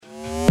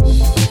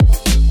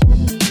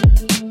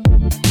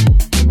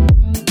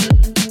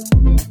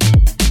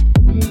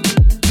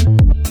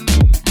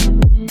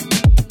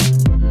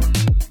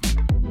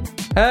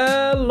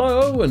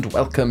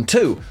welcome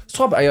to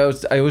Swap. I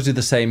always do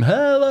the same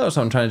hello,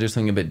 so I'm trying to do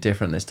something a bit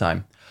different this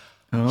time.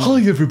 Oh.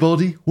 Hi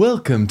everybody,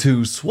 welcome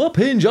to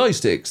Swapping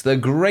Joysticks, the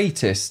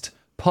greatest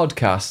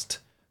podcast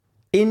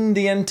in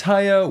the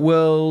entire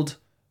world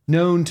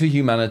known to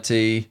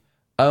humanity.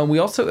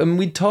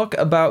 We talk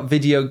about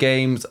video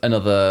games and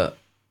other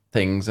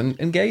things,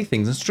 and gay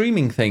things, and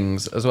streaming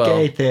things as well.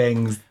 Gay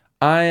things.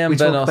 We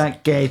talk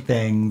about gay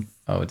things.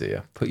 Oh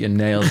dear, put your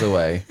nails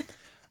away.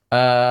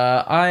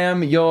 I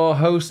am your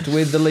host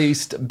with the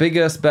least,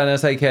 biggest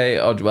Bennis, aka,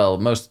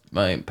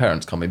 my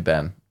parents call me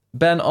Ben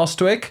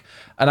Ostwick,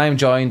 and I'm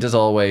joined as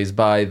always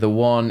by the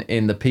one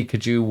in the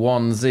Pikachu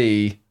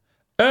 1Z,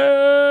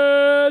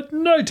 Ed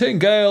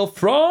Nightingale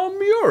from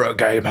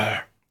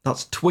Eurogamer.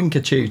 That's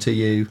Twinkachu to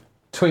you.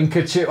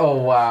 Twinkachu, oh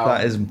wow.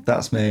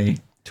 That's me.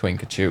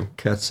 Twinkachu.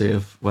 Courtesy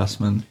of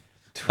Westman.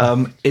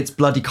 It's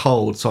bloody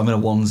cold, so I'm in a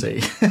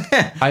onesie.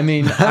 I'm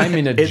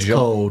in a It's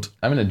cold.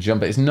 I'm in a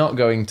jumper. It's not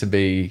going to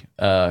be,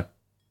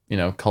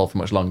 cold for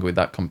much longer with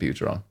that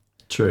computer on.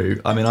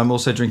 True. I mean, I'm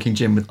also drinking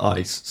gin with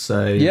ice,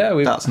 so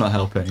that's not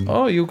helping.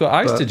 Oh, you got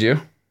ice, did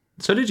you?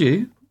 So did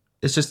you.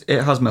 It's just,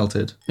 it has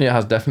melted. Yeah, it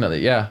has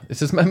definitely, yeah. It's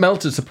just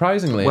melted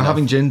surprisingly. We're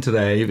having gin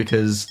today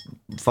because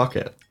fuck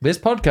it. This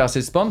podcast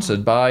is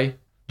sponsored by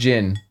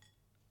gin.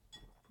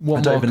 I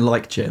don't even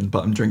like gin,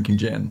 but I'm drinking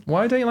gin.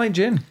 Why don't you like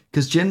gin?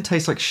 Because gin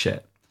tastes like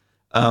shit.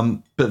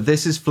 But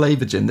this is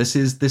flavoured gin. This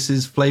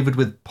is flavoured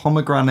with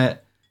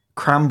pomegranate,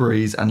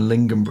 cranberries, and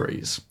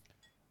lingonberries.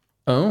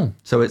 Oh.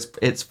 So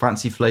it's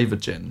fancy flavoured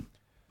gin.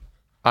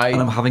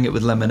 And I'm having it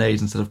with lemonade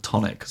instead of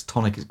tonic, because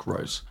tonic is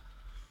gross.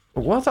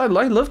 What? I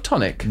love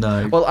tonic.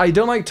 No. Well, I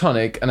don't like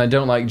tonic, and I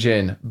don't like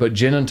gin. But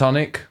gin and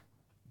tonic,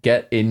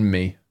 get in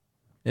me.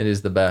 It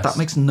is the best. That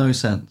makes no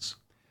sense.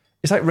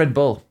 It's like Red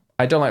Bull.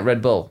 I don't like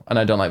Red Bull, and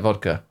I don't like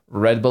vodka.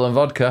 Red Bull and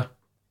vodka,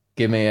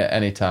 give me at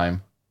any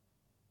time.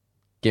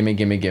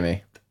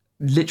 Gimme.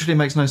 Literally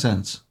makes no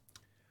sense.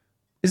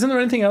 Isn't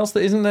there anything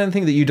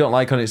that you don't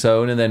like on its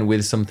own, and then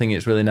with something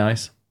it's really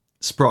nice?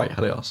 Sprite,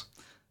 Helios.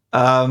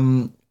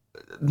 No,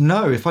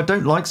 if I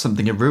don't like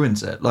something, it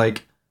ruins it.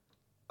 Like,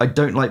 I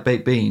don't like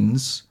baked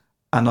beans,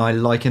 and I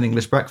like an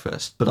English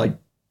breakfast, but I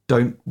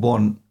don't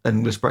want an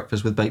English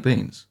breakfast with baked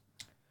beans.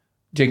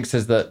 Jinx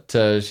says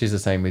that she's the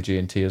same with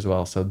G&T as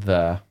well, so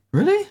there.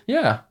 Really?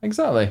 Yeah,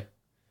 exactly.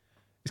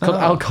 It's called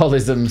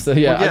alcoholism, so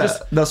yeah. Well,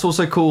 that's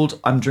also called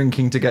I'm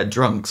drinking to get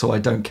drunk, so I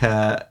don't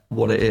care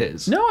what it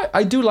is. No,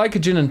 I do like a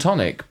gin and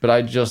tonic,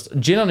 but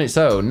gin on its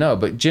own, no,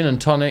 but gin and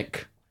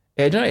tonic,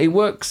 it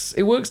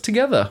works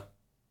together.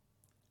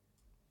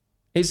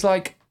 It's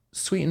like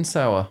sweet and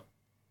sour.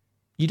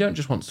 You don't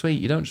just want sweet,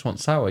 you don't just want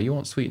sour, you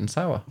want sweet and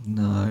sour.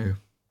 No.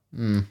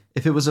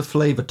 If it was a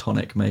flavour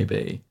tonic,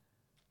 maybe.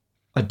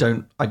 I just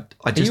don't like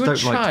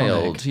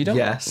tonic. You don't?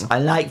 Yes, I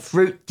like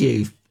fruit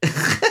juice.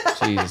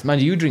 Jeez, man,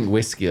 you drink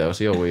whiskey though,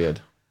 so you're weird.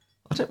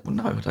 I don't.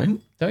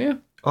 Don't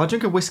you? I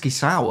drink a whiskey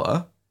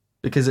sour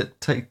because it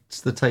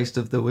takes the taste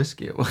of the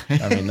whiskey away.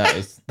 I mean, that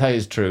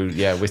is true.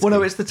 Yeah, whiskey. Well,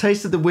 no, it's the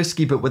taste of the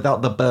whiskey, but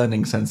without the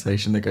burning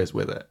sensation that goes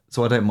with it.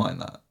 So I don't mind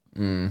that.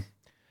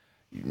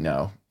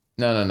 No.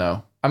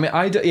 I mean,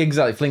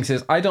 exactly. Flink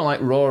says, I don't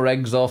like raw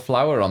eggs or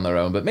flour on their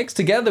own, but mixed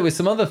together with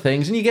some other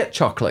things, and you get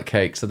chocolate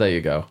cake. So there you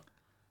go.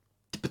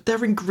 But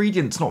they're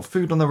ingredients, not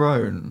food on their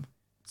own.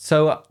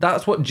 So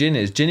that's what gin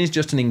is. Gin is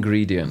just an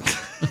ingredient.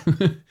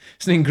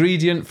 It's an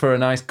ingredient for a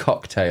nice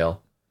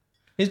cocktail.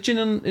 Is gin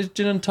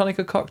and tonic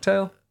a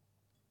cocktail?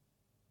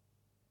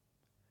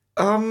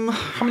 How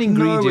many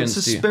ingredients? No, it's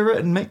a spirit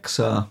and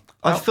mixer.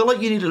 I feel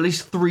like you need at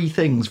least 3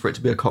 things for it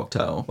to be a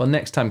cocktail. Well,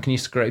 next time, can you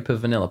scrape a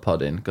vanilla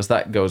pod in? Because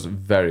that goes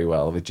very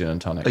well with gin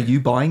and tonic. Are you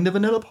buying the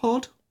vanilla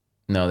pod?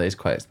 No, that is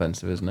quite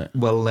expensive, isn't it?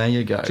 Well, there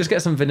you go. Just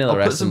get some vanilla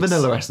essence. Put some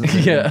vanilla essence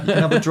in. Yeah. You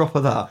can have a drop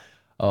of that.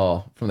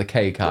 Oh, from the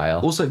cake aisle.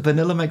 Also,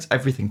 vanilla makes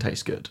everything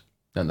taste good.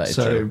 And that is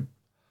true.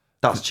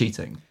 That's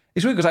cheating.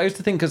 It's weird because I used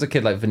to think as a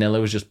kid like vanilla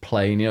was just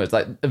plain. It's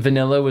like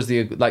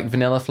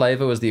vanilla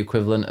flavor was the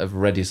equivalent of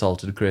ready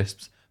salted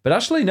crisps. But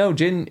actually, no,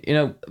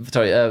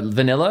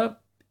 vanilla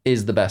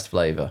is the best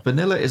flavor.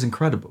 Vanilla is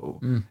incredible.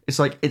 It's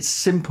like, it's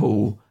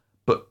simple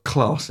but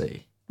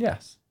classy.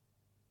 Yes,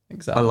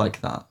 exactly. I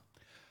like that.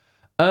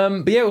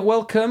 But yeah,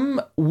 welcome.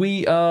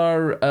 We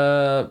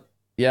are,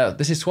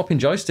 this is Swapping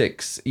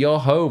Joysticks, your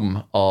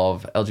home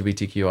of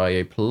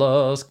LGBTQIA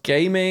plus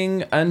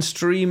gaming and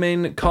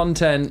streaming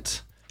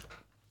content.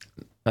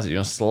 That's it, you're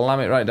going to slam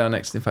it right down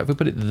next to it. In fact, if we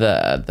put it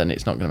there, then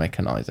it's not going to make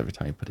a noise every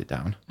time you put it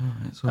down.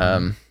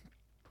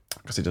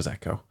 Because it does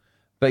echo.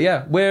 But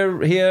yeah,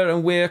 we're here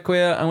and we're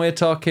queer and we're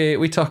talking.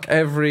 We talk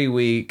every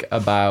week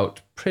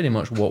about pretty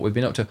much what we've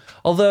been up to.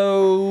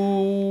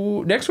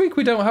 Although next week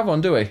we don't have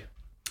one, do we?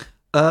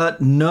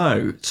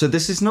 No. So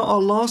this is not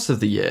our last of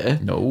the year.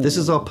 No. This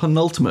is our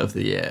penultimate of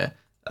the year.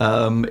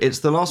 It's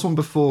the last one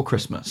before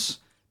Christmas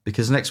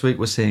because next week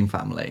we're seeing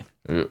family.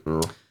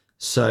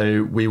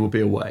 So we will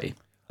be away.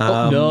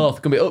 Up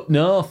north. Going to be up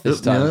north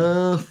this time.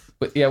 North.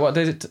 But yeah, what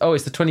day is it? Oh,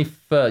 it's the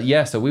 23rd.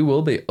 Yeah, so we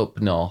will be up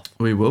north.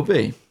 We will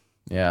be.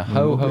 Yeah,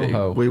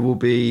 ho. We will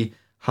be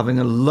having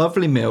a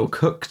lovely meal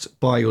cooked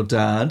by your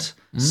dad,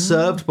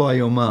 served by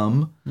your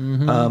mum,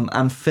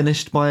 and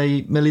finished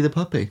by Millie the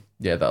puppy.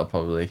 Yeah, that'll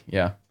probably,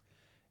 yeah.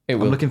 I'm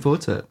looking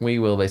forward to it. We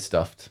will be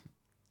stuffed.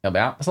 It'll be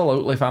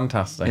absolutely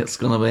fantastic. It's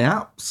going to be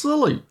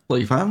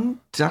absolutely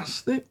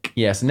fantastic.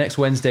 Yeah, so next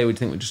Wednesday we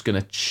think we're just going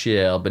to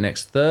chill, but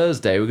next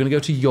Thursday we're going to go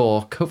to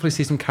York, hopefully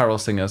see some carol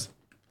singers.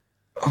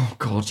 Oh,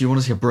 God, you want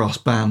to see a brass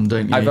band,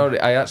 don't you?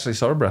 I actually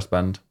saw a brass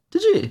band.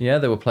 Did you? Yeah,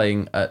 they were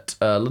playing at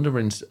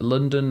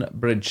London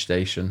Bridge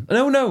Station.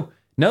 No,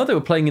 they were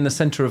playing in the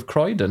centre of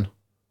Croydon.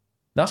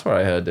 That's where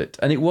I heard it,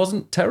 and it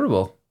wasn't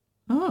terrible.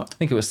 Oh. I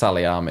think it was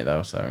Sally Army,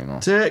 though, so, you know.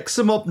 Take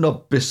some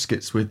Hobnob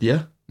biscuits with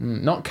you.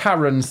 Not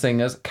Karen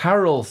singers,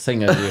 carol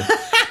singers, you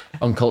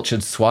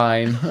uncultured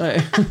swine.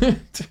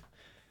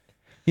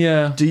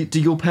 Yeah. Do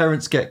your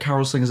parents get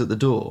carol singers at the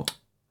door?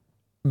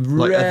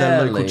 Like, are there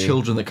local Rarely.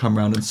 children that come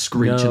round and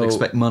screech and No.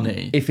 expect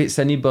money? If it's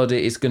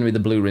anybody, it's going to be the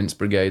Blue Rinse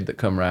Brigade that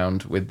come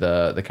round with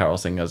the carol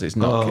singers. It's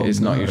not. Oh, it's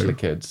not no. usually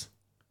kids.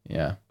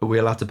 Yeah. Are we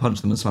allowed to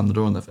punch them and slam the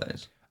door in their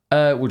face?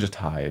 We'll just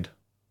hide.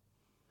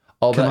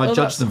 Oh, Can I judge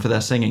that's- them for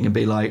their singing and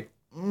be like,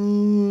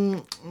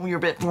 you're a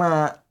bit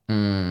flat.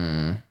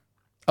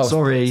 Oh,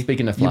 Sorry.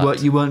 Speaking of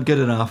flat, You weren't good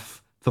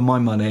enough for my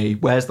money.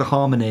 Where's the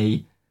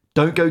harmony?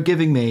 Don't go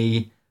giving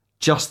me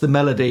just the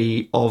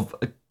melody of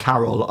a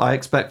carol. I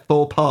expect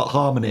 4-part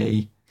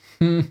harmony.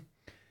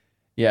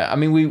 yeah. I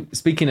mean,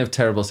 speaking of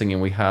terrible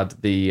singing, we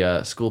had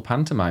the school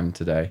pantomime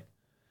today.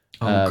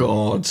 Oh,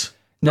 God.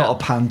 Not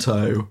a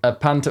panto.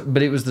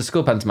 But it was the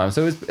school pantomime.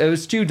 So it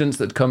was students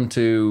that come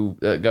to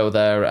go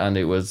there, and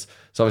it was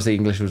so obviously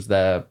English was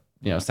their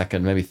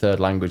second, maybe third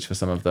language for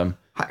some of them.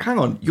 Hang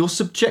on. You're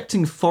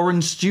subjecting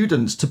foreign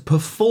students to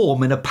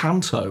perform in a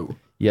panto.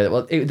 Yeah,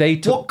 well, they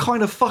took. What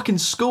kind of fucking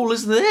school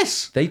is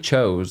this? They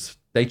chose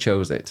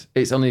it.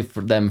 It's only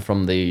for them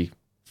from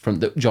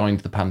that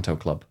joined the Panto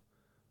Club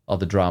or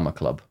the Drama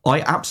Club.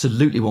 I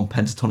absolutely want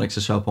Pentatonics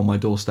to show up on my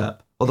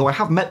doorstep. Although I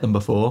have met them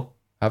before.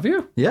 Have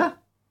you? Yeah.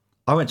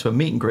 I went to a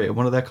meet and greet at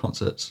one of their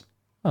concerts.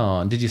 Oh,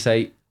 and did you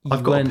say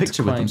I've got a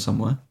picture with them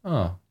somewhere.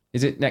 Oh,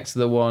 is it next to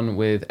the one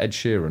with Ed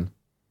Sheeran?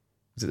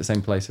 Is it the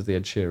same place as the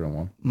Ed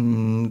Sheeran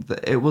one?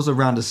 It was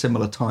around a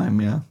similar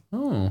time, yeah.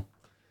 Oh,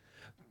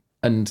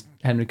 and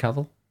Henry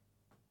Cavill.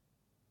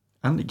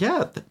 And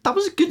yeah, that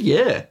was a good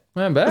year.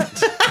 I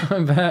bet. I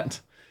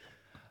bet.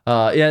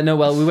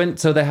 Well, we went,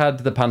 so they had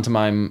the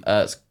pantomime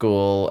at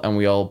school and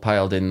we all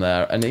piled in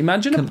there. And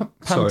imagine a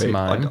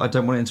pantomime. Sorry, I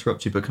don't want to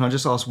interrupt you, but can I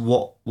just ask,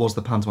 what was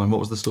the pantomime? What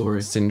was the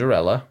story?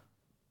 Cinderella.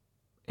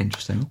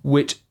 Interesting.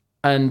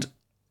 And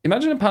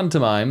imagine a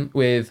pantomime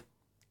with,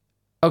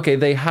 okay,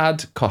 they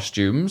had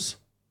costumes.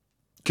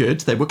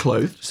 Good, they were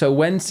clothed. So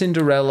when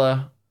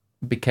Cinderella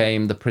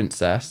became the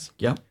princess,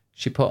 Yeah.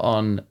 she put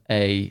on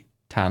a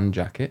tan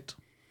jacket.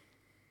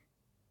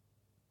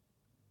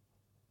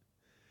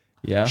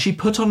 Yeah. She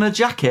put on a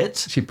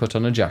jacket She put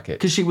on a jacket.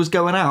 because she was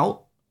going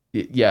out,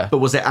 Yeah. but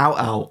was it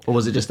out, or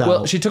was it just out?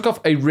 Well, she took off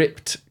a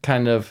ripped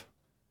kind of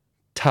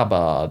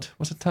tabard.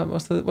 What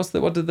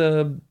did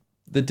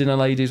the dinner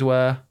ladies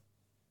wear?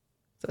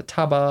 Is that a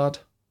tabard?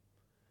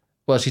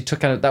 Well, she took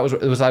kind of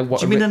it was like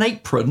what? Do you mean an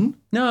apron?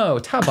 No,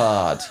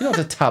 tabard. You know what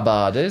a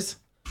tabard is?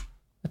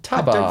 A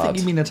tabard. I don't think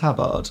you mean a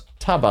tabard.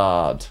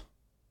 Tabard.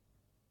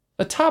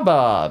 A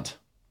tabard.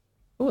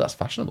 Oh, that's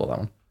fashionable, that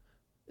one.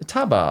 A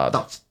tabard.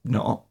 That's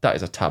not. That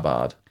is a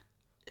tabard.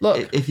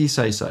 Look, If you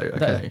say so,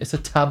 okay. it's a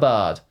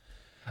tabard.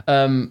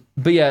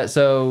 But yeah,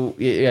 so,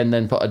 and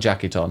then put a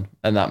jacket on,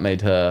 and that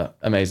made her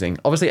amazing.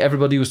 Obviously,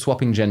 everybody was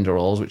swapping gender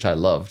roles, which I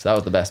loved. That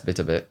was the best bit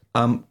of it.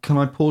 Can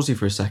I pause you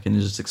for a second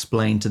and just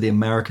explain to the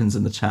Americans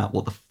in the chat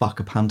what the fuck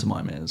a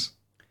pantomime is?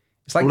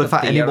 It's like Well, in the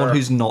fact, anyone theatre.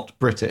 who's not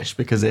British,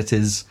 because it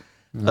is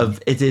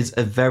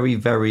a very,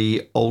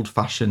 very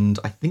old-fashioned,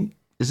 I think,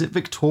 is it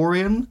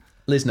Victorian?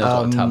 Liz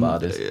knows what a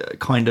tabard is.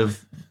 Kind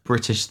of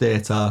British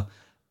theatre.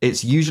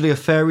 It's usually a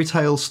fairy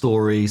tale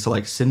story, so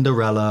like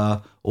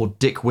Cinderella or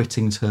Dick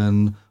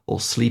Whittington or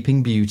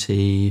Sleeping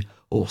Beauty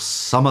or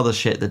some other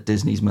shit that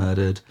Disney's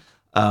murdered.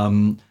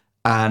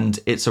 And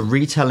it's a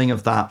retelling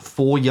of that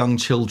for young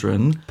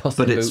children, Puss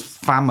but in it's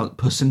Boots.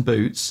 Puss in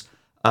Boots.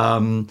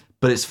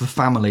 But it's for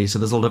family, so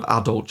there's a lot of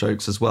adult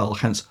jokes as well.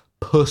 Hence,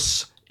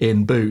 Puss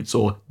in Boots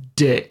or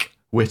Dick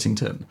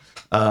Whittington.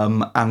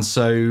 And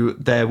so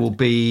there will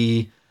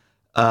be.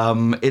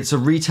 It's a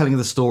retelling of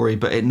the story,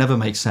 but it never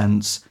makes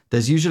sense.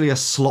 There's usually a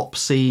slop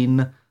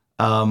scene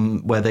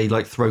where they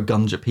like throw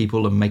guns at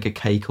people and make a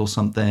cake or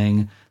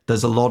something.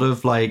 There's a lot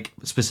of like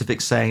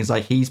specific sayings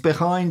like "He's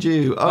behind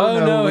you." Oh,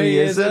 no, he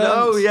isn't.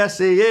 Oh, yes,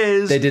 he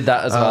is. They did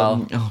that as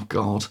well. Oh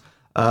God.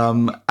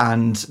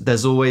 And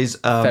there's always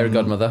Fairy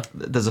godmother.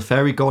 There's a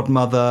fairy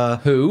godmother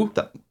Who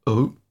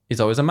Oh is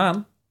always a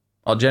man.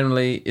 Or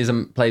generally is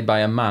played by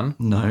a man,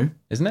 no,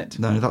 isn't it?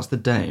 no, that's the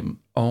dame.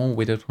 Oh,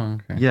 we did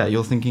one. Okay. Yeah,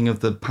 you're thinking of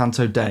the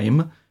panto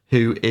dame,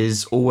 who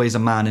is always a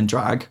man in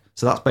drag.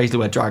 So that's basically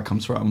where drag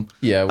comes from.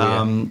 Yeah,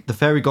 The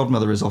fairy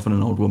godmother is often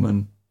an old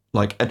woman,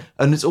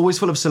 and it's always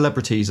full of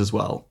celebrities as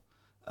well.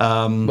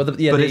 But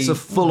it's a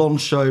full-on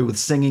show with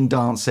singing,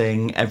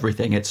 dancing,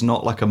 everything. It's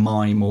not like a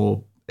mime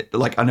or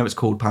like, I know it's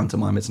called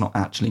pantomime, it's not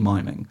actually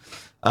miming.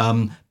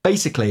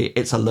 Basically,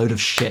 it's a load of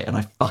shit, and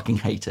I fucking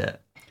hate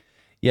it.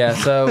 Yeah,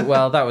 so,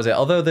 well, that was it.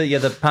 Although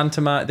the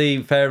pantomime,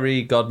 the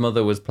fairy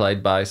godmother was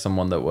played by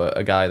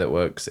a guy that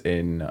works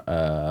in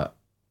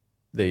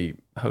the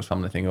host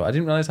family thing. I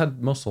didn't realize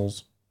had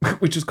muscles,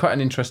 which was quite an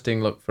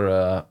interesting look for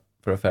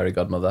a fairy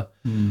godmother.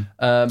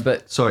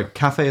 But sorry,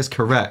 Cafe is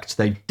correct.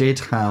 They did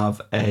have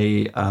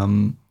a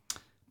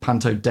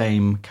Panto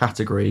Dame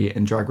category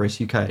in Drag Race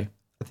UK. I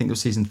think it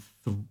was season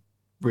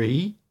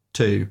 3,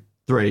 2,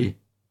 3,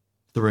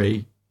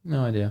 3.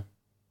 No idea.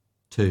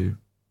 2.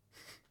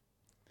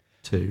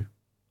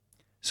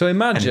 So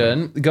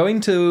imagine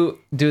going to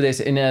do this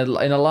in a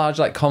large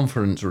like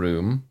conference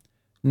room,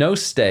 no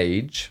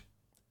stage,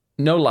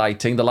 no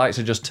lighting. The lights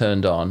are just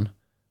turned on.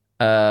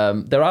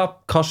 There are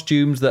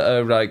costumes that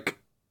are like,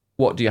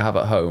 what do you have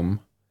at home?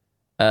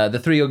 The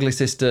three ugly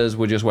sisters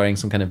were just wearing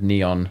some kind of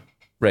neon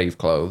rave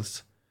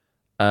clothes,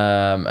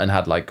 and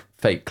had like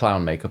fake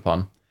clown makeup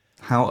on.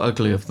 How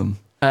ugly of them.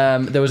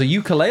 There was a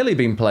ukulele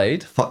being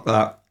played. Fuck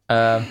that.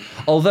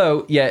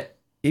 Although, yeah,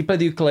 he played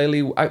the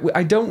ukulele.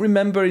 I don't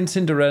remember in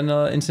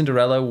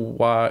Cinderella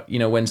why,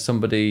 when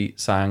somebody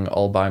sang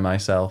All By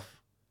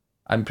Myself.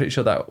 I'm pretty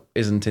sure that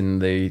isn't in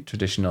the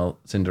traditional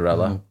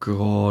Cinderella. Oh,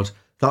 God.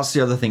 That's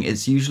the other thing.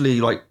 It's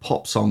usually like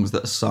pop songs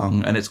that are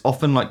sung, and it's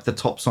often like the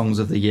top songs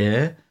of the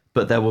year,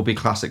 but there will be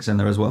classics in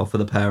there as well for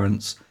the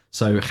parents.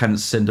 So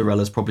hence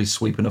Cinderella's probably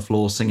sweeping a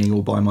floor singing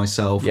All By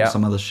Myself or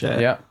some other shit.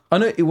 Yeah. Oh,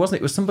 no, it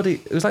wasn't. It was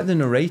somebody. It was like the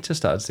narrator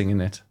started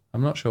singing it.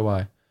 I'm not sure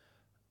why.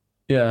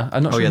 Yeah,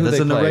 I'm not sure. Oh, yeah, there's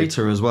a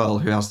narrator as well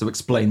who has to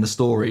explain the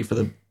story for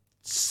the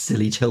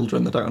silly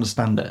children that don't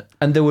understand it.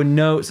 And there were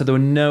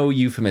no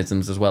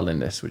euphemisms as well in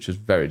this, which was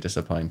very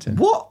disappointing.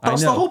 What?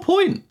 That's the whole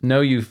point.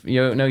 No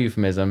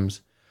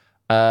euphemisms.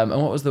 And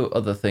what was the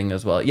other thing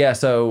as well? Yeah,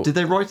 so did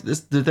they write this?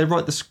 Did they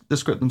write the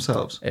script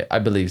themselves? I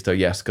believe so.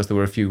 Yes, because there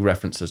were a few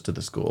references to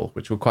the school,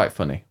 which were quite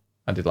funny.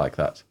 I did like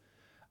that.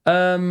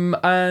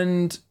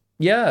 And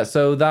yeah,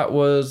 so that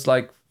was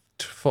like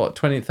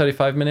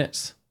 35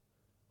 minutes.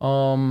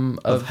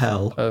 Of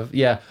hell.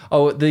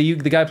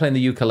 The guy playing the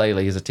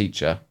ukulele is a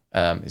teacher.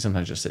 He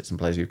sometimes just sits and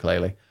plays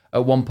ukulele.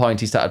 At one point,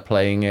 he started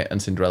playing it,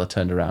 and Cinderella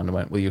turned around and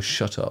went, "Will you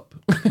shut up?"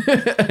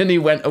 And he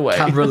went away.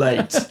 Can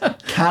relate.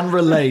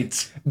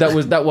 That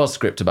was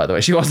scripted, by the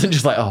way. She wasn't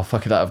just like, "Oh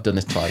fuck it, I've done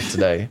this twice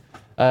today."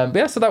 But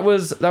yeah, so that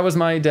was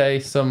my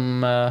day.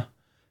 Some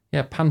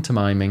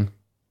pantomiming.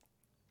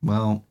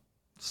 Well,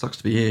 sucks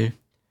to be you.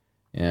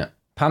 Yeah,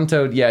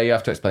 Panto. Yeah, you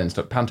have to explain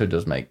stuff. Panto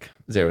does make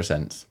 0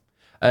 sense.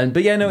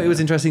 It was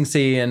interesting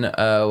seeing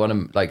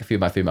a few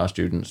of my female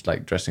students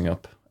like dressing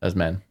up as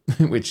men,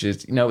 which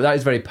is, that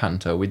is very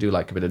Panto. We do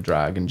like a bit of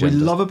drag and gender.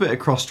 We love a bit of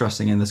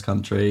cross-dressing in this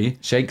country.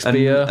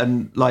 Shakespeare.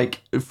 And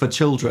like for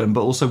children,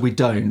 but also we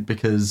don't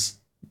because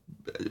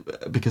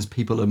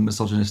people are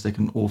misogynistic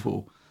and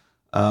awful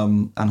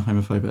and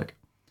homophobic.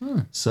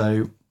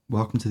 So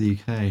welcome to the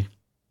UK.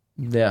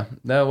 Yeah.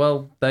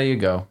 Well, there you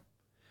go.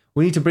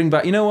 We need to bring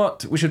back, you know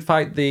what? We should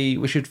fight the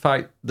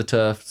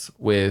TERFs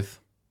with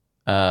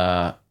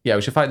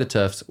we should fight the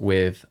TERFs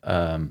with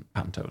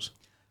pantos.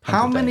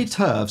 How many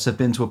TERFs have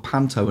been to a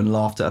panto and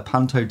laughed at a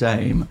panto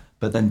dame,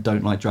 but then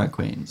don't like drag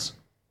queens?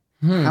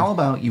 How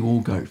about you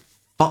all go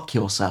fuck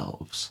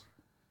yourselves?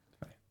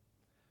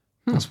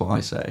 That's what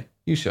I say.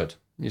 You should.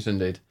 You should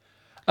indeed.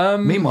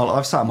 Meanwhile,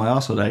 I've sat on my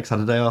arse all day because I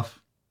had a day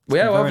off. What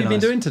have you been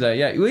doing today?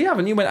 Yeah, well, you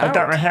haven't. You went out. I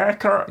got a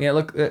haircut. Yeah,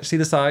 look, see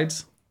the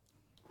sides?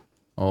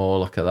 Oh,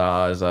 look at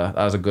that. That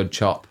was a good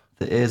chop.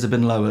 The ears have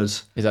been lowered.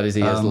 He's had his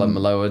ears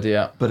lowered,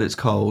 yeah. But it's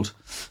cold.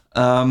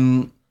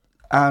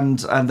 And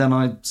then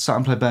I sat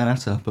and played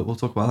Bayonetta, but we'll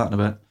talk about that in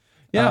a bit.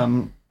 Yeah.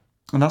 And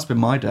that's been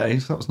my day,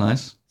 so that was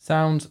nice.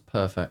 Sounds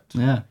perfect.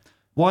 Yeah.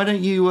 Why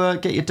don't you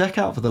get your deck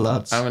out for the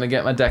lads? I'm going to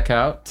get my deck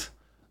out.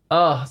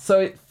 Oh,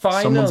 so it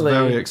finally... Someone's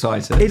very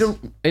excited.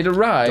 It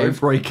arrived... Don't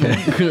break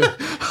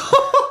it.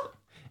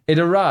 It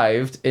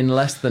arrived in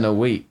less than a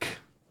week.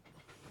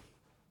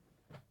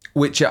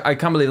 Which I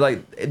can't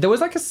believe, there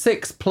was like a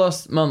 6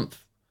 month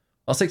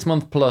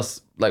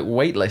plus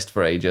wait list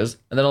for ages.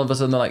 And then all of a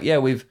sudden they're like, yeah,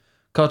 we've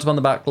caught up on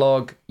the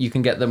backlog. You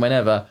can get them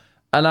whenever.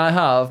 And I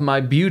have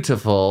my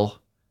beautiful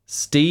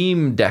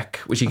Steam Deck,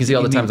 which you can see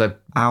all the times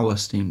Our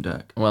Steam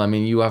Deck. Well, I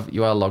mean, you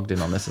are logged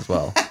in on this as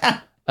well.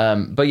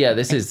 But yeah,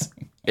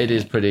 it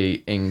is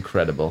pretty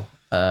incredible.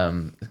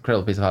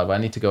 Incredible piece of hardware. I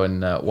need to go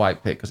and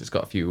wipe it because it's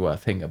got a few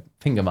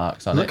finger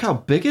marks on it. Look how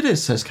big it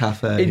is, says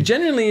Cafe. It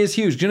genuinely is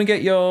huge. Do you want to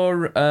get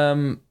your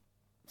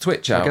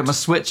Switch out? I'll get my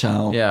Switch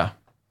out. Yeah.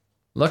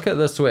 Look at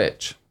the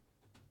Switch.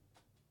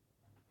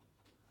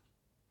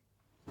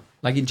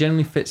 It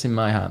generally fits in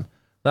my hand.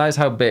 That is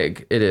how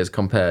big it is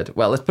compared.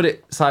 Well, let's put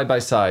it side by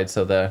side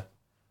so they're... Do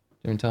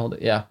you want me to hold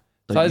it? Yeah.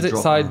 Size it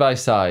side by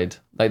side.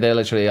 They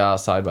literally are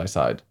side by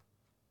side.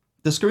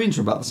 The screens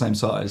are about the same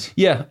size.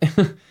 Yeah.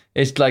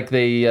 It's like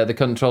the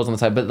controls on the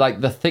side, but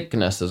the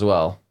thickness as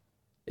well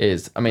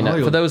is...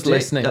 for those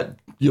listening...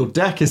 your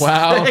deck is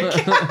thick.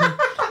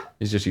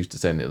 He's just used to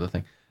saying the other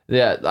thing.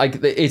 Yeah,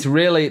 like it's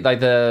really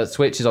like the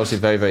Switch is obviously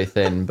very, very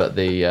thin, but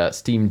the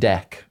Steam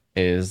Deck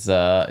is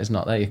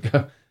not. There you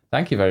go.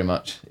 Thank you very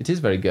much. It is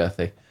very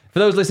girthy. For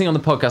those listening on the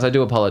podcast, I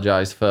do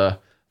apologize for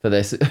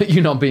this.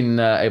 You not being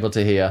able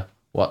to hear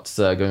what's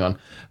going on,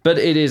 but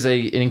it is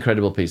an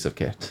incredible piece of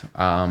kit.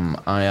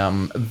 I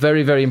am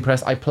very, very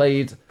impressed. I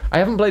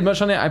haven't played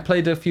much on it. I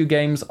played a few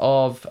games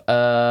of.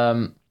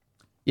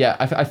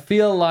 I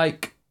feel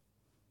like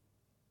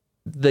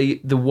the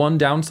one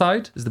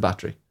downside is the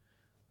battery,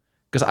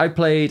 because I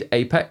played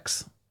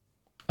Apex,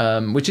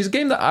 which is a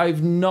game that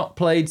I've not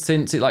played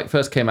since it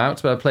first came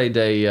out, but I played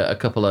a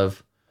couple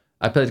of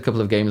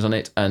games on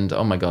it, and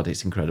oh my god,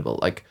 it's incredible.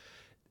 Like,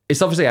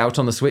 it's obviously out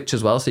on the Switch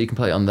as well, so you can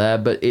play it on there,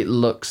 but it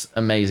looks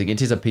amazing.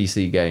 It is a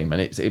PC game,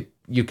 and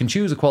you can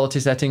choose the quality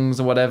settings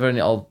or whatever, and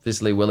it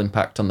obviously will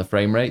impact on the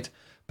frame rate.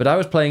 But I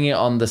was playing it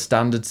on the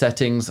standard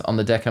settings on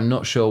the deck. I'm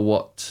not sure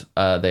what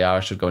they are. I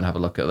should go and have a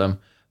look at them.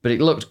 But it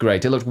looked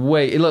great. It looked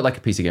like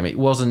a PC game. It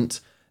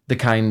wasn't the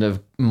kind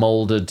of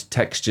molded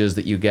textures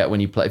that you get when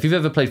you play. If you've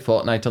ever played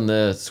Fortnite on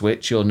the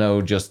Switch, you'll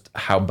know just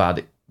how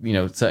bad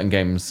certain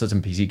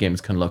PC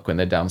games can look when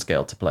they're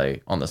downscaled to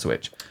play on the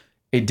Switch.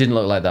 It didn't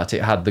look like that.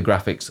 It had the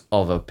graphics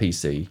of a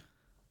PC.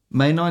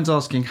 May9's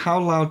asking,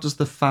 how loud does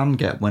the fan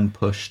get when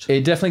pushed?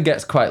 It definitely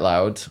gets quite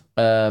loud.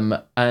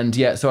 And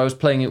yeah, so I was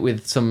playing it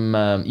with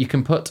some... you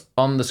can put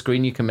on the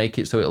screen, you can make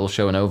it so it'll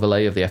show an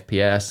overlay of the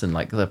FPS and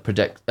like the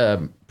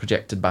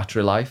projected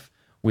battery life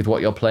with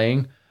what you're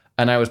playing.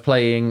 And I was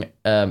playing...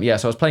 so I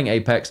was playing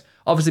Apex.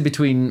 Obviously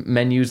between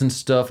menus and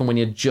stuff, and when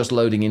you're just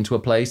loading into a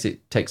place,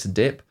 it takes a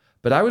dip.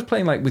 But I was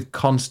playing with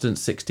constant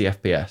 60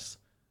 FPS.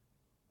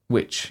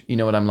 Which, you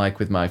know what I'm like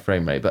with my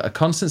frame rate, but a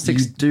constant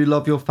 60... You do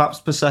love your faps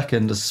per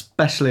second,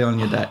 especially on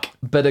your deck.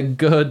 But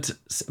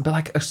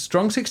a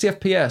strong 60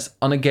 FPS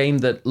on a game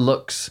that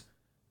looks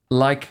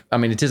like... I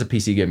mean, it is a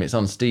PC game, it's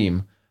on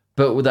Steam,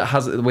 but with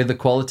the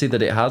quality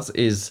that it has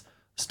is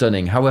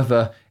stunning.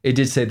 However, it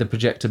did say the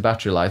projected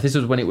battery life. This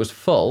was when it was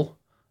full.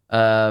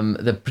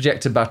 The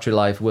projected battery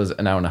life was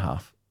an hour and a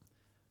half.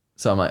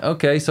 So I'm like,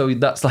 okay, so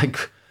that's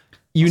like...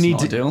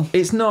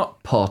 It's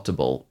not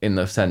portable in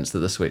the sense that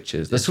the Switch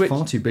is. It's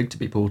far too big to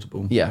be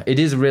portable. Yeah, it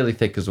is really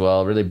thick as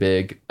well, really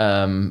big.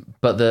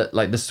 But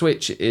the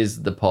Switch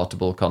is the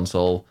portable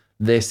console.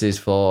 This is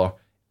for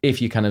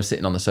if you're kind of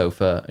sitting on the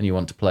sofa and you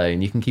want to play,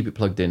 and you can keep it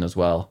plugged in as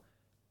well.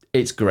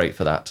 It's great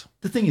for that.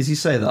 The thing is, you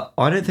say that.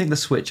 I don't think the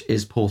Switch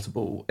is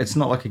portable. It's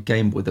not like a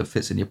Game Boy that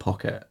fits in your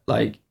pocket.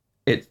 You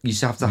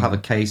just have to have a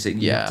case.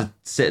 You have to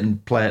sit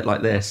and play it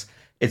like this.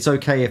 It's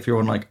okay if you're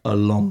on a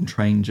long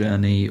train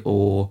journey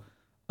or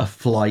a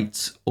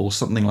flight or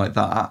something like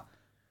that,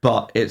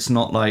 but it's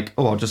not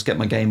I'll just get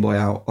my Game Boy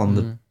out on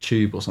the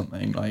tube or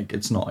something.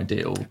 It's not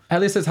ideal.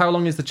 Ellie says, how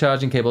long is the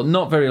charging cable?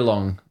 Not very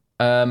long.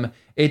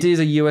 It is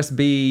a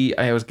USB,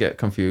 I always get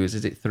confused,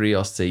 is it 3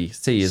 or C?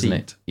 C, isn't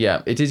it?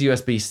 Yeah, it is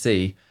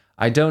USB-C.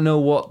 I don't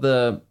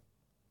know.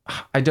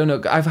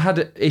 I've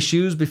had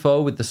issues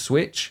before with the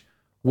Switch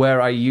where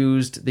I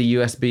used the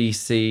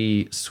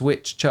USB-C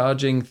switch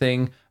charging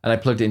thing and I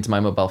plugged it into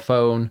my mobile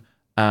phone,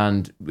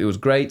 and it was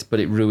great, but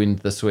it ruined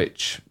the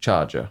Switch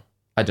charger.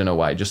 I don't know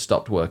why. It just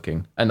stopped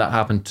working. And that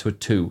happened to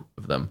 2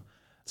 of them.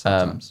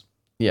 Sometimes.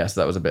 Yes,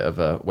 that was a bit of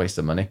a waste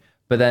of money.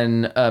 But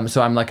then,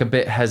 so I'm a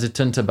bit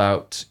hesitant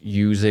about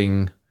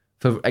using,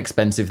 for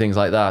expensive things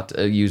like that,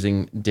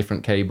 using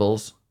different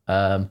cables.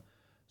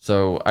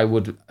 So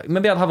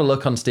maybe I'll have a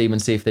look on Steam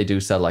and see if they do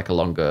sell a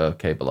longer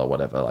cable or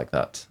whatever like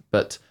that.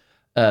 But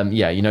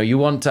you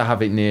want to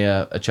have it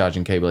near a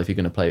charging cable if you're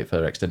going to play it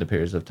for extended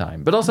periods of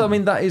time. But also, I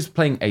mean, that is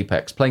playing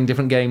Apex. Playing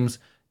different games,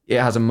 it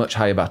has a much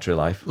higher battery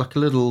life. Like a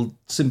little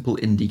simple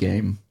indie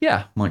game.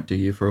 Yeah. Might do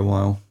you for a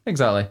while.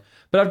 Exactly.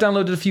 But I've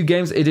downloaded a few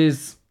games. It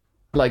is,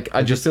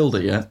 Have you filled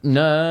it yet?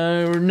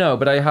 No,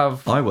 but I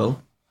have... I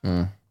will.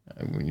 You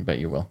bet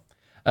you will.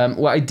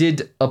 I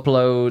did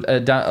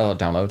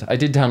download. I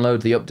did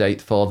download the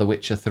update for The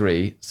Witcher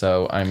 3,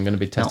 so I'm going to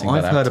be testing that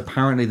out. I've heard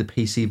apparently the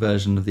PC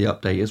version of the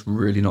update is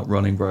really not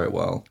running very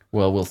well.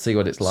 Well, we'll see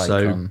what it's like.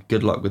 So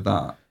good luck with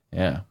that.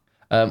 Yeah.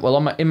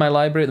 In my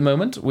library at the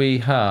moment, we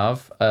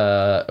have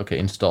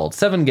installed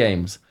 7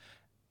 games: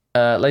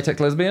 Latex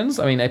Lesbians,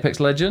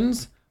 Apex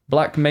Legends,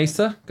 Black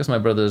Mesa, because my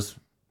brothers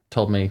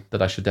told me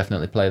that I should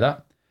definitely play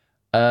that,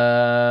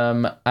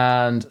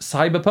 and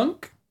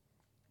Cyberpunk.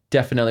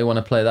 Definitely want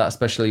to play that,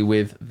 especially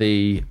with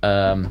the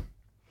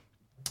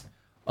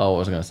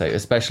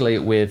especially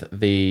with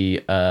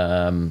the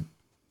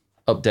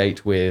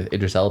update with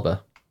Idris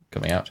Elba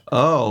coming out.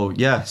 Oh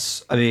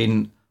yes, we're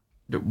going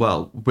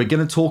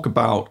to talk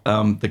about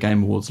the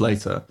Game Awards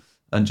later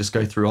and just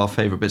go through our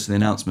favorite bits of the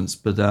announcements.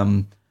 But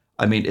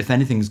if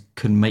anything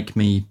can make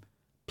me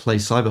play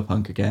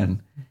Cyberpunk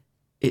again,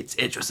 it's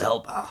Idris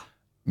Elba.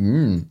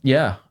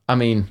 Yeah,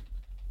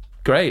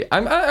 great.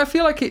 I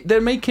feel like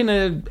they're making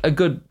a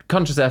good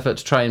conscious effort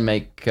to try and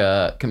make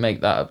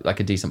that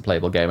a decent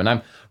playable game, and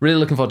I'm really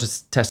looking forward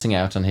to testing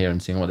out on here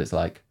and seeing what it's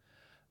like.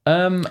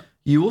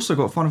 You also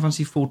got Final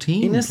Fantasy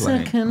 14 In a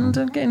playing. second,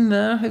 I'm getting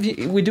there.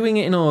 We're doing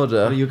it in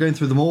order. You're going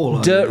through them all,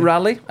 aren't Dirt you?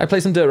 Rally. I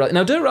played some Dirt Rally.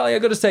 Now, Dirt Rally, I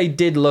got to say,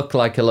 did look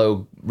like a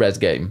low-res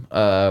game.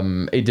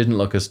 It didn't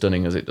look as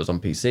stunning as it does on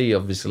PC,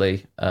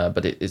 obviously,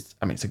 but it's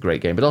a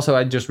great game. But also,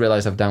 I just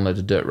realised I've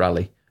downloaded Dirt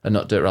Rally, and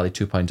not Dirt Rally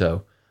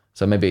 2.0.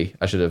 So maybe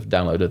I should have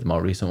downloaded the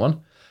more recent one.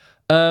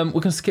 We're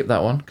going to skip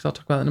that one, because I'll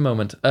talk about it in a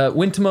moment.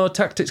 Wintermoor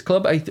Tactics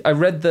Club. I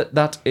read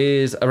that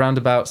is around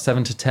about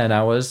 7 to 10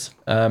 hours.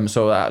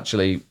 So that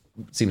actually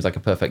seems like a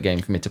perfect game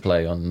for me to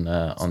play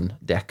on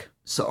deck.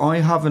 So I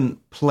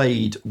haven't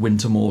played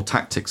Wintermoor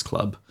Tactics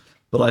Club,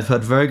 but I've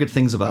heard very good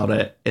things about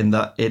it in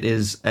that it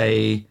is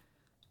a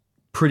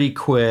pretty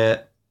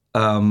queer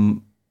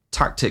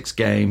tactics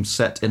game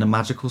set in a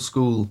magical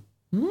school,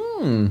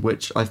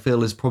 which I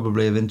feel is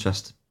probably of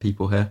interest to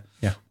people here.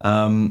 Yeah.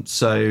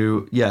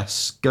 So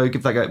yes, go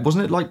give that a go.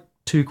 Wasn't it like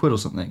 £2 or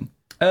something?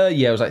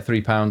 Yeah, it was like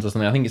 £3 or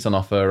something. I think it's on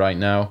offer right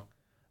now.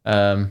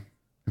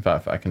 In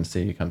fact, if I can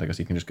see, you can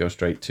just go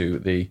straight to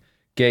the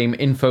game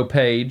info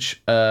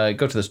page, go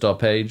to the store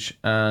page,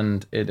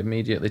 and it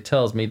immediately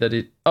tells me that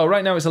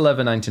right now it's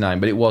 $11.99,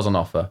 but it was on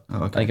offer.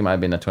 Oh, okay. I think it might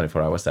have been a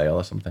 24-hour sale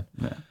or something.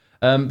 Yeah.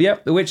 But yeah,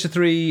 The Witcher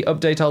 3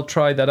 update, I'll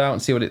try that out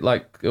and see what it's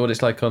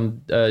like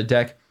on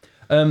deck.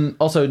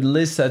 Also,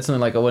 Liz said something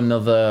like,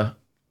 another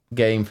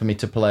game for me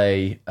to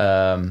play,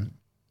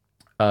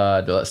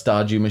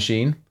 Stardew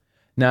Machine.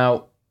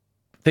 Now,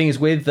 thing is,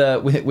 with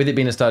it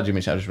being a Stardew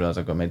Machine, I just realised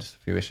I've got made a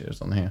few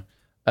issues on here.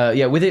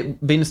 With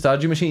it being a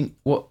Stardew Machine,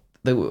 what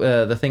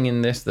the thing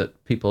in this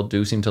that people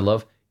do seem to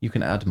love, you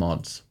can add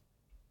mods.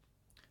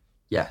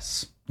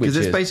 Yes, because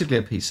it's basically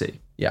a PC.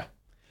 Yeah,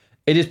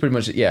 it is pretty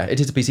much. Yeah, it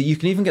is a PC. You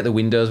can even get the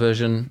Windows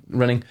version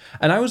running.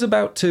 And I was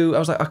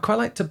like, I quite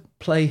like to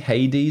play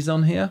Hades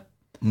on here.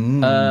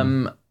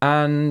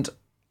 And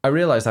I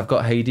realised I've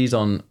got Hades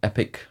on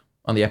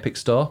the Epic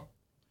Store,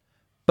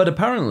 but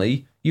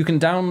apparently you can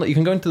go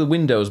into the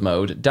Windows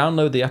mode,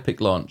 download the Epic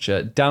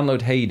launcher,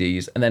 download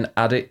Hades, and then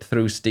add it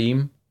through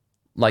Steam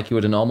like you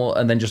would a normal,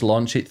 and then just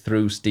launch it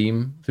through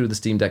Steam, through the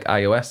Steam Deck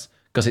iOS,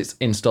 because it's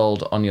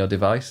installed on your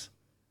device.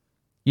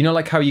 You know,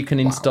 like how you can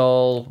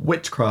install...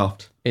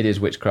 Witchcraft. It is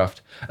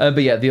Witchcraft.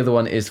 But yeah, the other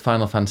one is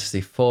Final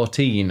Fantasy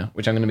 14,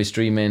 which I'm going to be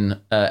streaming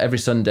every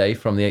Sunday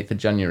from the 8th of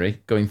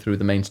January, going through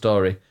the main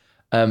story.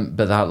 But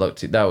that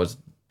was...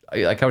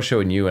 Like, I was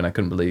showing you, and I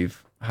couldn't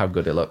believe how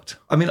good it looked.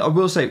 I mean, I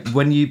will say,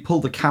 when you pull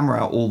the camera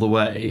out all the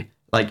way,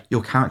 like,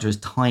 your character is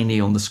tiny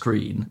on the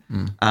screen,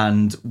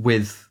 and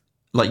with...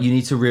 Like, you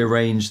need to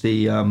rearrange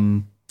the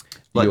UI.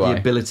 The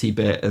ability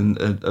bit and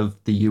of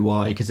the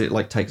UI, because it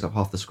like takes up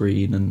half the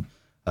screen, and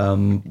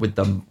with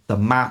the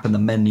map and the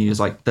menus,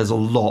 like there's a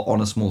lot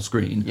on a small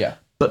screen. Yeah.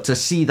 But to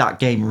see that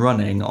game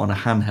running on a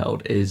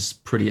handheld is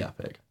pretty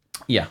epic.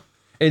 Yeah,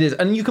 it is,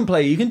 and you can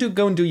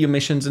go and do your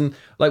missions, and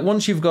like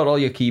once you've got all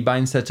your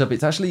keybinds set up,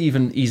 it's actually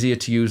even easier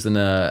to use than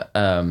a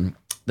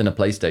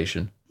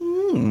PlayStation.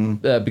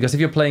 Because if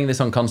you're playing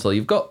this on console,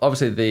 you've got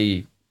obviously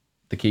the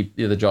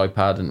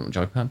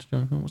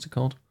joypad, what's it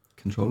called?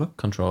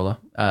 Controller,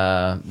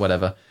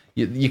 whatever.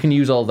 You can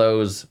use all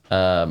those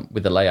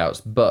with the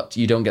layouts, but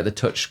you don't get the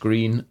touch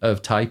screen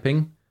of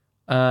typing.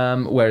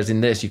 Whereas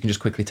in this, you can just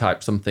quickly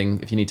type something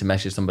if you need to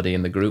message somebody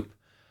in the group.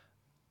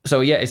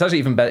 So yeah, it's actually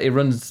even better. It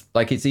runs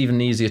like it's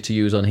even easier to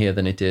use on here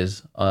than it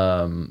is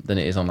on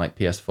like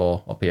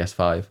PS4 or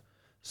PS5.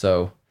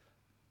 So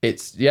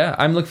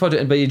I'm looking forward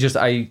to it. But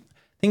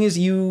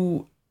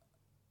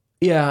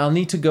I'll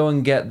need to go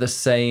and get the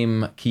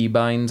same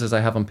keybinds as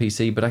I have on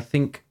PC, but I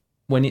think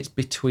when it's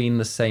between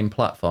the same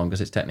platform, because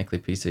it's technically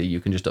PC,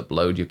 you can just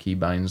upload your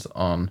keybinds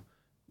on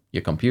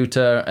your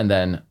computer and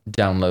then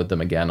download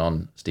them again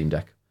on Steam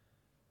Deck.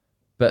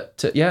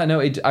 But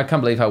I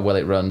can't believe how well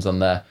it runs on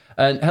there.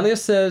 And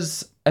Helios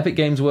says Epic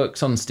Games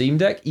works on Steam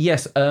Deck.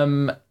 Yes,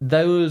 so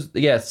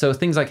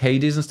things like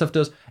Hades and stuff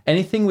does.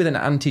 Anything with an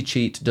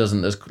anti-cheat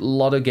doesn't. There's a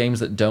lot of games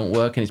that don't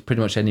work, and it's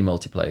pretty much any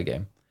multiplayer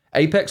game.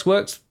 Apex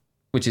works,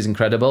 which is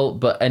incredible,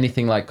 but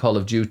anything like Call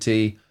of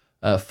Duty,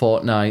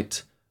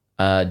 Fortnite,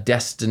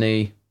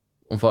 Destiny,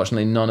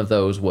 unfortunately, none of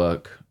those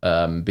work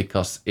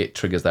because it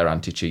triggers their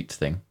anti-cheat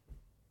thing.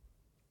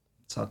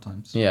 Sad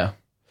times. Yeah.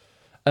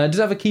 Does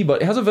it have a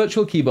keyboard? It has a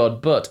virtual keyboard,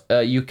 but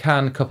you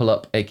can couple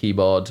up a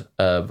keyboard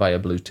via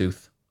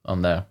Bluetooth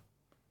on there.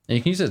 And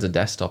you can use it as a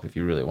desktop if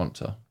you really want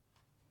to.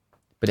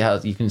 But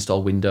you can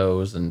install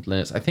Windows and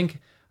Linux. I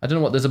don't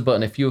know what, there's a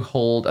button. If you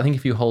hold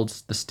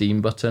the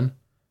Steam button,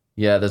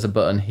 there's a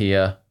button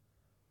here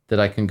that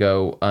I can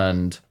go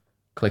and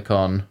click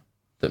on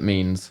that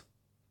means,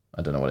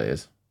 I don't know what it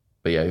is.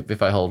 But yeah,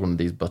 if I hold one of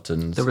these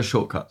buttons... There are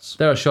shortcuts.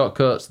 There are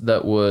shortcuts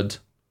that would,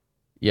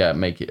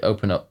 make it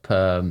open up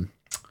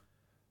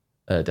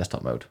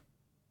desktop mode.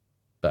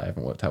 But I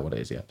haven't worked out what it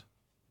is yet.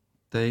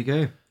 There you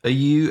go. Are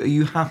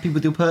you happy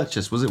with your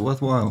purchase? Was it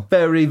worthwhile?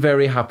 Very,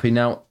 very happy.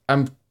 Now,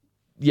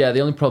 the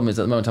only problem is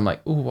at the moment I'm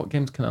like, what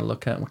games can I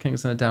look at? What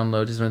games can I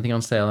download? Is there anything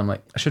on sale? I'm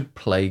like, I should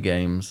play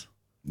games.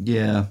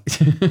 Yeah.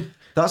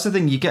 That's the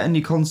thing. You get a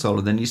new console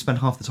and then you spend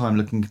half the time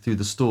looking through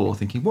the store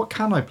thinking, what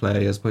can I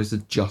play, as opposed to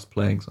just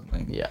playing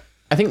something. Yeah.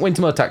 I think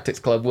Wintermore Tactics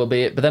Club will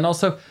be it, but then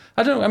also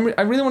I don't know.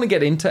 I really want to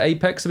get into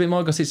Apex a bit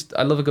more because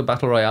I love a good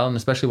battle royale, and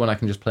especially when I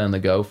can just play on the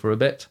go for a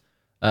bit.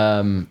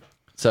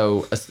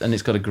 So and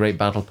it's got a great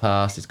battle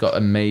pass. It's got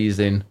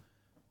amazing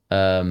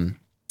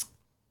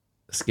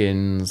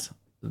skins.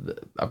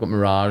 I've got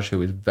Mirage,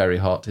 who is very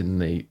hot in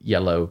the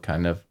yellow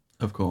kind of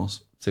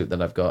course, suit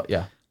that I've got.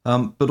 Yeah.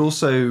 But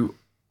also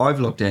I've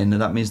logged in,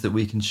 and that means that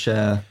we can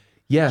share.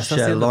 Yes,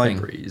 that's the share other thing.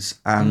 libraries,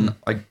 and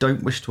I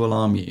don't wish to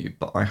alarm you,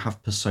 but I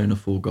have Persona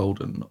 4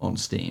 Golden on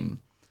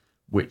Steam,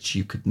 which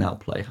you could now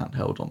play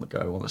handheld on the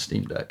go on a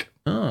Steam Deck.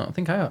 Oh, I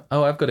think I have.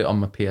 Oh, I've got it on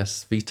my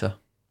PS Vita.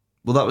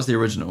 Well, that was the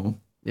original,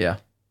 Yeah.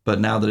 but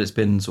now that it's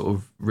been sort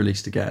of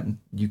released again,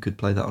 you could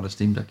play that on a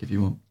Steam Deck if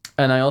you want.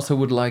 And I also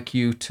would like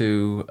you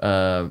to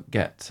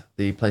get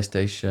the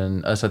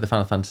PlayStation, the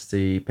Final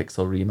Fantasy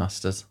Pixel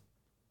remasters.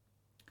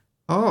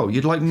 Oh,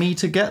 you'd like me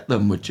to get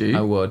them, would you?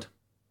 I would.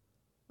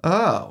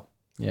 Oh.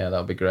 Yeah, that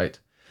would be great.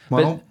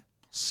 Well,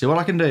 see what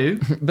I can do.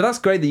 But that's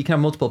great that you can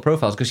have multiple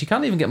profiles, because you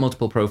can't even get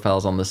multiple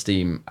profiles on the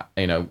Steam,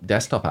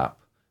 desktop app.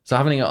 So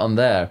having it on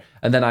there,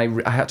 and then I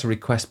had to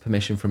request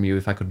permission from you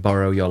if I could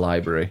borrow your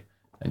library,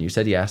 and you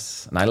said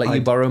yes, and I let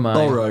you borrow mine.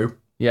 Borrow.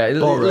 Yeah, it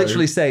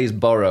literally says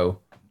borrow.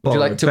 Would you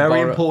like to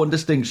Very borrow? important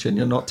distinction.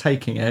 You're not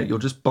taking it, you're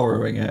just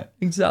borrowing it.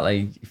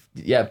 Exactly.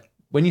 Yeah.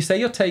 When you say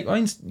you're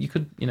you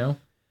could,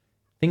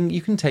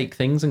 you can take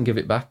things and give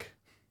it back.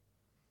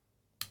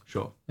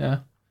 Sure. Yeah.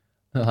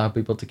 Allow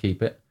people to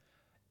keep it.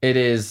 It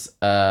is,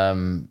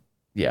 it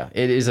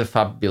is a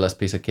fabulous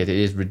piece of kit. It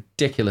is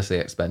ridiculously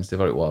expensive,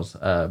 or it was,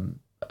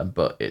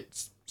 but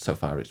so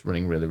far it's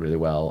running really, really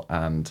well.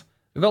 And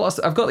I've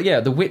got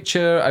The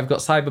Witcher, I've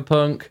got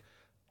Cyberpunk,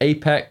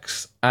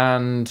 Apex,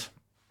 and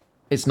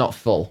it's not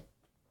full.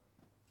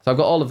 So I've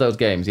got all of those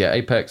games. Yeah,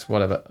 Apex,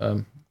 whatever.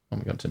 Oh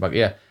my God, turn back.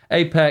 Yeah,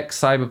 Apex,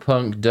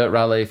 Cyberpunk, Dirt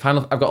Rally. I've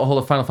got a whole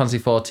of Final Fantasy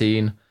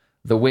 14,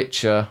 The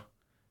Witcher.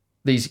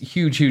 These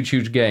huge, huge,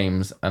 huge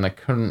games, and I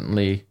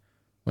currently,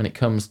 when it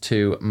comes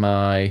to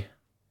my,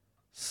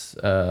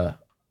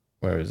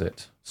 storage,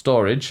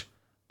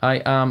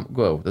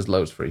 there's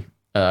loads free.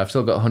 I've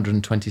still got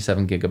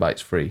 127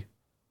 gigabytes free.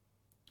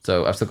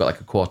 So I've still got like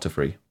a quarter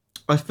free.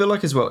 I feel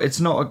like as well, it's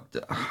not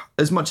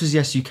as much as,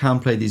 yes, you can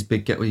play these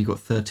big you've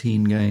got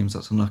 13 games,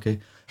 that's unlucky.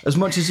 As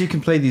much as you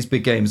can play these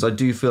big games, I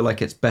do feel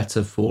like it's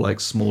better for like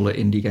smaller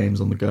indie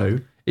games on the go,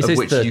 of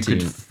which 13. You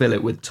could fill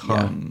it with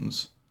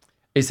tons. Yeah.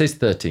 It says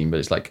 13, but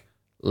it's like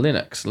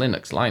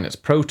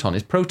Linux, Proton.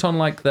 Is Proton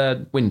like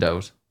their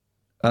Windows?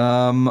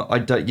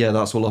 I don't. Yeah,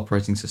 that's all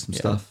operating system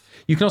stuff.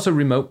 You can also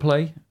remote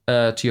play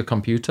to your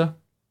computer.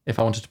 If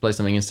I wanted to play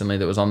something instantly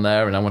that was on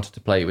there, and I wanted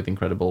to play it with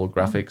incredible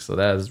graphics, so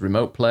there's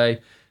remote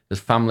play, there's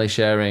family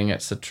sharing,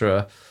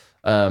 etc.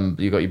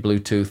 You got your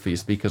Bluetooth for your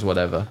speakers,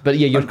 whatever. But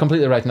yeah, you're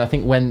completely right. And I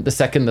think when the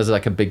second there's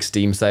like a big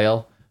Steam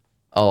sale,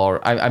 or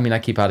I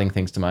keep adding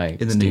things to my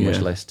Steam wish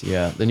list.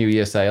 Yeah, the New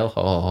Year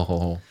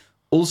sale.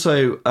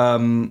 Also,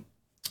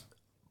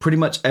 pretty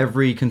much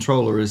every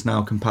controller is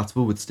now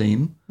compatible with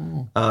Steam.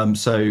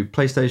 So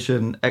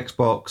PlayStation,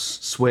 Xbox,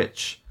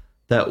 Switch,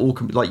 they're all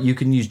you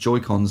can use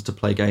Joy-Cons to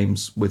play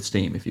games with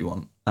Steam if you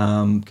want,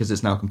 because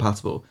it's now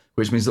compatible,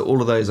 which means that all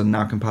of those are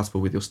now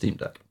compatible with your Steam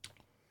Deck.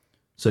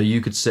 So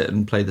you could sit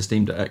and play the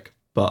Steam Deck,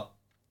 but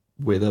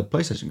with a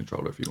PlayStation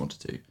controller if you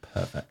wanted to.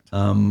 Perfect.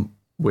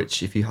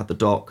 Which, if you had the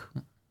dock,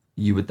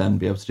 you would then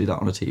be able to do that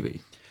on a TV.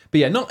 But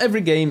yeah, not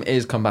every game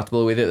is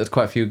compatible with it. There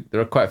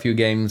are quite a few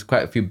games,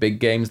 quite a few big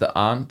games that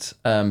aren't.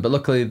 But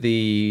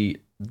luckily,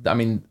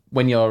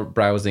 when you're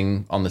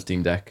browsing on the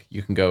Steam Deck,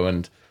 you can go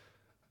and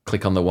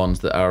click on the ones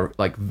that are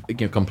like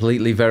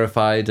completely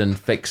verified and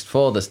fixed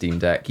for the Steam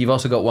Deck. You've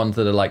also got ones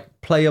that are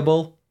like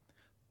playable,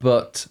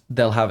 but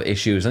they'll have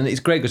issues. And it's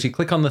great because you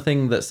click on the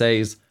thing that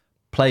says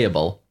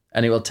playable,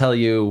 and it will tell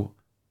you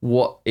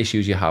what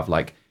issues you have.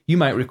 Like, you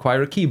might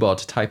require a keyboard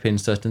to type in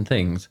certain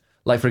things.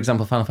 Like, for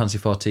example, Final Fantasy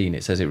 14,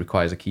 it says it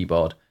requires a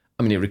keyboard.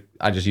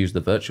 I just used the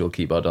virtual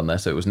keyboard on there,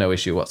 so it was no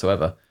issue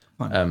whatsoever.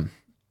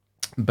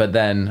 But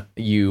then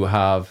you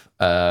have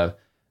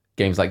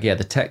games like,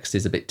 the text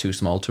is a bit too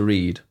small to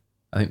read.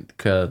 I think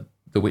The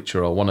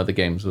Witcher or one of the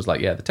games was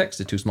like, the text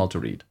is too small to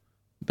read.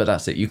 But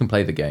that's it. You can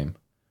play the game.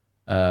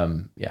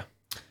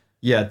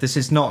 Yeah, this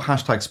is not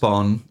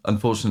 #spawn,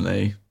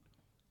 unfortunately.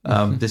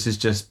 This is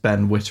just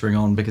Ben wittering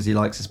on because he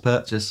likes his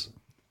purchase.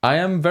 I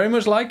am very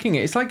much liking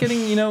it. It's like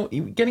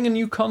getting a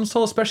new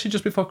console, especially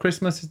just before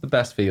Christmas, is the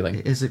best feeling.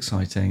 It is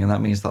exciting, and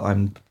that means that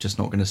I'm just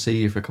not going to see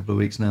you for a couple of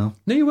weeks now.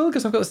 No, you will,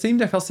 because I've got the Steam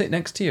Deck. I'll sit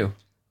next to you.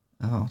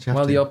 Oh,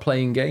 while you're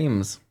playing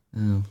games.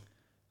 Oh.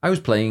 I was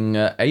playing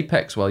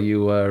Apex while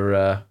you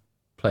were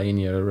playing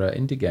your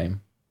indie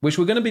game, which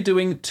we're going to be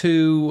doing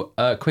 2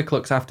 quick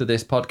looks after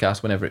this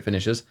podcast whenever it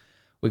finishes.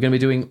 We're going to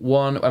be doing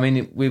one.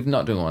 We're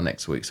not doing one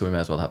next week, so we may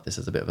as well have this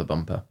as a bit of a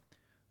bumper.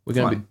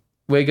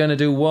 We're going to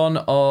do one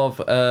of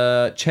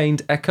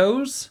Chained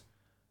Echoes,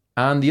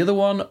 and the other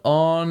one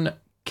on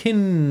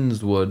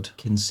Kinseed.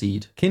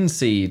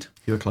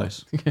 You were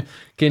close.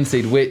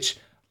 Kinseed, which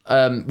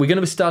we're going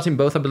to be starting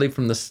both, I believe,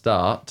 from the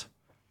start.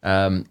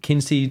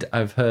 Kinseed,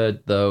 I've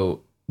heard,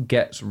 though,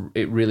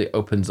 it really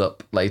opens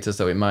up later,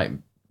 so it might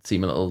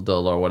seem a little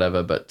dull or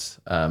whatever. But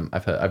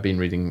I've been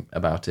reading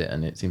about it,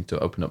 and it seems to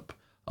open up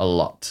a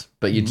lot.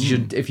 But you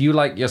should, if you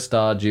like your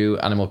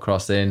Stardew, Animal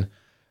Crossing,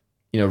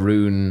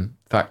 Rune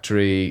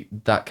Factory,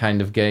 that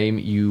kind of game,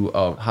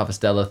 or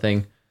Harvestella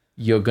thing,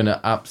 you're gonna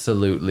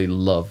absolutely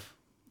love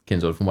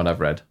Kingswood from what I've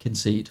read.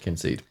 Concede. Get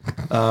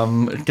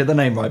the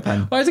name right,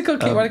 Ben. Why is it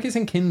called? Why do I keep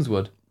saying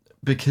Kingswood?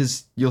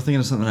 Because you're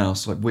thinking of something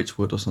else, like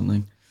Witchwood or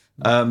something.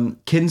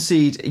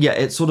 Kinseed, yeah,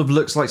 it sort of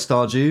looks like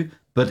Stardew,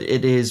 but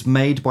it is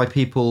made by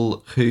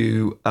people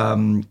who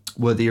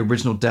were the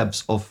original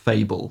devs of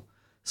Fable.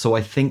 So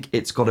I think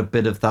it's got a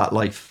bit of that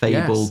like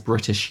Fable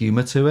British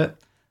humour to it,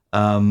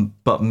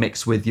 but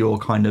mixed with your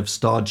kind of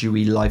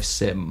Stardewy life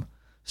sim.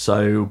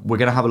 So we're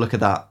going to have a look at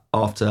that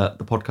after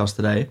the podcast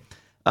today.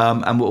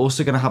 And we're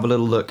also going to have a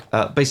little look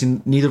at,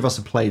 basically neither of us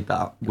have played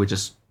that.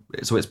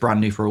 So it's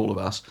brand new for all of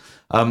us.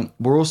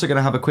 We're also going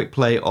to have a quick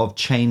play of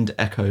Chained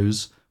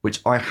Echoes,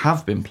 which I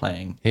have been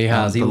playing. He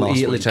has. He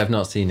literally, I've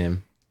not seen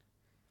him.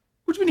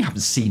 What do you mean you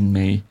haven't seen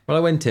me? Well, I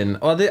went in.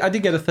 Well, I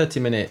did get a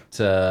 30-minute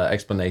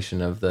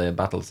explanation of the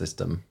battle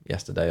system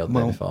yesterday or the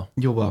day before.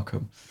 You're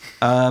welcome.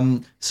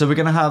 So we're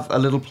going to have a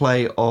little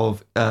play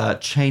of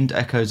Chained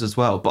Echoes as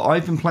well. But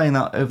I've been playing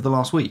that over the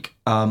last week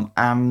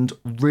and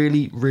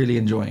really, really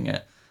enjoying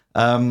it.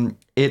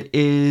 It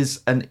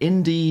is an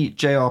indie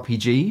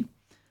JRPG,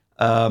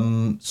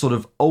 sort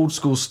of old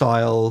school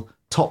style,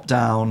 top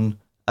down,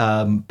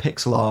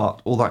 pixel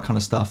art, all that kind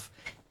of stuff.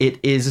 It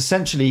is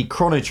essentially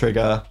Chrono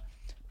Trigger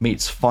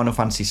meets Final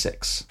Fantasy VI.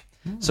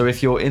 So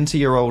if you're into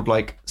your old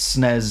like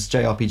SNES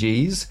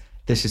JRPGs,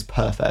 this is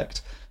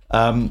perfect.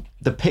 The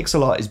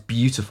pixel art is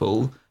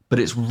beautiful, but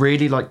it's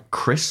really like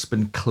crisp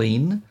and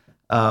clean.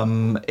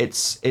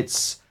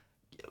 It's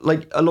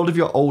like a lot of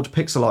your old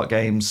pixel art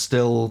games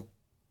still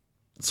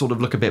sort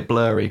of look a bit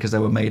blurry because they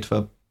were made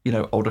for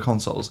older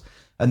consoles,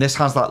 and this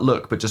has that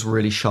look but just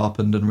really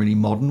sharpened and really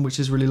modern, which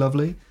is really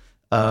lovely.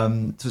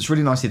 So it's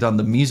really nicely done.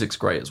 The music's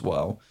great as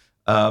well,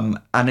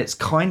 and it's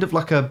kind of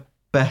like a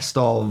best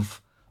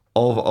of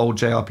old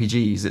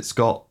JRPGs. It's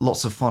got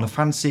lots of Final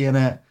Fantasy in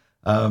it.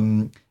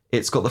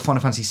 It's got the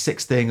Final Fantasy VI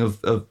thing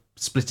of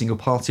splitting your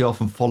party off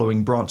and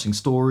following branching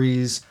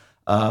stories.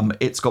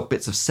 It's got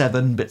bits of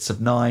 7, bits of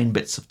 9,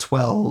 bits of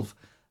 12.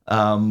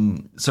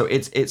 So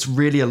it's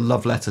really a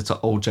love letter to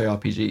old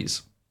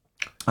JRPGs.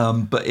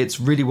 But it's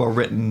really well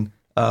written.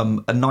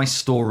 A nice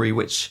story,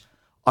 which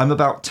I'm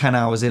about 10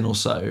 hours in or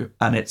so,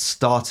 and it's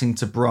starting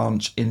to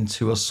branch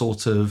into a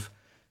sort of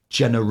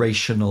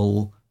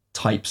generational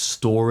type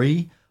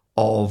story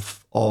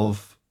of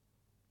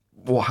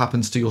what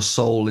happens to your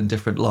soul in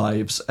different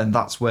lives, and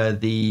that's where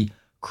the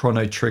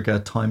Chrono Trigger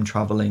time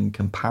traveling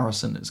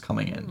comparison is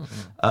coming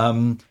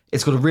in.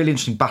 It's got a really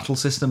interesting battle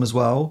system as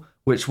well,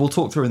 which we'll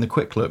talk through in the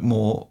quick look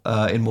more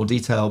in more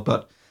detail.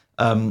 But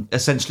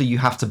essentially, you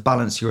have to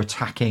balance your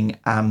attacking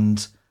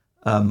and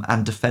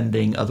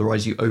defending,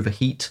 otherwise you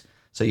overheat.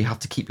 So you have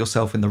to keep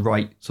yourself in the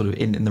right sort of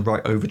in the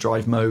right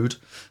overdrive mode.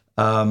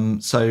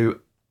 So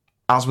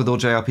as with all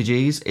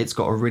JRPGs, it's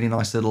got a really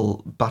nice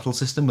little battle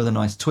system with a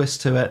nice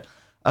twist to it.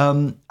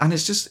 And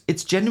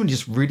it's genuinely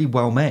just really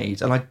well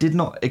made. And I did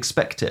not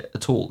expect it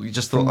at all. You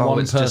just thought,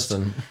 it's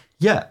person.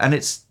 Yeah, and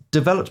it's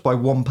developed by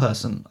one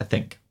person, I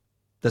think.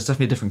 There's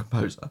definitely a different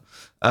composer.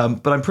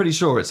 But I'm pretty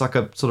sure it's like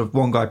a sort of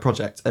one guy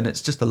project, and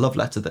it's just a love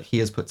letter that he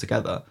has put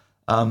together.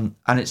 And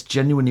it's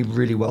genuinely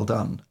really well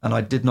done. And I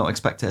did not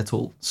expect it at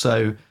all.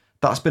 So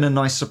that's been a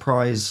nice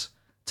surprise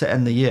to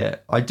end the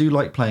year. I do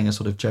like playing a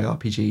sort of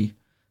JRPG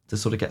to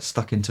sort of get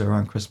stuck into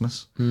around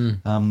Christmas.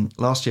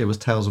 Last year was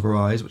Tales of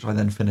Arise, which I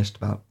then finished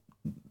about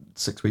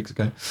 6 weeks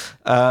ago.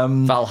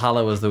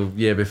 Valhalla was the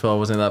year before,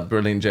 wasn't it? That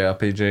brilliant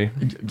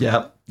JRPG.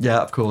 Yeah,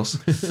 of course.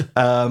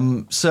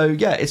 So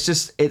yeah,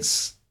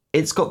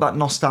 it's got that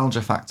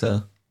nostalgia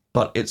factor,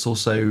 but it's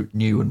also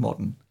new and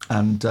modern,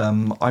 and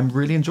I'm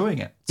really enjoying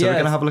it. So we're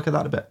gonna have a look at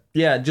that a bit.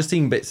 Yeah, just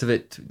seeing bits of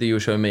it that you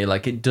were showing me,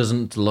 like it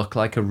doesn't look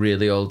like a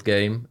really old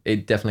game.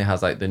 It definitely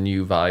has like the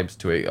new vibes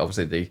to it.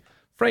 Obviously the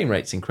frame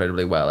rate's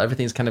incredibly well.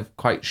 Everything's kind of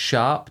quite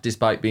sharp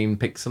despite being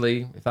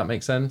pixely, if that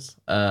makes sense.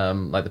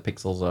 Like the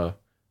pixels are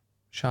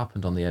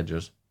sharpened on the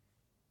edges.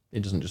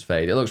 It doesn't just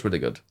fade. It looks really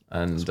good.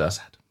 And That's what I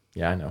said.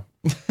 Yeah, I know.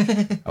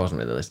 I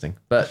wasn't really listening.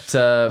 But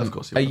Of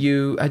course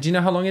you do you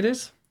know how long it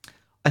is?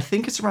 I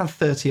think it's around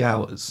 30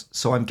 hours.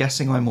 So I'm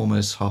guessing I'm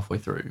almost halfway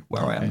through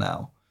where I am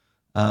now.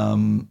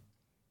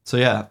 So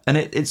yeah, and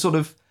it sort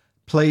of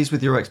plays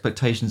with your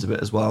expectations a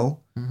bit as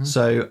well.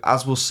 So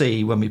as we'll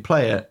see when we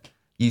play it,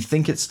 you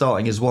think it's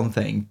starting as one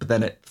thing, but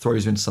then it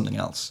throws you into something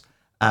else.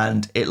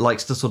 And it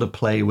likes to sort of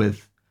play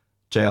with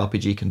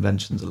JRPG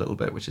conventions a little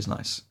bit, which is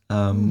nice.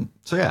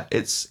 So yeah,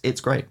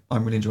 it's great.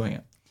 I'm really enjoying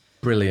it.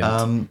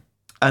 Brilliant.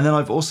 And then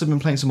I've also been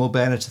playing some more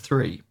Bayonetta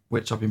 3,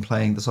 which I've been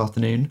playing this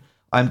afternoon.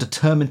 I'm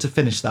determined to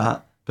finish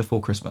that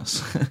before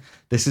Christmas.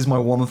 This is my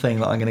one thing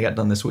that I'm going to get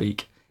done this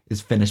week, is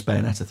finish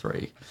Bayonetta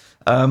 3.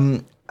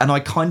 And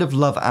I kind of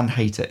love and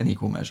hate it in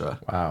equal measure.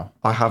 Wow.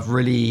 I have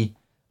really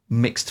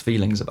mixed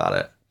feelings about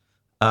it.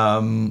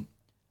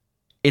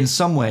 in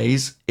some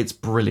ways, it's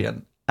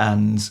brilliant,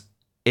 and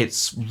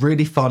it's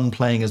really fun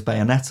playing as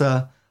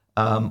Bayonetta.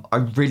 I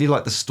really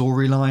like the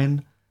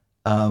storyline.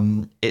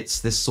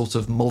 It's this sort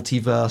of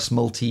multiverse,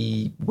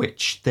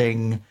 multi-witch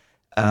thing,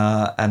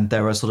 and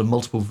there are sort of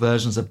multiple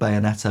versions of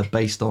Bayonetta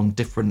based on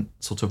different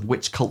sort of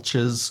witch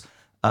cultures.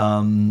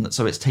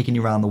 So it's taking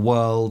you around the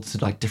world to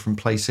like different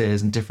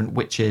places and different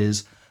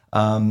witches,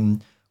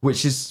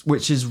 which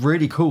is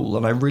really cool,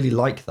 and I really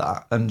like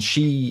that. And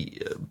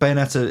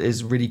Bayonetta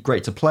is really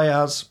great to play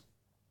as,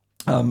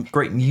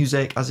 great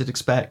music as you'd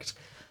expect,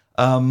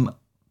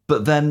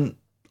 but then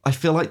I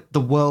feel like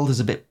the world is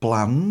a bit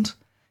bland.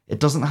 It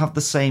doesn't have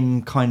the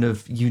same kind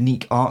of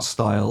unique art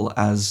style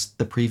as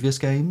the previous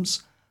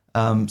games,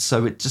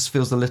 so it just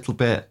feels a little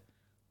bit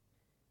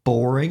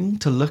boring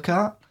to look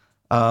at.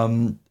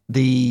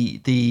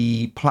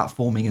 The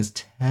platforming is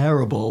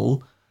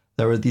terrible.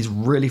 There are these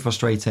really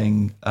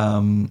frustrating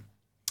platforming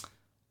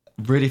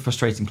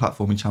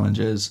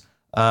challenges.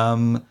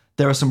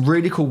 There are some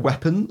really cool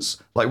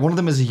weapons. Like one of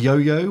them is a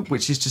yo-yo,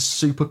 which is just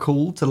super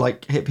cool to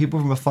like hit people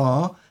from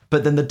afar.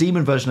 But then the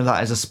demon version of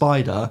that is a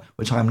spider,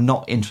 which I am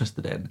not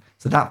interested in.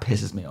 So that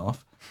pisses me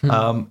off.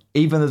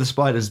 Even though the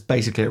spider is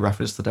basically a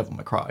reference to Devil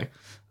May Cry.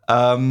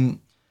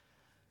 And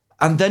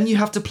then you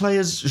have to play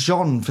as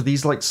Jean for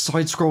these like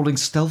side-scrolling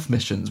stealth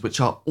missions, which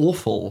are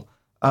awful.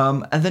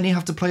 And then you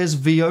have to play as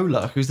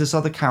Viola, who's this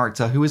other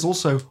character who is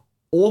also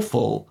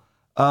awful.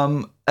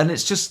 And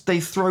it's just, they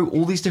throw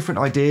all these different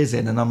ideas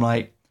in, and I'm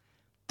like,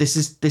 this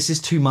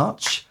is too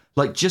much.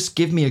 Like, just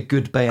give me a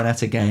good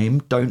Bayonetta game.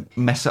 Don't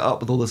mess it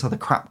up with all this other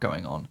crap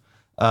going on.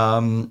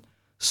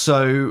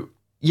 So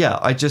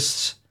yeah,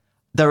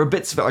 there are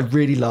bits of it I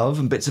really love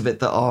and bits of it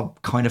that are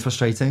kind of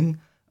frustrating.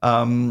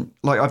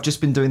 Like I've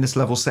just been doing this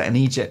level set in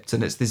Egypt,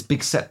 and it's these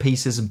big set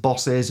pieces and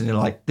bosses, and you're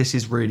like, this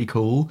is really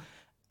cool.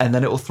 And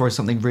then it will throw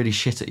something really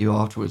shit at you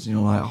afterwards, and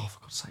you're like, oh,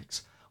 for God's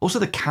sakes. Also,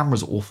 the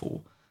camera's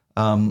awful.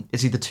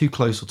 It's either too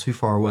close or too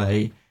far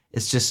away.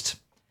 It's just,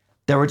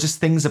 there are just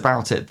things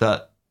about it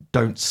that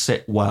don't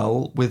sit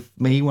well with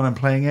me when I'm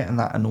playing it, and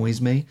that annoys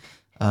me.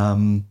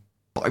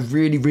 But I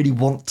really, really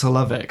want to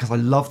love it, because I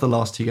love the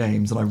last two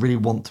games, and I really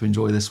want to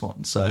enjoy this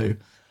one. So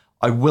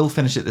I will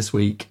finish it this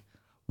week.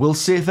 We'll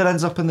see if it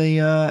ends up in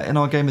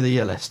our Game of the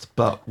Year list,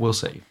 but we'll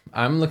see.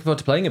 I'm looking forward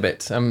to playing a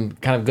bit. I'm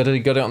kind of gonna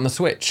get it on the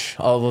Switch,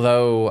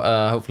 although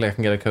hopefully I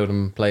can get a code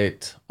and play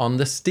it on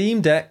the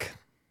Steam Deck.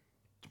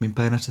 I mean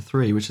Bayonetta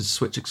 3, which is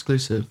Switch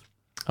exclusive.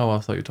 Oh, I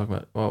thought you were talking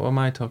about... What am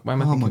I talking... Why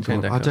am I Oh thinking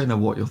my God, I don't know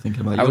what you're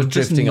thinking about. I was You're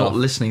just drifting not off.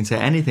 listening to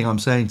anything I'm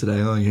saying today,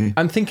 are you?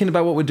 I'm thinking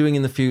about what we're doing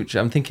in the future.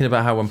 I'm thinking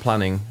about how I'm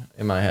planning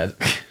in my head.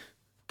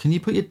 Can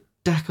you put your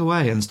deck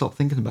away and stop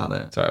thinking about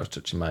it? Sorry, I was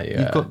touching my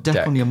You've got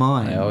deck on your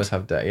mind. I always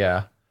have deck,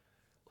 yeah.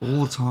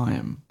 All the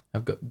time.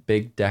 I've got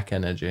big deck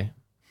energy.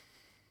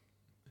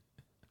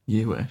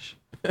 You wish.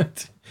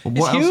 It's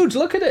what else? huge,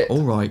 look at it.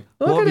 All right.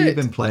 Look What at have you it.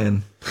 been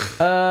playing?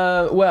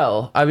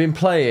 Well, I've been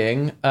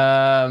playing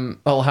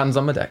All Hands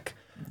on My Deck.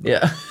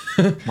 Yeah.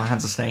 My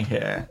hands are staying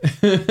here.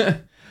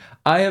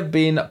 I have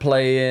been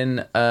playing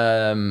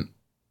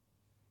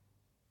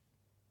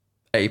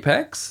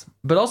Apex,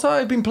 but also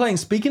I've been playing,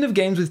 speaking of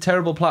games with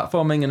terrible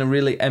platforming and a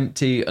really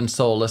empty and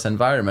soulless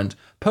environment,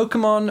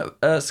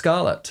 Pokemon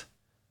Scarlet.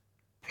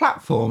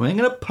 Platforming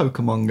in a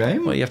Pokemon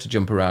game? Well, you have to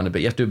jump around a bit.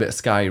 You have to do a bit of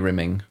sky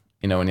rimming,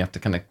 you know, and you have to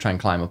kind of try and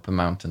climb up a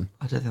mountain.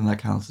 I don't think that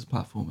counts as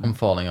platforming. I'm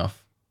falling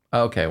off.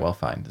 Okay, well,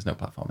 fine. There's no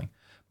platforming.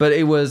 But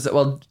it was,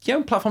 well, you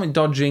know, platforming,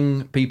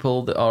 dodging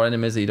people that are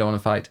enemies that you don't want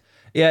to fight.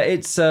 Yeah,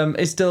 it's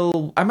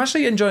still, I'm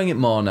actually enjoying it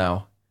more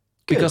now.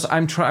 Good. Because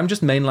I'm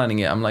just mainlining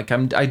it. I'm like,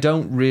 I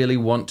don't really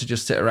want to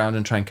just sit around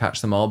and try and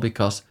catch them all,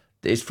 because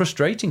it's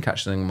frustrating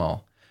catching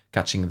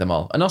them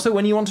all. And also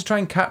when you want to try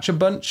and catch a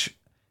bunch,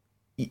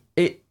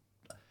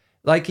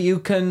 like you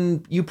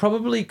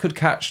probably could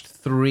catch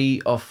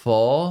 3 or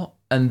 4,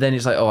 and then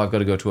it's like, oh, I've got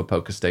to go to a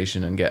poker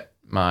station and get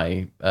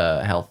my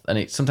health, and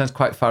it's sometimes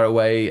quite far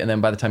away, and then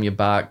by the time you're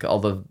back, all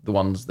the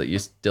ones that you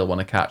still want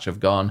to catch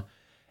have gone.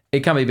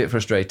 It can be a bit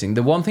frustrating.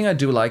 The one thing I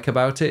do like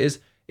about it is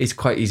it's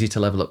quite easy to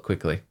level up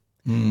quickly.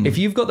 If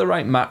you've got the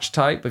right match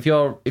type, if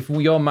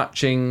you're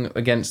matching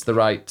against the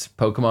right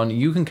Pokemon,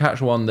 you can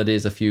catch one that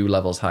is a few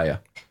levels higher.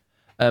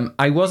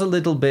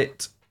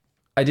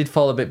 I did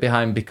fall a bit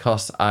behind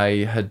because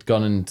I had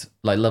gone and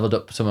like leveled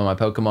up some of my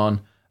Pokemon,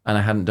 and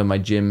I hadn't done my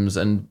gyms,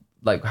 and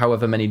like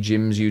however many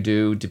gyms you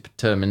do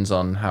determines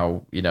on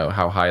how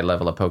high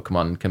level a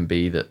Pokemon can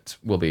be that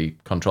will be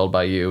controlled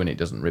by you and it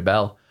doesn't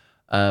rebel.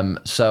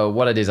 So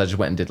what I did is I just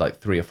went and did like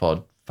 3 or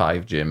 4,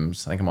 5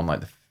 gyms. I think I'm on like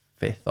the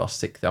 5th or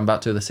 6th. I'm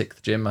about to do the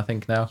 6th gym, I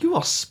think, now. You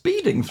are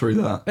speeding through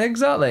that.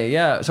 Exactly,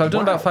 yeah. So I've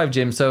done about 5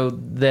 gyms. So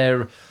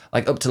they're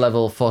like up to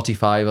level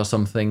 45 or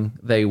something.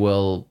 They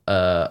will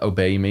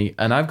obey me.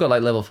 And I've got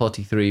like level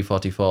 43,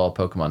 44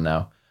 Pokemon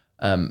now.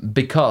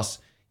 Because,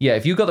 yeah,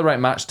 if you've got the right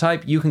match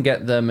type, you can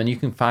get them and you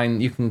can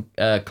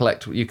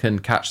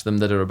catch them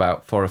that are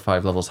about 4 or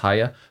 5 levels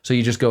higher. So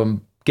you just go and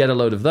get a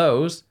load of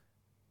those,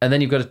 and then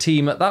you've got a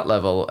team at that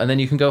level, and then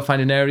you can go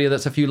find an area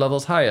that's a few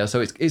levels higher.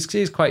 So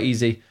it's quite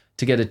easy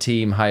to get a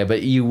team higher,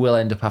 but you will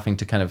end up having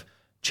to kind of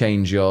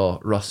change your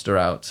roster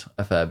out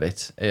a fair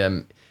bit.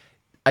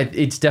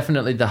 It's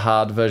definitely the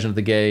hard version of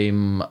the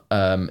game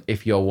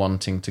if you're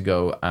wanting to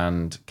go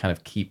and kind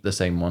of keep the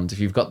same ones. If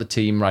you've got the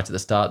team right at the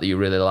start that you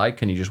really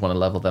like and you just want to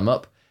level them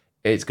up,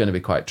 it's going to be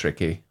quite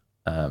tricky.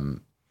 Or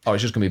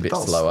it's just going to be a bit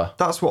slower.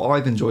 That's what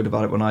I've enjoyed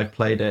about it when I've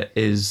played it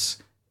is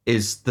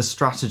the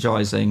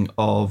strategizing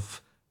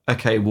of,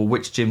 okay, well,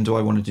 which gym do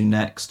I want to do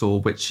next,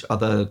 or which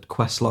other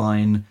quest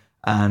line,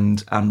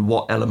 and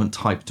what element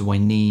type do I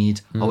need?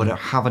 Oh, I don't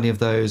have any of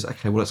those.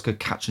 Okay, well, let's go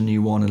catch a new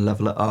one and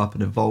level it up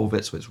and evolve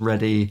it so it's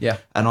ready. Yeah.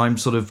 And I'm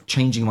sort of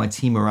changing my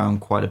team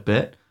around quite a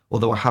bit,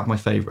 although I have my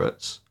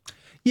favourites.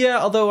 Yeah,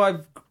 although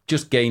I've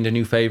just gained a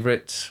new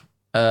favourite.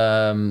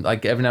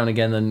 Like every now and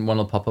again, then one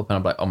will pop up and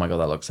I'm like, oh my God,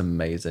 that looks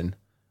amazing.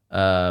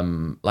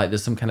 Like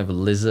there's some kind of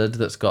lizard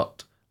that's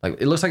got, like,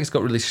 it looks like it's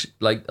got really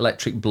like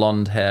electric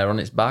blonde hair on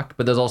its back,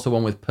 but there's also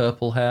one with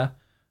purple hair.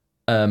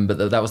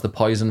 But that was the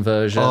poison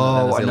version. Oh, and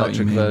I the know what you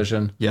electric mean.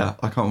 version. Yeah,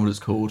 I can't remember what it's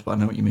called, but I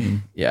know what you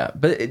mean. Yeah,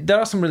 but there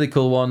are some really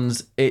cool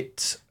ones.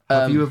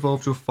 Have you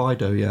evolved your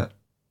Fido yet?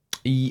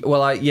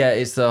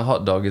 It's a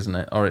hot dog, isn't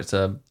it? Or it's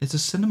a It's a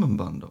cinnamon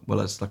bun dog.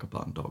 Well, it's like a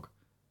bun dog.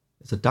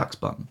 It's a Dax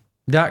bun.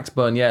 Dax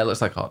bun. Yeah, it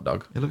looks like a hot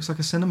dog. It looks like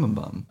a cinnamon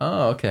bun.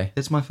 Oh, okay.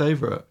 It's my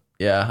favourite.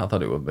 Yeah, I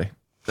thought it would be.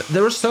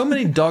 There are so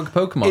many dog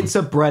Pokemon. It's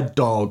a bread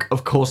dog.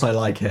 Of course I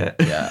like it.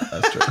 Yeah,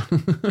 that's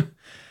true.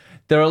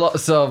 There are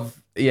lots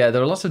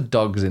of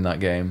dogs in that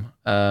game,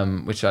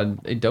 which I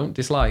don't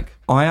dislike.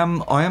 I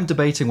am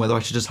debating whether I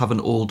should just have an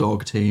all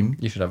dog team.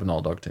 You should have an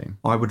all-dog team.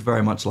 I would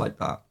very much like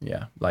that.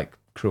 Yeah, like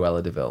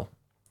Cruella de Vil.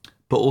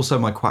 But also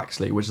my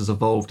Quaxley, which has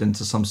evolved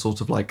into some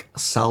sort of like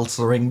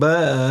salsering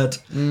bird,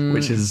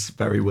 which is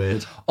very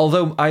weird.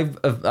 Although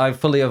I've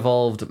fully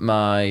evolved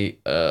my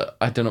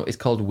I don't know, it's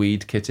called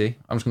Weed Kitty.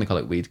 I'm just going to call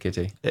it Weed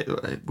Kitty.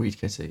 Weed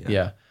Kitty, yeah.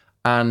 Yeah,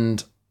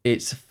 and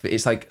it's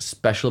like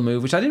special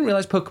move, which I didn't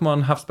realize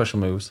Pokemon have special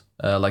moves,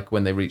 like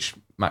when they reach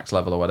max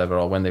level or whatever,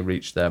 or when they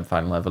reach their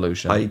final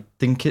evolution. I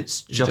think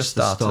it's just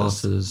the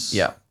starters.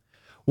 Yeah.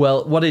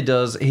 Well, what he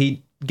does,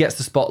 he gets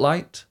the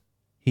spotlight.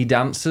 He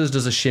dances,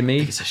 does a shimmy.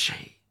 It's a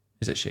she.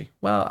 Is it she?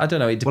 Well, I don't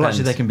know. It depends. Well,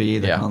 actually, they can be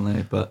either, can't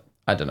they? But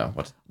I don't know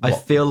what. I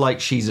feel like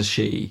she's a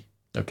she.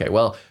 Okay,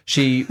 well,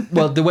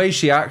 the way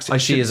she acts,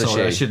 she is a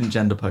she. I shouldn't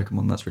gender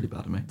Pokemon. That's really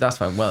bad of me. That's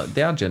fine. Well,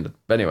 they are gendered.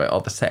 But anyway,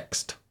 or the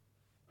sexed.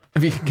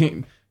 If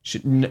you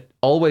should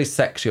always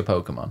sex your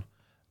Pokemon.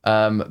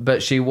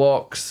 But she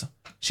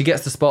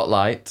gets the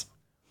spotlight,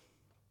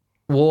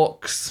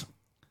 walks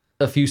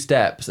a few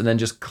steps, and then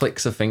just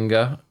clicks a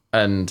finger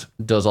and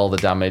does all the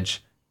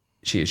damage.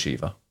 She is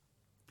Shiva.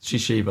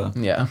 She's Shiva.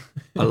 Yeah.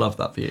 I love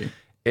that for you.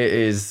 It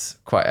is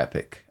quite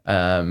epic.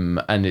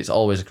 And it's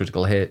always a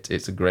critical hit.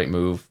 It's a great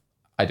move.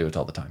 I do it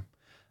all the time.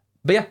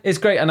 But yeah, it's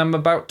great. And I'm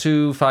about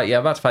to fight the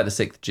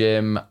 6th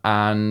gym.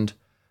 And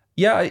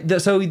yeah,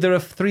 so there are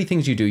 3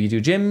 things you do. You do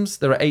gyms.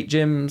 There are 8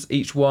 gyms.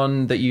 Each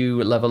one that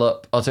you level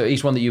up, also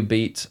each one that you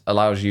beat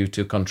allows you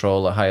to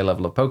control a higher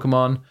level of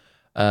Pokemon.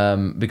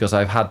 Because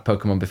I've had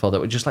Pokemon before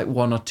that were just like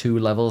 1 or 2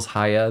 levels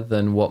higher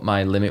than what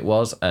my limit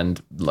was, and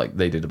like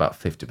they did about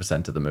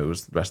 50% of the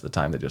moves. The rest of the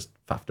time they just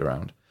faffed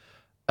around.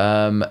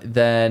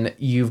 Then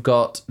you've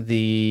got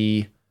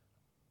the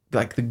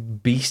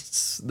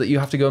beasts that you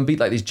have to go and beat,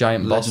 like these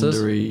giant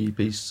bosses. Legendary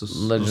beasts.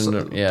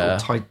 Yeah.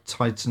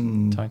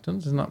 Titan.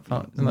 Titans? Isn't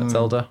that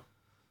Zelda?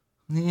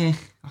 Yeah,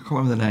 I can't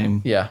remember the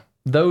name. Yeah,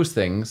 those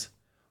things.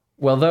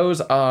 Well,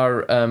 those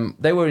are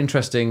they were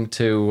interesting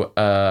to.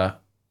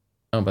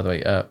 Oh, by the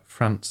way,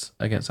 France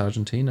against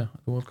Argentina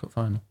at the World Cup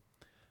final.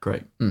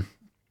 Great.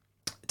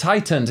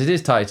 Titans. It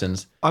is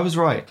Titans. I was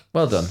right.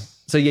 Well done.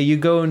 So yeah, you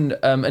go and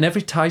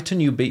every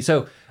Titan you beat.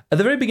 So at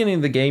the very beginning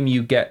of the game,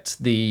 you get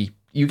the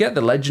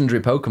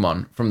legendary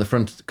Pokemon from the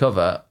front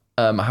cover.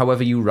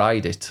 However, you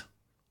ride it.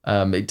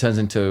 It turns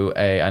into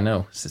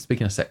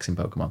speaking of sexing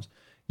Pokemons,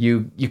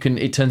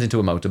 it turns into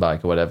a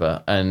motorbike or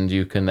whatever, and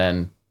you can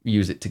then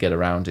use it to get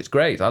around. It's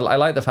great. I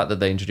like the fact that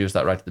they introduced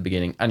that right at the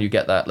beginning, and you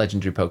get that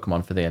legendary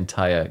Pokemon for the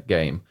entire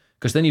game,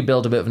 because then you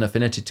build a bit of an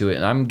affinity to it,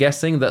 and I'm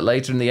guessing that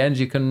later in the end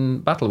you can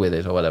battle with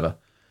it or whatever.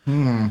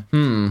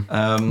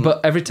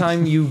 But every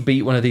time you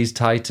beat one of these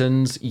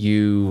Titans,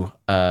 it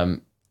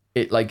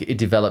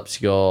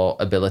develops your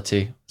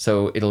ability.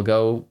 So it'll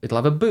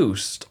have a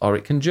boost, or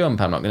it can jump.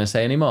 I'm not going to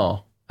say any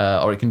more.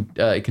 Or it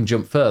can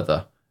jump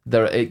further.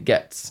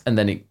 And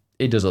then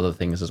it does other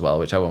things as well,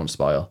 which I won't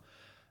spoil.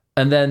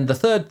 And then the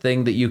third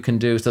thing that you can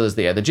do, so there's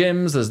the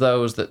gyms, there's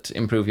those that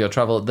improve your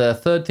travel. The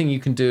third thing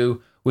you can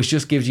do, which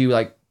just gives you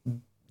like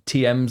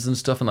TMs and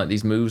stuff and like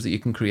these moves that you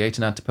can create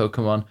and add to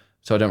Pokemon,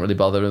 so I don't really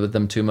bother with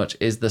them too much,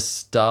 is the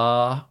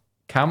Star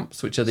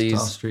Camps, which are these...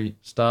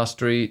 Star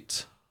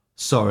Street.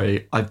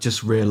 Sorry, I've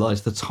just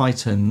realised the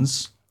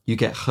Titans, you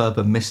get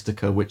Herba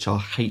Mystica, which are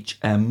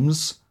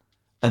HMs,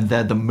 and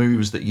they're the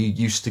moves that you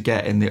used to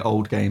get in the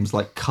old games,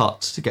 like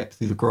cuts to get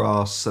through the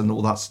grass and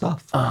all that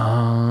stuff.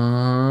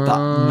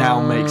 That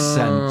now makes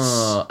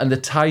sense. And the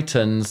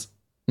Titans...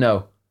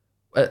 No.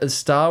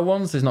 Star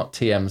ones is not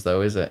TMs,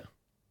 though, is it?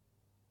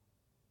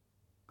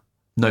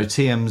 No,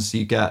 TMs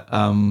you get.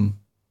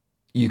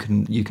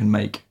 You can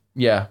make,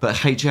 Yeah. but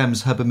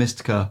HMs Herba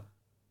Mystica.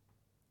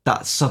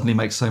 That suddenly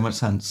makes so much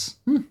sense.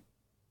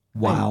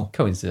 Wow.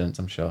 Coincidence,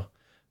 I'm sure.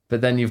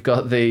 But then you've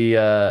got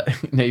the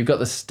you've got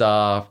the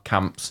Star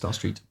Camps, Star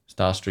Streets.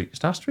 Star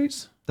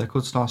Streets, They're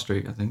called Star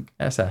Street, I think.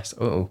 SS.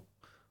 Oh,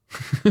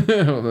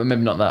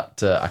 maybe not that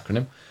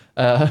acronym.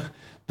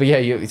 But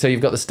yeah, so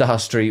you've got the Star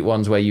Street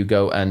ones where you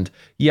go and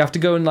you have to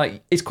go and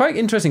like, it's quite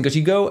interesting because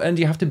you go and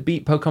you have to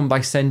beat Pokemon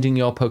by sending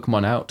your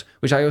Pokemon out,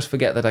 which I always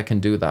forget that I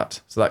can do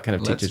that. So that kind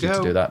of teaches you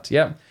to do that.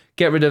 Yeah.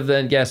 Get rid of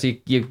them. Yeah, so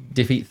you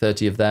defeat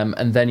 30 of them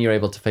and then you're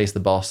able to face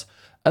the boss.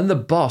 And the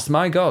boss,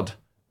 my God,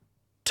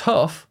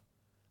 tough.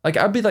 Like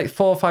I'd be like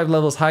 4 or 5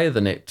 levels higher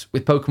than it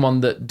with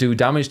Pokemon that do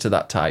damage to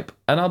that type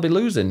and I'll be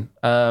losing.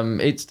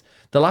 It's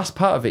the last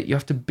part of it. You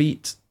have to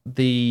beat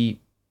the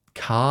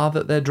car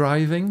that they're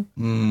driving,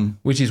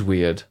 which is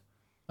weird,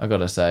 I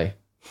gotta say.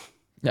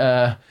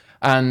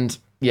 And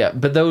yeah,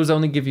 but those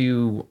only give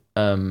you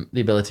the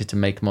ability to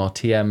make more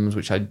TMs,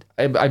 which I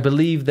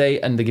believe they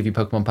give you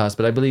Pokemon Pass,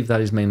 but I believe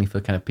that is mainly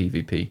for kind of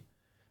PvP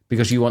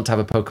because you want to have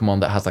a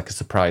Pokemon that has like a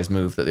surprise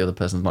move that the other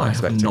person's not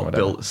expecting. I have not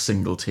built a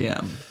single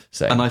TM,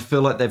 Same. and I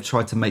feel like they've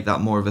tried to make that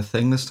more of a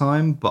thing this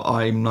time. But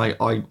I'm like,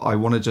 I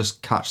want to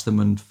just catch them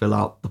and fill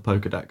out the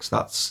Pokedex.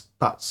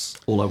 That's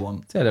all I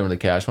want. See, I don't really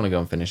care. I just want to go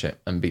and finish it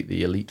and beat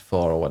the Elite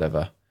Four or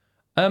whatever.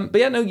 But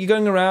yeah, no, you're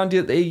going around.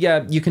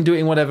 Yeah, you can do it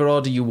in whatever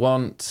order you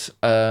want.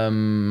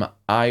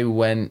 I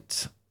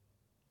went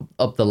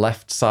up the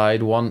left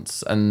side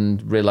once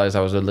and realized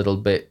I was a little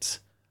bit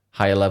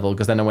higher level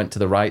because then I went to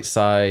the right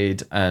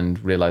side and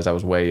realized I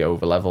was way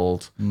over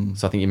leveled.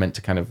 So I think you're meant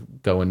to kind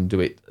of go and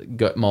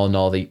go more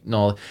north.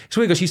 It's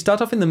weird because you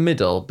start off in the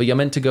middle, but you're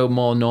meant to go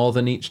more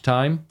northern each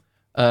time.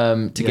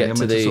 To get you're to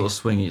meant to sort of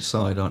swing each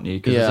side, aren't you?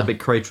 Because there's a big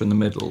crater in the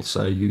middle,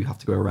 so you have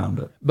to go around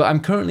it. But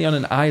I'm currently on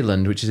an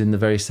island which is in the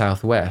very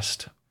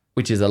southwest,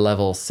 which is a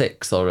level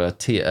 6 or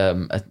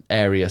an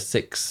area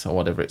 6 or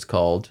whatever it's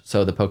called.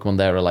 So the Pokemon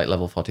there are like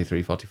level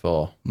 43,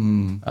 44,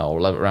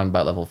 or around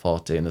about level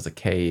 40, and there's a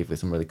cave with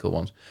some really cool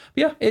ones.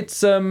 But yeah, it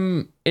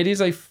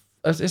is a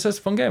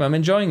fun game. I'm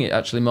enjoying it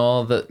actually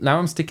more. That now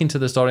I'm sticking to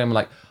the story. I'm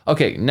like,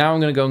 okay, now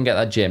I'm going to go and get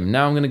that gym.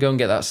 Now I'm going to go and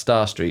get that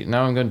Star Street.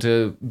 Now I'm going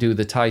to do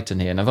the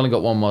Titan here, and I've only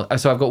got one more.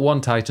 So I've got one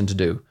Titan to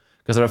do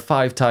because there are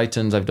 5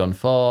 Titans. I've done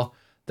 4.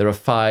 There are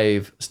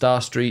 5 Star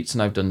Streets,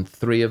 and I've done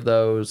 3 of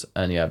those.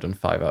 And yeah, I've done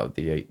 5 out of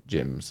the 8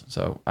 gyms.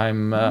 So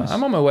I'm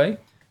on my way.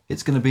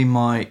 It's going to be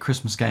my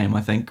Christmas game,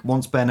 I think.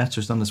 Once Bayonetta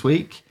is done this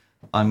week,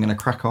 I'm going to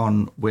crack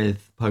on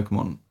with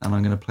Pokemon, and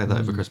I'm going to play that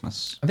over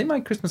Christmas. I think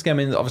my Christmas game,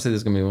 obviously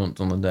there's going to be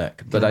ones on the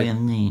deck, but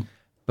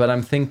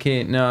I'm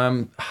thinking,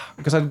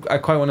 because I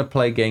quite want to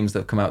play games that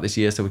have come out this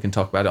year so we can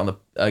talk about it on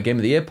the Game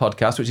of the Year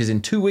podcast, which is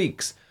in 2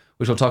 weeks,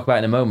 which we'll talk about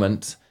in a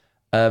moment.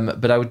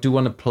 But I do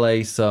want to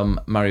play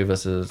some Mario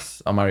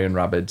and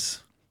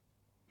Rabbids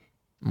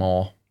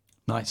more.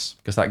 Nice.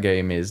 Because that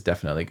game is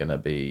definitely going to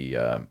be,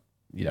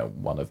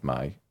 one of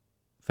my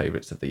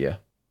favourites of the year.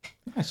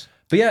 Nice.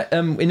 But yeah,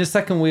 in a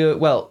second we're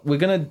going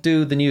to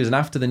do the news, and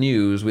after the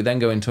news, we're then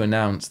going to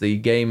announce the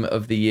Game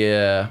of the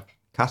Year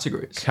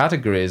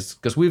categories,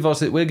 because we're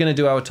going to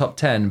do our top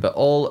 10, but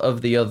all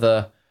of the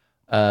other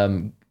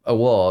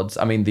awards,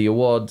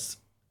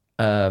 the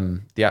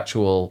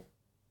actual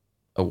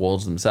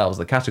awards themselves,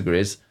 the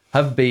categories,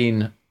 have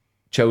been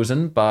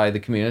chosen by the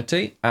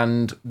community,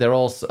 and they're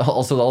also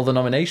all the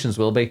nominations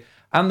will be,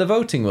 and the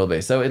voting will be.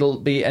 So it'll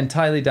be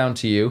entirely down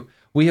to you.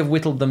 We have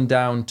whittled them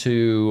down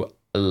to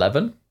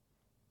 11.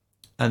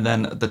 And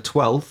then the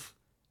 12th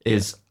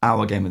is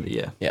our Game of the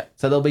Year. Yeah.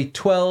 So there'll be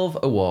 12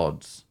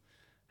 awards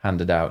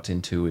handed out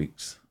in 2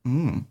 weeks.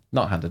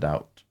 Not handed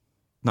out.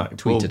 No,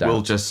 tweeted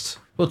out.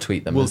 We'll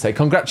tweet them and say,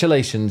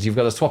 congratulations, you've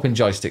got a Swapping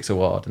Joysticks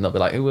award. And they'll be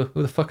like, who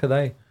the fuck are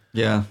they?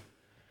 Yeah.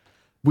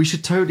 We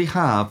should totally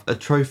have a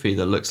trophy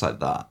that looks like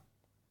that.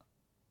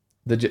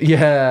 The 2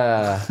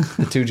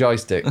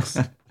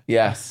 joysticks.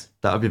 Yes.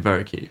 That would be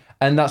very cute.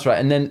 And that's right.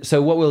 And then, so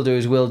what we'll do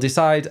is we'll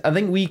decide, I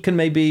think we can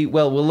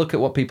we'll look at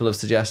what people have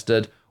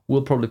suggested.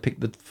 We'll probably pick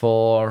the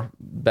 4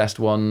 best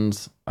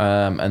ones,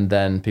 and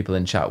then people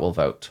in chat will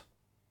vote.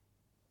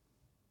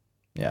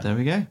 Yeah. There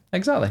we go.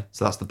 Exactly.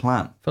 So that's the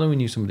plan. If only we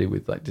knew somebody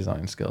with like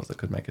design skills that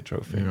could make a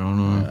trophy.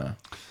 Yeah.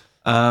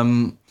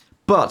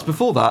 But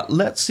before that,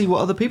 let's see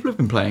what other people have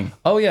been playing.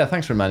 Oh yeah,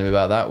 thanks for reminding me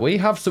about that.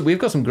 We've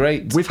got some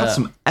great. We've had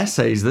some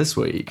essays this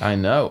week. I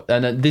know,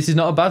 and this is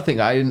not a bad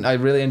thing. I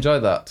really enjoy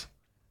that.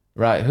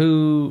 Right,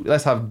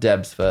 let's have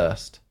Debs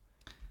first.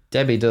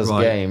 Debbie does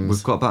games.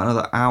 We've got about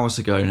another hour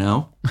to go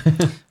now.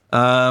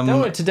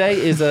 Don't worry, today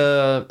is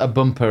a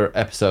bumper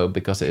episode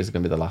because it is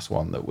going to be the last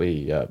one that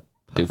we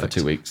do for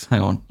 2 weeks.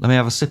 Hang on, let me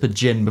have a sip of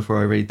gin before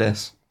I read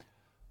this.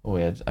 Oh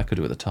yeah, I could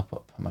do it with a top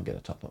up. I might get a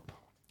top up.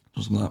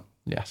 Wasn't that?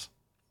 Yes.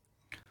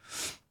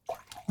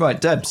 Right,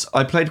 Debs,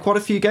 I played quite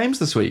a few games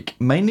this week,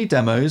 mainly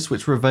demos,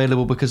 which were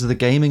available because of the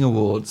Gaming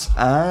Awards.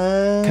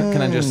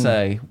 Can I just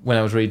say, when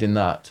I was reading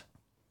that,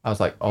 I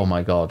was like, oh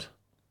my God,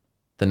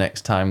 the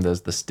next time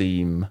there's the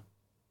Steam...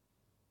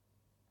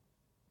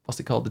 what's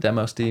it called? The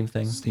demo Steam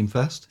thing?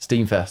 Steamfest.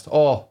 Steamfest.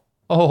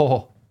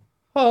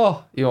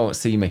 You won't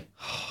see me.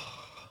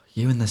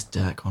 You and this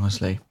deck,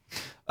 honestly.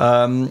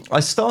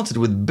 I started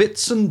with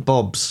Bits and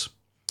Bops,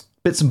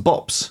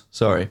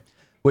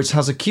 which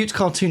has a cute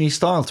cartoony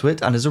style to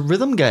it and is a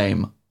rhythm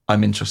game.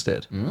 I'm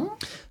interested.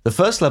 The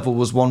first level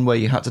was one where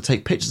you had to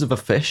take pictures of a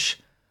fish,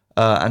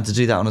 and to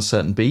do that on a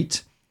certain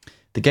beat.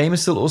 The game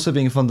is still also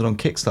being funded on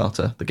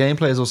Kickstarter. The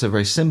gameplay is also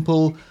very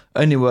simple,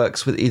 only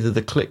works with either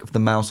the click of the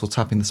mouse or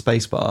tapping the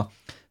spacebar.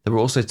 There were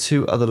also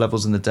 2 other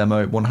levels in the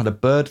demo. One had a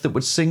bird that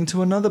would sing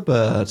to another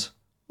bird.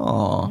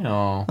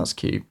 Aww. That's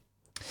cute.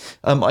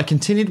 I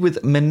continued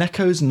with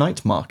Mineko's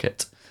Night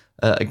Market,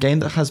 a game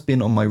that has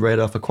been on my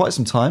radar for quite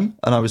some time,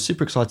 and I was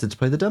super excited to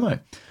play the demo.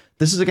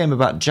 This is a game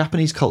about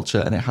Japanese culture,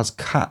 and it has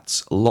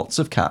cats, lots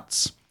of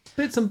cats.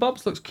 Bits and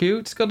Bobs looks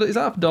cute. Is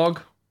that a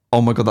dog?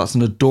 Oh my god, that's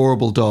an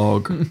adorable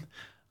dog.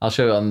 I'll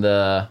show it on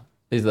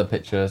these are the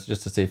pictures,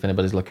 just to see if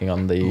anybody's looking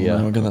on the...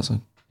 I'll get that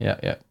side.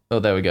 Yeah. Oh,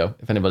 there we go.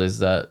 If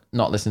anybody's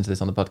not listening to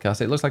this on the podcast,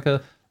 it looks like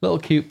a little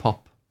cute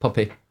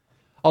puppy.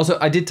 Also,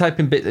 I did type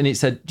in bits, and it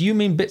said, "Do you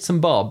mean Bits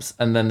and Bobs?"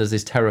 And then there's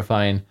this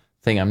terrifying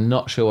thing. I'm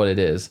not sure what it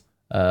is.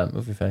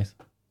 Move your face.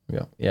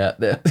 There we go.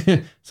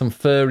 Yeah, some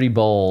furry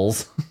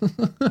balls.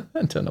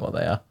 I don't know what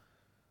they are.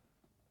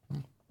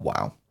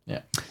 Wow.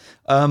 Yeah.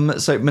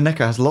 So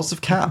Mineko has lots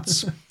of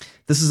cats.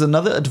 This is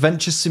another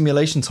adventure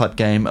simulation type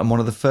game, and one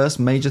of the first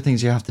major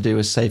things you have to do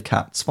is save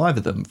cats, 5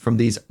 of them, from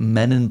these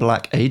Men in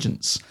Black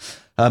agents.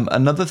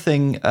 Another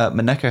thing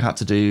Mineko had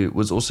to do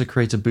was also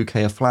create a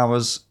bouquet of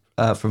flowers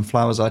from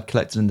flowers I'd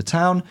collected in the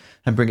town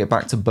and bring it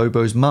back to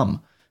Bobo's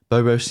mum.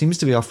 Bobo seems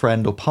to be our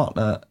friend or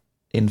partner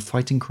in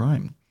fighting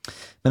crime.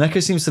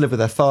 Mineko seems to live with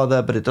their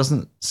father, but it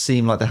doesn't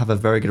seem like they have a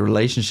very good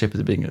relationship at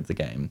the beginning of the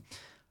game.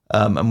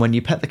 And when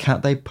you pet the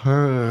cat, they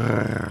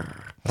purr.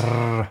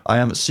 I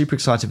am super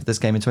excited for this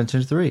game in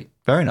 2023.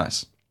 Very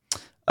nice.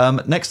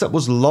 Next up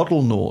was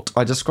Loddlenaut.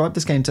 I described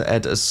this game to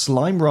Ed as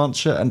Slime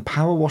Rancher and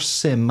Power Wash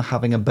Sim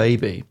having a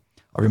baby.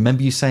 I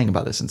remember you saying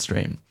about this in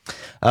stream.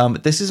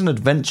 This is an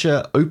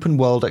adventure, open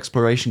world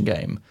exploration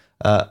game,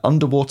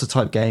 underwater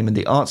type game, and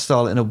the art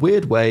style in a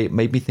weird way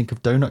made me think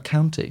of Donut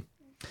County.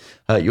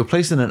 You're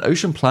placed in an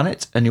ocean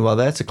planet and you are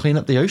there to clean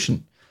up the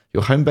ocean.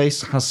 Your home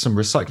base has some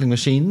recycling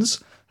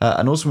machines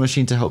and also a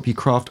machine to help you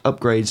craft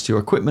upgrades to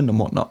your equipment and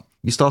whatnot.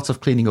 You start off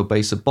cleaning your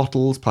base of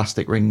bottles,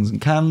 plastic rings and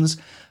cans,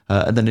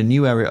 and then a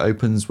new area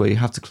opens where you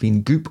have to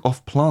clean goop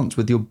off plants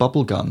with your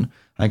bubble gun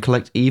and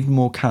collect even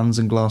more cans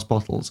and glass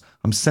bottles.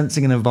 I'm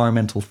sensing an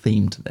environmental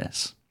theme to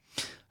this.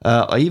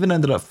 I even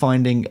ended up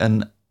finding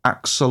an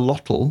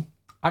axolotl.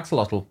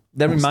 Axolotl.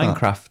 They're What's in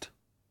Minecraft.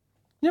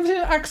 You ever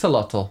seen an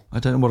axolotl? I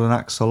don't know what an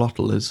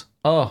axolotl is.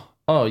 Oh,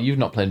 you've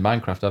not played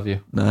Minecraft, have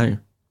you? No.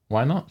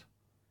 Why not?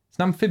 It's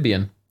an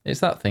amphibian. It's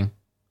that thing.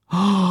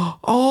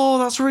 Oh,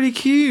 that's really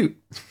cute.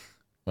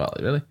 Well,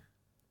 really?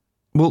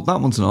 Well, that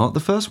one's not.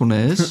 The first one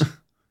is.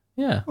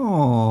 Yeah.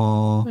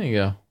 Oh. There you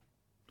go.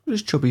 Look at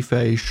his chubby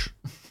face.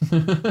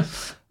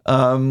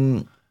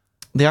 The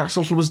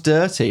axolotl was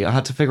dirty. I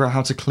had to figure out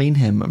how to clean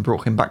him and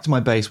brought him back to my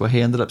base where he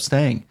ended up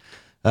staying.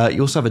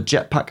 You also have a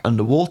jetpack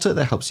underwater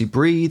that helps you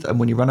breathe, and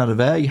when you run out of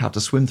air, you have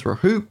to swim through a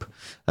hoop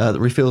that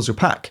refills your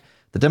pack.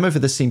 The demo for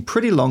this seemed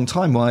pretty long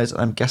time-wise,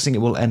 and I'm guessing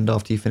it will end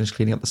after you finish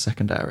cleaning up the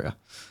second area.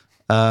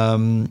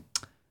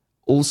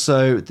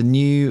 Also, the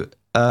new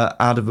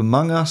Out of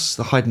Among Us,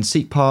 the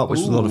hide-and-seek part, which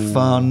was a lot of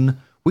fun.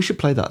 We should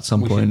play that at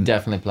some point. We should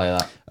definitely play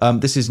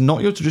that. This is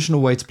not your traditional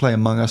way to play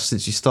Among Us,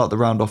 since you start the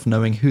round off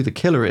knowing who the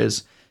killer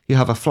is. You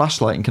have a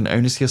flashlight and can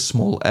only see a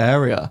small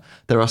area.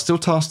 There are still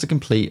tasks to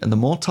complete, and the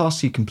more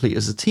tasks you complete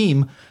as a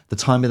team, the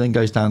timer then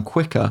goes down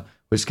quicker,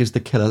 which gives the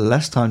killer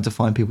less time to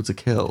find people to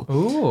kill.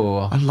 Ooh.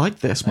 I like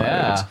this mode.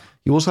 Yeah.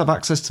 You also have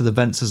access to the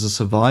vents as a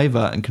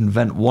survivor and can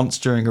vent once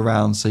during a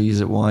round, so use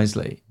it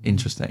wisely.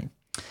 Interesting.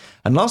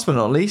 And last but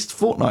not least,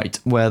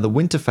 Fortnite, where the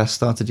Winterfest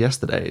started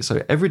yesterday.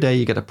 So every day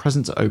you get a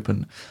present to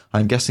open.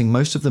 I'm guessing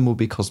most of them will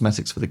be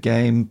cosmetics for the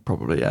game.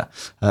 Probably, yeah.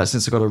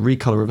 Since I got a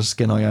recolor of a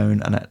skin I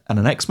own and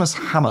an Xmas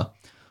hammer.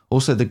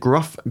 Also, the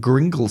Gruff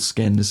Gringle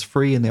skin is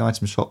free in the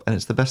item shop, and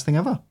it's the best thing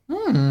ever.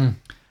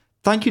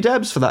 Thank you,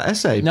 Debs, for that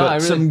essay. No,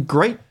 but some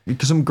great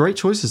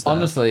choices there.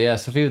 Honestly,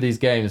 yes. A few of these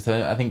games,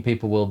 I think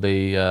people will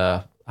be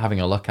having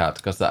a look at,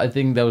 because I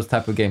think those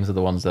type of games are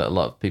the ones that a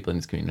lot of people in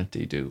this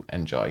community do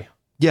enjoy.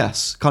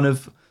 Yes, kind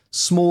of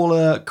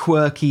smaller,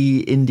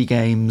 quirky indie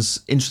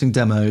games, interesting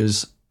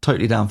demos.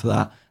 Totally down for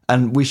that.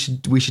 And we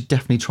should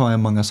definitely try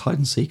Among Us Hide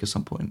and Seek at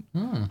some point.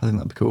 I think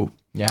that'd be cool.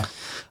 Yeah.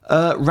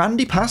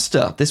 Randy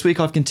Pasta. This week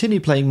I've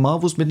continued playing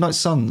Marvel's Midnight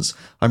Suns.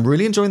 I'm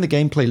really enjoying the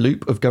gameplay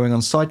loop of going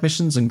on side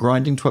missions and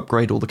grinding to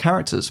upgrade all the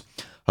characters.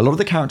 A lot of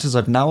the characters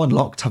I've now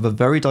unlocked have a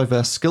very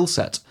diverse skill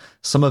set.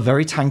 Some are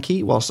very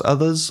tanky, whilst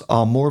others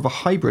are more of a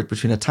hybrid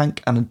between a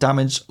tank and a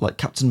damage like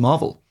Captain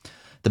Marvel.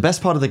 The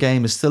best part of the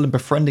game is still in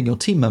befriending your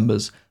team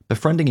members,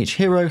 Befriending each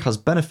hero has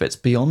benefits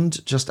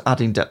beyond just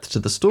adding depth to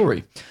the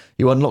story.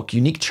 You unlock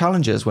unique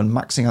challenges when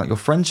maxing out your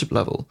friendship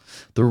level.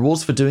 The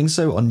rewards for doing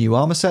so are new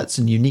armor sets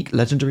and unique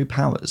legendary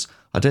powers.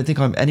 I don't think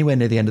I'm anywhere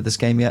near the end of this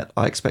game yet.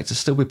 I expect to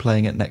still be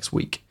playing it next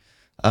week.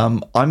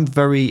 I'm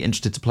very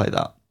interested to play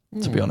that,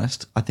 to be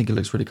honest. I think it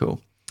looks really cool.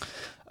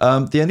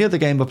 The only other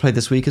game I've played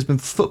this week has been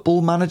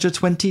Football Manager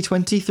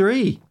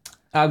 2023.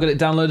 I've got it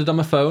downloaded on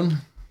my phone.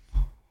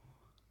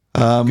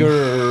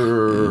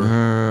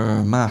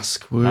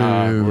 Mask,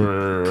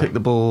 woo. Kick the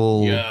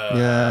ball.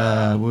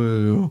 Yeah,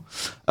 woo.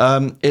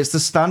 It's the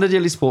standard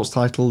yearly sports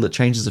title that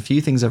changes a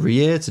few things every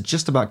year to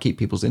just about keep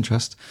people's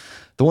interest.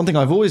 The one thing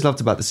I've always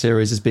loved about the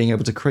series is being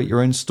able to create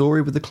your own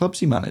story with the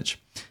clubs you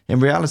manage. In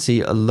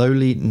reality, a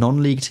lowly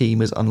non-league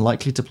team is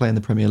unlikely to play in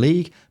the Premier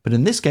League, but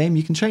in this game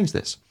you can change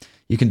this.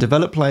 You can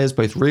develop players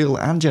both real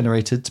and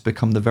generated to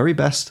become the very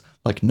best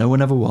like no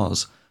one ever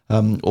was.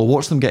 Or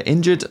watch them get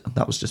injured.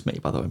 That was just me,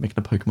 by the way, making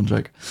a Pokemon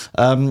joke.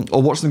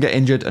 Or watch them get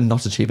injured and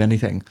not achieve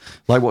anything.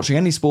 Like watching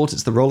any sport,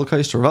 it's the roller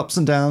coaster of ups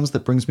and downs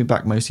that brings me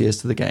back most years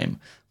to the game.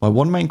 My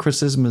one main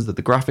criticism is that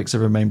the graphics have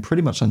remained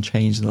pretty much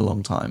unchanged in a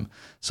long time.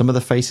 Some of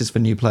the faces for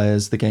new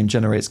players the game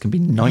generates can be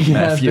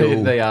nightmare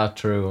fuel. They are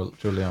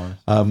truly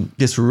honest.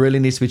 This really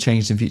needs to be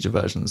changed in future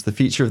versions. The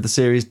future of the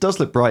series does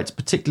look bright,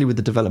 particularly with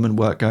the development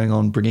work going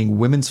on, bringing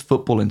women's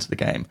football into the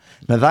game.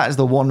 Now, that is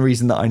the one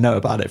reason that I know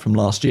about it from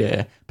last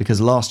year,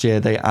 because last year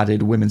they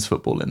added women's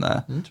football in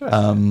there.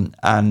 Interesting.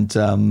 And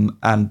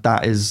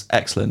that is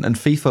excellent. And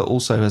FIFA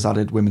also has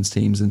added women's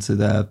teams into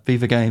their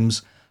FIFA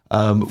games.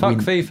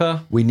 Fuck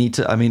FIFA. We need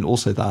to,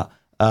 also that.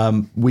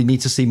 We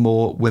need to see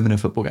more women in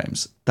football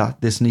games.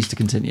 This needs to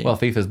continue. Well,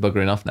 FIFA's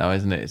buggering off now,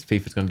 isn't it?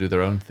 FIFA's going to do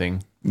their own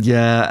thing.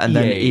 Yeah, and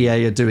then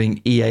EA are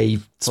doing EA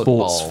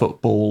Sports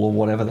Football or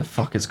whatever the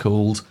fuck it's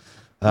called.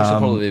 Which will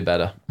probably be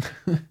better.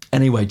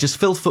 Anyway, just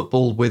fill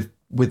football with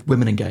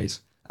women and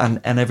gays and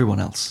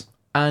everyone else.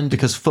 And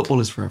because football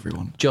is for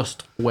everyone.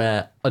 Just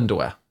wear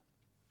underwear.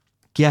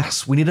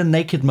 Yes, we need a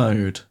naked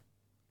mode.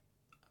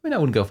 I mean, I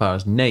wouldn't go far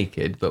as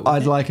naked, but...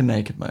 I'd like a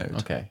naked mode.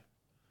 Okay.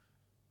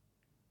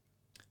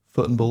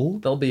 Foot and ball?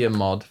 There'll be a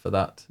mod for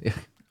that.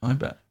 I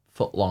bet.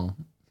 Foot long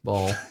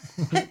ball.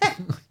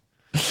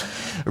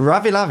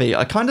 Ravi Lavi,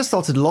 I kind of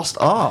started Lost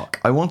Ark.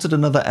 I wanted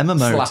another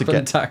MMO Slap to get...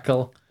 and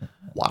tackle.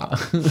 Wow.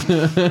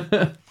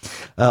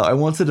 I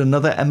wanted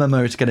another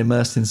MMO to get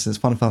immersed in since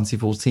Final Fantasy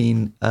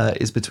XIV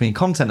is between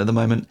content at the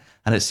moment,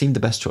 and it seemed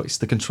the best choice.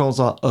 The controls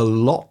are a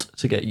lot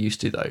to get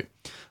used to, though.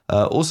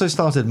 Also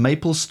started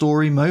Maple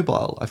Story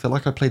Mobile. I feel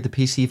like I played the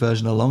PC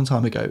version a long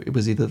time ago. It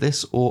was either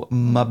this or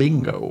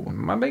Mabingo.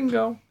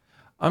 Mabingo.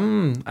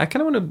 I kind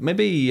of want to...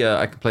 Maybe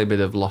I could play a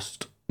bit of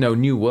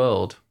New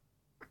World.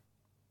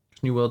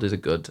 New World is a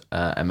good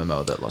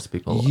MMO that lots of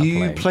people are playing.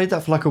 You played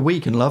that for like a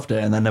week and loved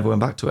it and then never went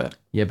back to it.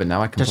 Yeah, but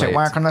now I can Does play it. Does it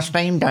work on the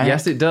Steam Deck?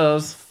 Yes, it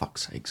does.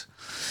 Fuck's sakes.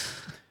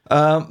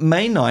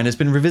 Main 9 has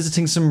been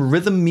revisiting some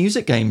rhythm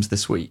music games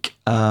this week.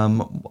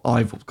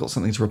 I've got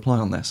something to reply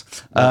on this.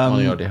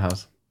 Molly already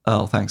has.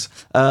 Oh, thanks.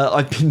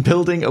 I've been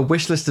building a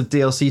wish list of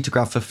DLC to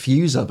grab for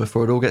Fuser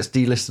before it all gets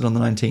delisted on the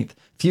 19th.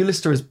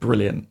 Fulister is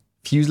brilliant.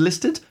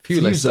 Fuser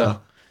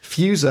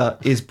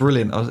is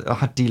brilliant. I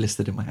had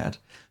delisted in my head.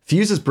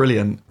 Fuser's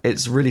brilliant.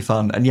 It's really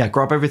fun. And yeah,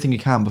 grab everything you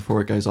can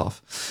before it goes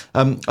off.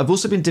 I've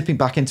also been dipping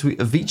back into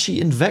Avicii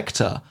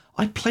Invector.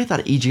 I played that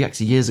at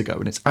EGX years ago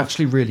and it's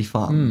actually really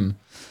fun.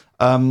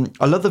 I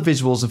love the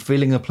visuals and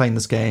feeling of playing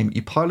this game.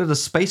 You pilot a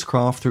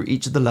spacecraft through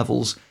each of the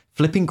levels,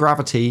 flipping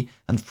gravity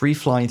and free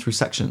flying through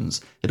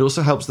sections. It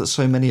also helps that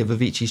so many of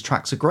Avicii's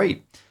tracks are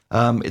great.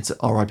 It's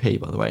RIP,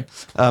 by the way.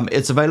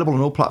 It's available on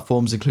all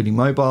platforms, including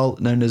mobile,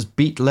 known as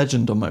Beat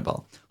Legend on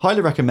mobile.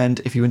 Highly recommend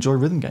if you enjoy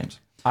rhythm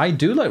games. I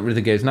do like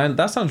rhythm games. Now,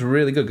 that sounds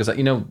really good because,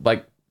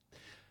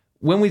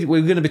 when we're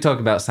going to be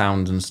talking about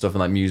sound and stuff and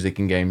like music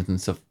and games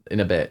and stuff in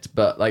a bit,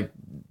 but like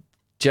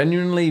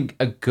genuinely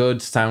a good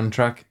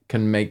soundtrack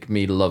can make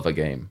me love a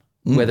game,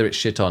 whether it's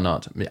shit or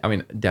not. I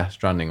mean, Death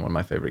Stranding, one of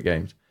my favorite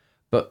games,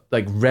 but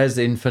like Res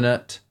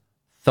Infinite,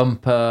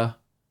 Thumper,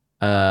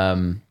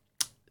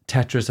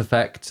 Tetris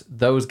Effect,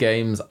 those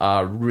games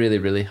are really,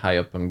 really high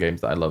up on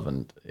games that I love,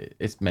 and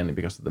it's mainly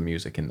because of the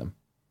music in them.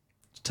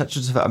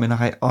 Tetris Effect,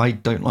 I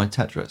don't like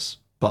Tetris,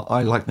 but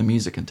I like the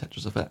music in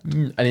Tetris Effect.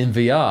 And in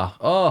VR,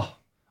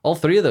 all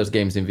three of those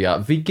games in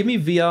VR. Give me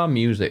VR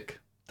music.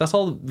 That's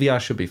all VR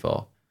should be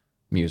for.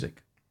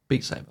 Music.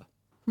 Beat Saber.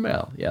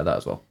 Well, yeah, that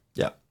as well.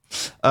 Yeah.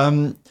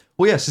 So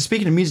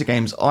speaking of music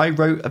games, I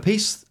wrote a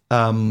piece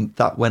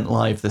that went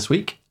live this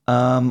week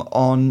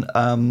on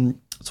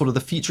sort of the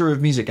future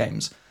of music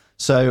games.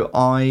 So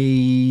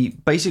I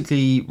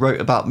basically wrote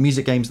about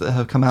music games that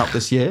have come out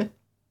this year.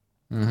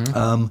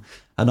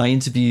 And I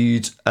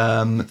interviewed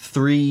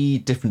 3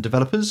 different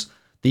developers.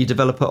 The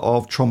developer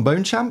of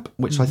Trombone Champ,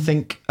 which I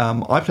think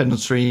I played on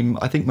stream.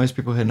 I think most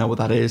people here know what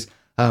that is.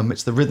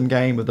 It's the rhythm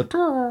game with the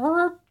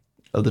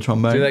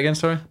trombone. Do that again,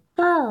 sorry.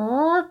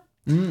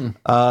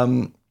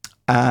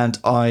 And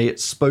I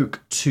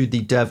spoke to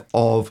the dev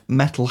of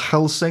Metal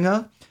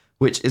Hellsinger,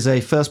 which is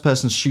a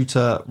first-person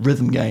shooter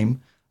rhythm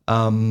game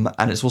and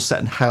it's all set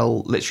in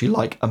hell, literally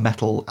like a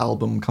metal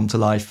album come to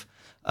life.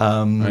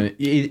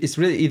 It's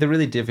really either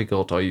really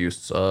difficult or you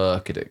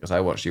suck at it, because I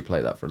watched you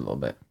play that for a little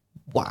bit.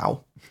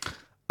 Wow.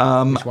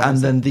 And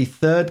then the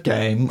third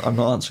game, I'm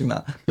not answering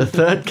that. The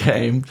third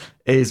game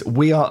is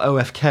We Are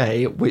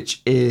OFK,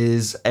 which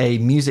is a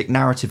music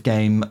narrative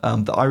game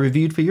that I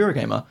reviewed for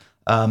Eurogamer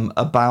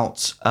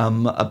about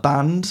a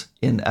band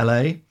in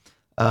LA.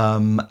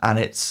 And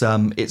it's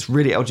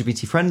really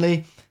LGBT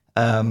friendly,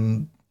 a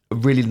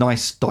really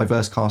nice,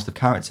 diverse cast of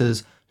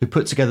characters who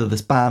put together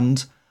this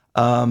band.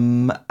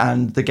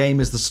 And the game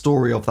is the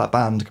story of that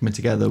band coming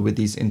together with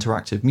these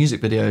interactive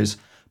music videos.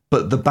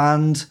 But the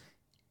band,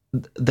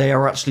 they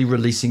are actually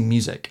releasing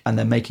music, and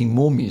they're making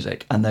more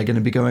music, and they're going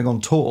to be going on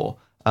tour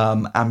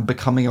and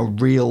becoming a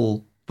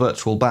real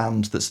virtual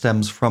band that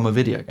stems from a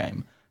video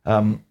game,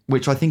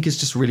 which I think is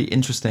just really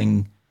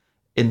interesting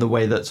in the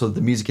way that sort of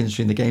the music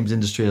industry and the games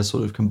industry are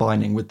sort of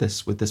combining with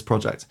this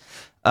project.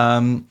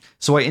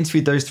 So I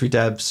interviewed those three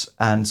devs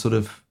and sort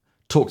of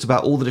talked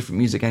about all the different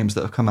music games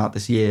that have come out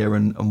this year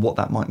and what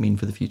that might mean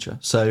for the future.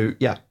 So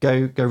yeah,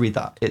 go read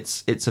that.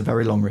 It's a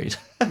very long read,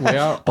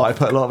 but I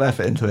put a lot of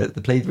effort into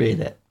it. Please read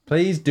it.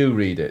 Please do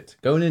read it.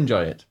 Go and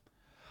enjoy it.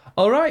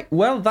 All right.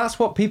 Well, that's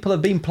what people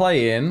have been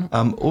playing.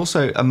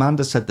 Also,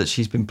 Amanda said that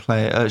she's been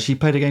playing. She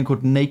played a game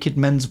called Naked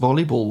Men's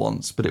Volleyball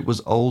once, but it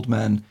was old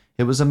men.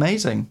 It was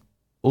amazing.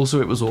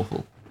 Also, it was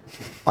awful.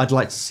 I'd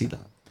like to see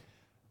that.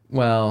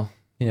 Well,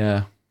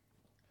 yeah.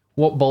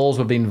 What balls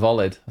were being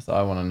volleyed? That's what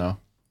I want to know.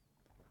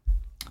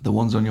 The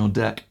ones on your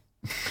deck.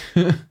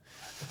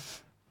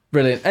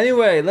 Brilliant.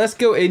 Anyway, let's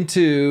go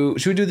into...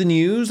 Should we do the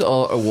news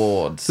or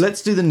awards?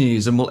 Let's do the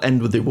news, and we'll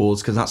end with the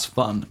awards, because that's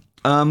fun.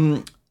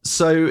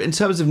 So, in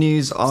terms of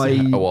news,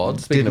 Speaking of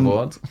awards. Speaking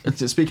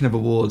of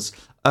awards,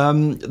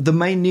 the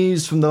main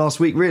news from the last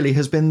week, really,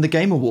 has been the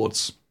Game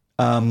Awards,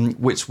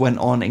 which went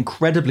on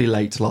incredibly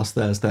late last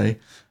Thursday.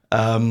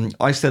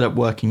 I stayed up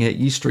working it.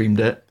 You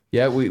streamed it.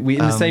 Yeah, we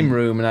in the same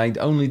room, and I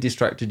only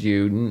distracted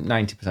you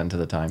 90% of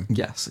the time.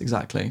 Yes,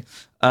 exactly.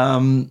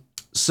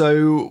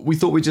 So we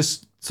thought we'd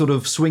just sort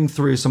of swing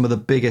through some of the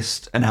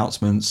biggest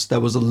announcements. There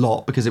was a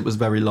lot because it was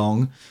very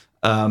long,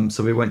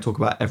 so we won't talk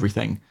about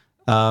everything.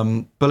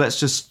 But let's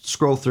just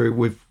scroll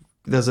through.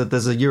 There's a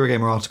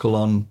Eurogamer article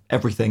on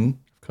everything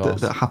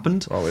that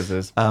happened. There always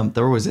is.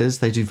 There always is.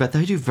 They do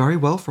very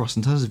well for us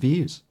in terms of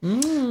views.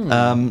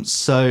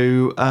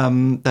 So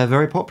they're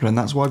very popular, and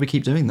that's why we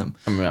keep doing them.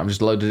 I'm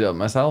just loaded it up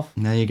myself.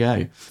 There you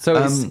go.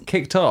 So it's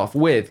kicked off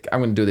with... I'm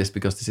going to do this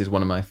because this is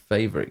one of my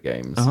favourite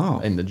games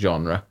in the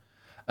genre.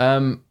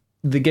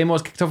 The game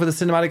was kicked off with a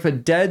cinematic for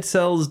Dead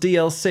Cells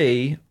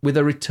DLC with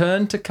a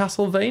return to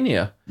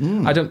Castlevania.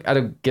 I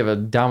don't give a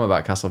damn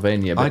about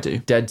Castlevania, but I do.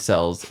 Dead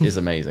Cells is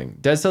amazing.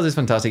 Dead Cells is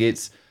fantastic.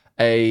 It's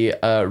a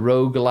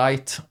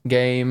roguelite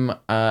game.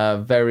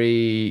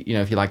 Very,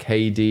 if you like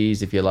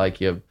Hades, if you like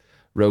your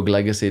Rogue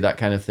Legacy, that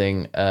kind of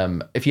thing.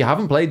 If you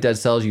haven't played Dead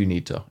Cells, you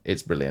need to.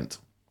 It's brilliant.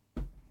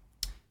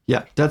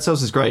 Yeah, Dead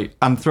Cells is great.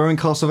 And throwing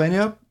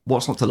Castlevania,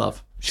 what's not to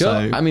love?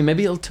 Sure. So, I mean,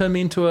 maybe it'll turn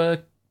me into a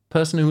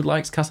person who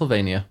likes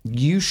Castlevania.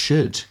 You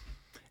should.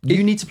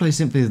 You need to play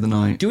Symphony of the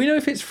Night. Do we know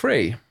if it's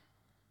free?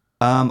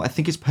 I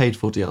think it's paid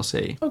for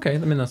DLC. Okay, I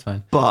mean, that's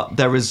fine. But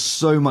there is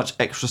so much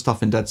extra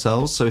stuff in Dead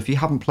Cells, so if you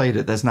haven't played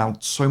it, there's now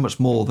so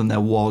much more than there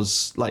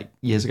was like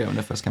years ago when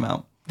it first came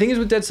out. The thing is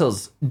with Dead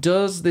Cells,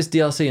 does this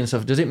DLC and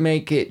stuff, does it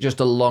make it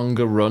just a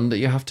longer run that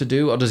you have to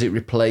do, or does it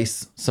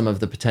replace some of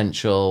the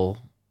potential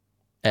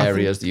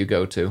areas that you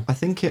go to? I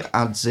think it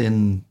adds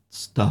in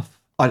stuff.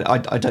 I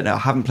don't know. I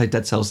haven't played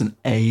Dead Cells in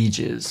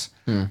ages,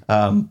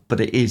 but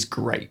it is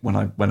great when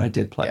I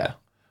did play it.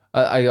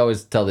 I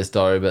always tell this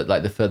story, but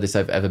like the furthest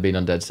I've ever been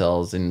on Dead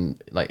Cells in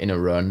a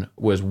run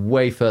was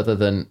way further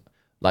than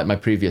like my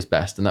previous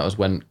best, and that was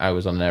when I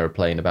was on an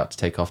aeroplane about to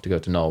take off to go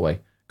to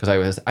Norway,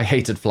 because I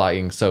hated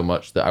flying so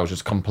much that I was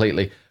just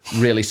completely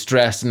really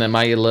stressed, and then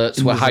my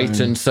alerts were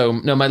heightened. So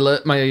no, my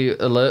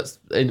alerts,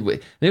 and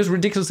it was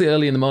ridiculously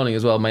early in the morning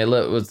as well. My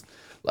alert was.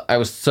 I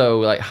was so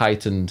like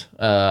heightened,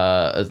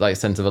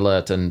 sense of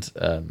alert, and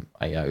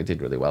I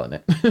did really well in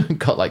it.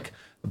 Got like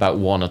about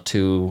one or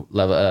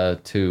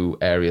two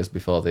areas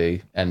before the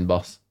end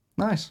boss.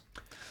 Nice.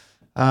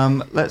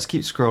 Let's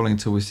keep scrolling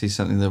until we see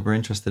something that we're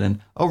interested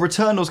in. Oh,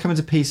 Returnal's coming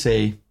to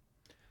PC.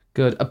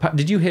 Good.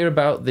 Did you hear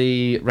about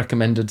the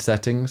recommended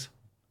settings?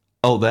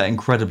 Oh, they're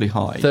incredibly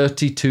high.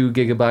 32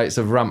 gigabytes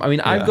of RAM. I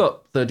mean, I've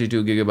got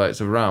 32 gigabytes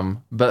of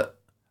RAM, but.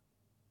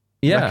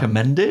 Yeah.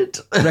 Recommended?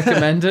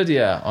 Recommended,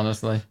 yeah,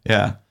 honestly.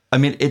 Yeah. I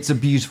mean, it's a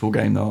beautiful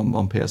game, though,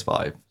 on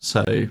PS5.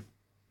 So.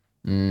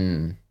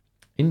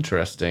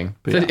 Interesting.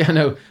 Yeah. I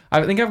know.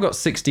 I think I've got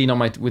 16 on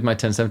with my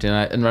 1070, and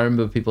I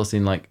remember people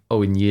saying, like,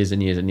 oh, in years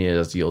and years and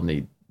years, you'll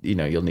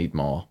need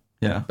more.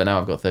 Yeah. But now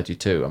I've got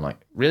 32. I'm like,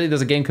 really?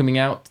 There's a game coming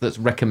out that's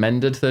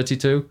recommended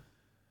 32?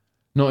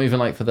 Not even,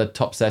 like, for the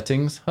top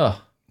settings? Huh.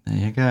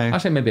 There you go.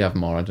 Actually, maybe I have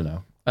more. I don't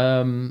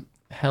know.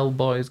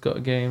 Hellboy's got a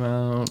game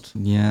out.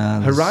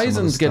 Yeah.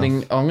 Horizon's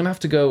getting... I'm going to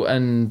have to go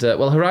and...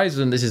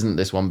 Horizon, this isn't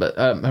this one, but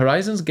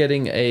Horizon's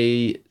getting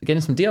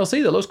some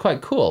DLC that looks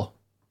quite cool.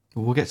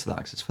 Well, we'll get to that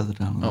because it's further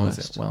down on the Oh, is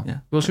list. it? Well,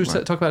 yeah. should we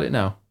talk about it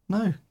now?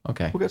 No,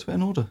 Okay. we'll get to it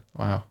in order.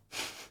 Wow.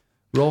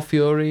 Raw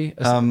Fury,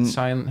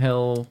 Silent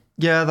Hill.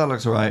 Yeah, that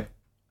looks all right.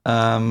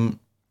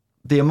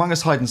 The Among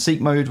Us hide and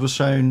seek mode was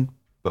shown,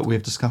 but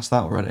we've discussed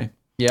that already.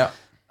 Yeah.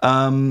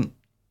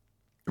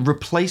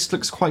 Replaced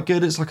looks quite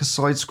good. It's like a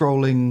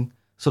side-scrolling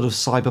sort of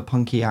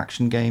cyberpunky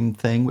action game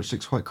thing, which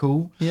looks quite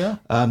cool. Yeah.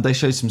 They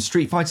showed some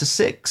Street Fighter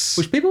 6.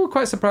 Which people were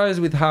quite surprised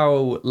with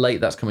how late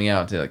that's coming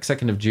out, like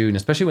 2nd of June,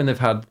 especially when they've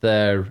had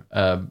their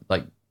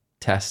like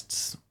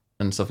tests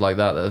and stuff like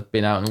that have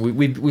been out, and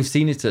we've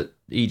seen it at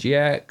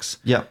EGX.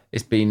 Yeah.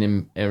 It's been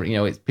in,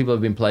 people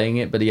have been playing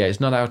it, but yeah, it's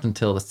not out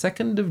until the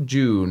 2nd of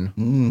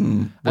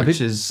June,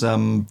 which is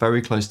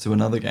very close to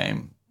another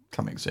game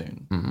coming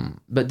soon.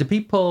 But do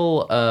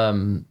people?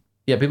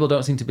 People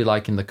don't seem to be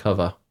liking the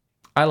cover.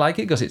 I like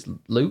it because it's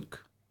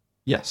Luke,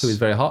 Yes. who is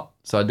very hot,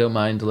 so I don't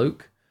mind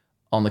Luke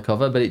on the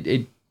cover. But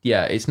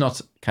it's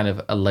not kind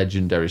of a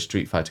legendary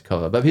Street Fighter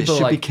cover. But It people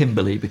should are be like,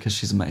 Kimberly because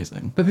she's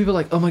amazing. but people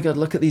are like, oh my god,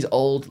 look at these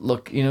old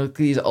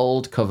these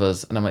old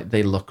covers, and I'm like,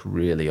 they look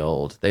really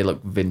old. They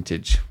look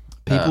vintage.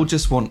 People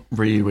just want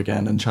Ryu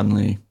again and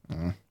Chun-Li.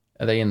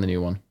 Are they in the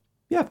new one?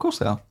 Yeah, of course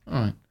they are. All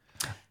right.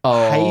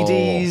 Oh,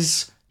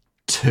 Hades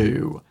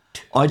 2.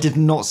 I did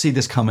not see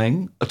this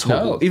coming at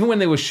all. No, even when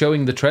they were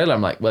showing the trailer,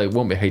 I'm like, well, it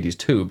won't be Hades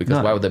 2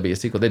 because why would there be a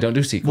sequel? They don't do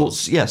Well,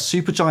 sequels. yeah,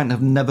 Supergiant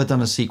have never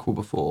done a sequel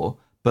before,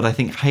 but I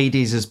think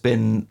Hades has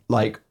been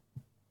like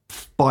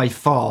by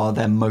far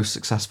their most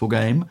successful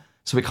game,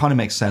 so it kind of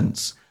makes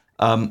sense.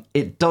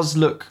 It does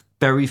look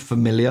very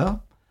familiar.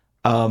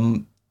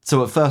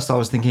 So at first I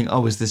was thinking,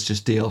 oh, is this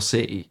just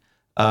DLC?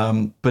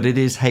 But it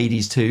is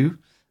Hades 2.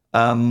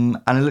 And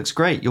it looks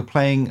great. You're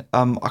playing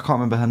I can't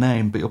remember her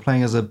name, but you're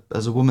playing as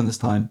a woman this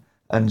time,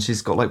 and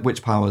she's got like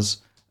witch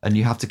powers, and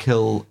you have to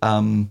kill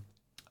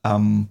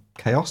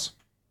Chaos?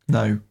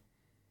 No.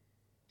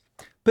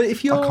 But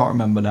if you're, I can't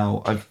remember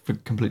now. I've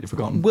completely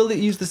forgotten. will it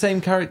use the same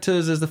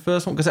characters as the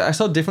first one? Because I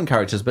saw different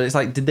characters, but it's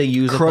like, did they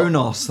use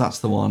Kronos, that's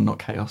the one, not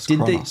Chaos.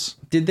 Kronos.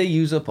 Did they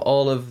use up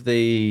all of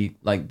the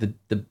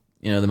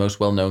the most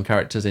well known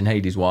characters in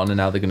Hades 1, and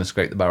now they're going to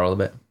scrape the barrel a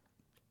bit?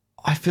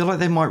 I feel like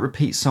they might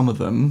repeat some of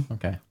them,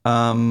 Okay.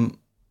 and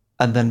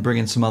then bring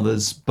in some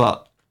others.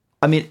 But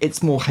I mean,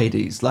 it's more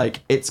Hades. Like,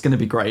 it's going to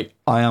be great.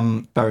 I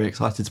am very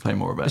excited to play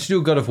more of They it. should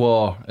do God of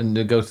War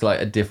and go to like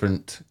a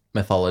different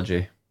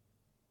mythology.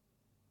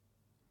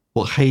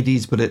 Well,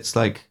 Hades, but it's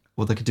like,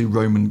 well, they could do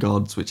Roman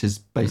gods, which is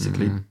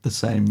basically the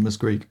same as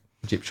Greek.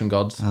 Egyptian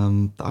gods.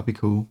 That'd be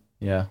cool.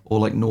 Yeah. Or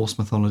like Norse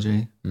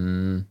mythology.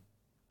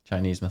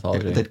 Chinese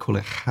mythology. They'd call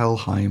it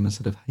Helheim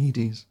instead of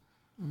Hades.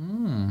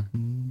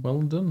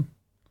 Well done.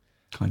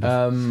 Kind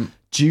of.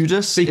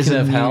 Judas Speaking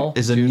of hell,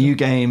 is a new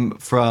game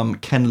from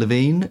Ken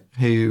Levine,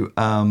 who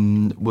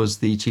was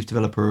the chief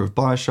developer of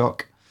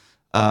BioShock.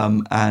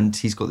 And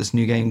he's got this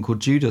new game called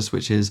Judas,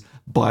 which is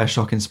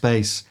BioShock in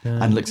space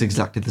and looks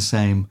exactly the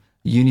same.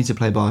 You need to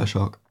play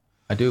BioShock.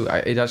 I do.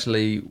 It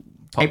actually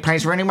It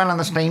plays really well on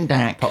the Steam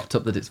Deck. popped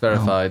up that it's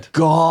verified.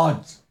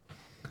 God.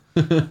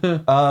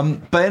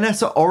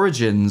 Bayonetta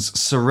Origins,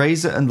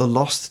 Cereza and the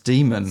Lost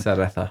Demon.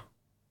 Ceretha.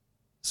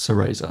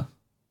 Cereza.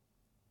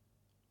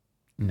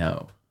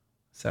 No.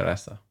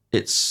 Cereza.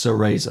 It's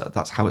Cereza.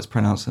 That's how it's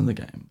pronounced in the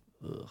game.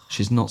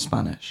 She's not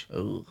Spanish.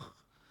 Ugh.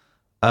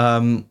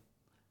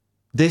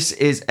 This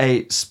is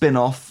a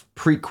spin-off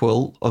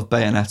prequel of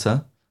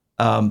Bayonetta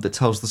that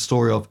tells the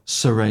story of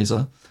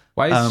Cereza.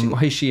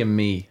 Why is she a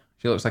me?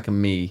 She looks like a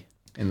me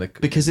in the.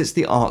 Because it's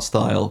the art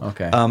style.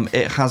 Okay.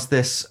 It has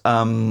this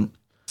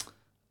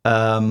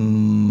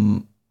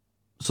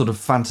sort of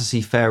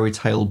fantasy fairy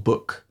tale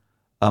book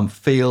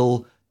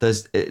feel.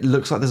 It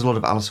looks like there's a lot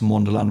of Alice in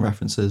Wonderland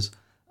references.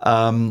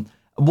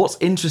 What's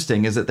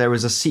interesting is that there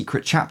is a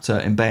secret chapter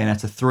in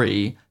Bayonetta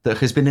 3 that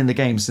has been in the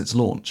game since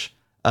launch.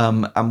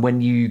 And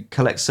when you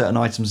collect certain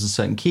items and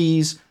certain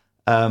keys,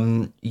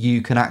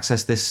 you can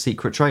access this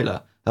secret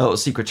trailer or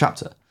secret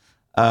chapter.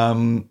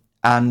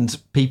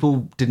 And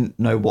people didn't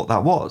know what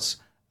that was.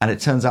 And it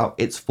turns out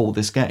it's for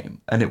this game.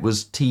 And it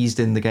was teased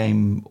in the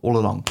game all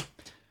along.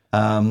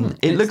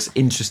 It looks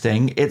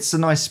interesting. It's a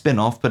nice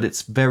spin-off, but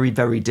it's very,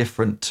 very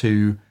different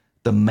to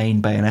the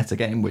main Bayonetta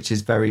game, which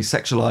is very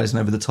sexualized and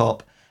over the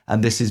top.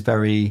 And this is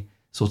very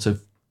sort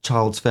of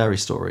child's fairy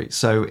story.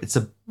 So it's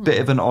a bit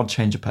of an odd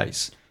change of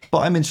pace. But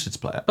I'm interested to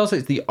play it. Also,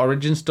 it's the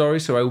origin story,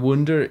 so I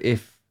wonder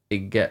if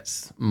it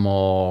gets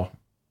more,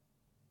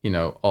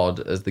 odd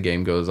as the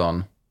game goes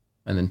on,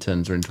 and then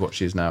turns her into what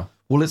she is now.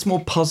 Well, it's more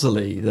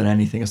puzzly than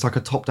anything. It's like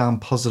a top-down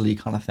puzzly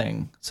kind of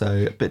thing.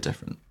 So a bit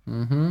different.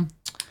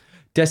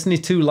 Destiny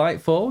 2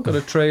 Lightfall got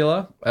a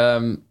trailer.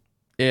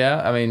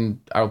 Yeah, I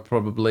mean, I'll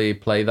probably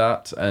play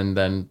that and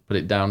then put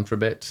it down for a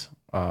bit.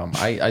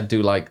 I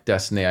do like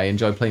Destiny. I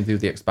enjoy playing through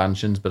the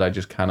expansions, but I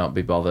just cannot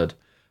be bothered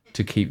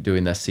to keep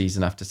doing this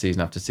season after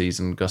season after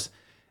season. Because,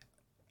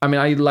 I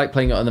mean, I like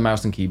playing it on the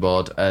mouse and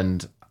keyboard,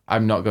 and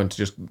I'm not going to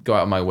just go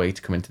out of my way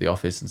to come into the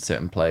office and sit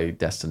and play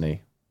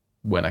Destiny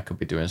when I could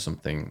be doing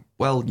something.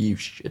 Well, you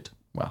should.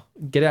 Well,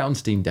 get it out on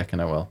Steam Deck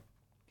and I will.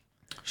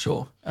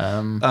 Sure.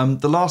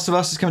 The Last of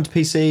Us is coming to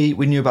PC.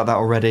 We knew about that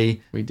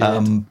already. We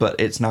did. But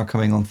it's now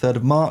coming on 3rd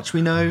of March,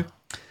 we know.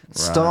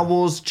 Star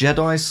Wars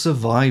Jedi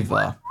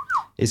Survivor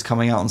is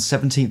coming out on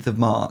 17th of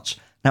March.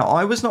 Now,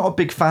 I was not a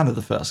big fan of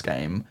the first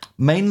game,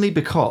 mainly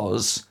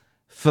because,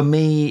 for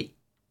me,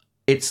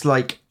 it's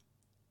like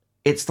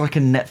a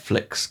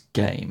Netflix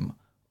game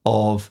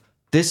of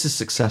this is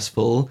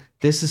successful,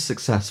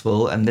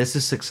 and this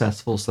is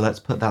successful, so let's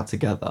put that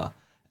together.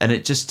 And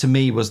it just, to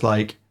me, was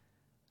like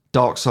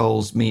Dark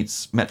Souls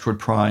meets Metroid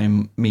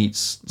Prime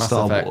meets Mass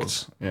Star Effect.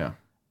 Wars. Yeah.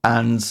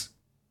 And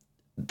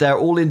they're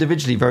all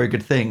individually very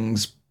good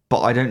things, but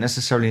I don't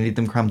necessarily need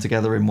them crammed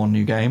together in one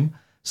new game.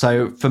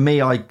 So for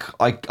me, I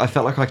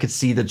felt like I could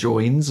see the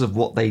joins of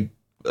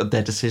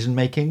their decision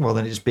making rather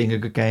than it just being a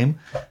good game.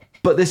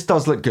 But this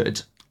does look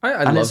good.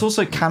 And it's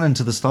also canon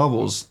to the Star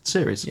Wars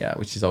series. Yeah,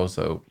 which is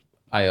also...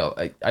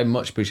 I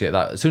much appreciate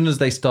that. As soon as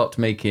they stopped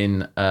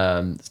making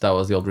Star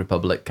Wars: The Old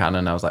Republic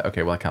canon, I was like,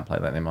 okay, well, I can't play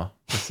that anymore.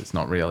 It's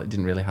not real. It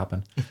didn't really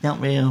happen. It's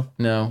not real.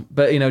 No,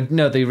 but I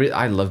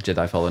love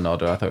Jedi Fallen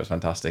Order. I thought it was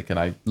fantastic, and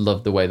I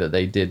loved the way that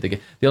they did the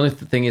game. The only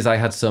thing is, I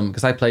had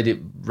because I played it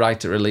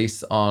right at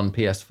release on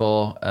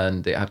PS4,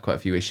 and it had quite a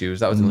few issues.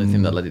 That was the only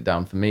thing that let it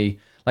down for me.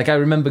 Like, I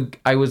remember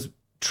I was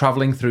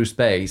traveling through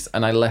space,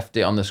 and I left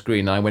it on the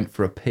screen, and I went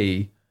for a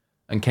pee,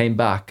 and came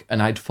back,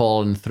 and I'd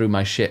fallen through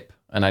my ship.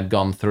 And I'd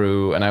gone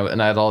through, and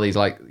I had all these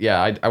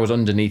I was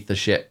underneath the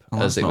ship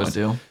as it was.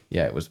 Ideal.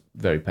 Yeah, it was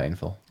very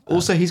painful.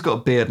 Also, he's got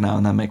a beard now,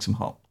 and that makes him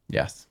hot.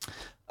 Yes.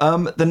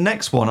 The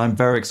next one I'm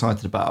very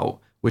excited about,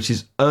 which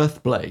is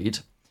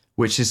Earthblade,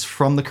 which is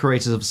from the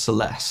creators of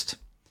Celeste.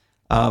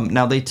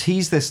 Now they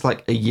teased this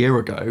like a year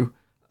ago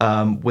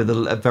with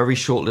a very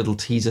short little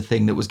teaser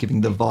thing that was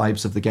giving the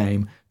vibes of the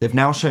game. They've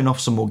now shown off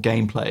some more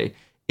gameplay.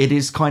 It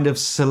is kind of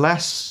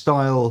Celeste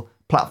style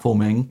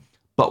platforming,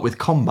 but with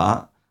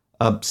combat.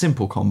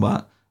 Simple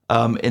combat,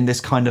 in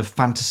this kind of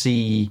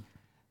fantasy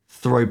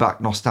throwback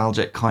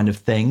nostalgic kind of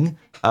thing.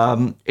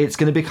 It's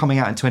going to be coming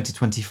out in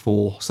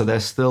 2024, so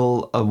there's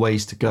still a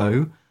ways to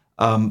go.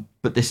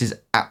 But this is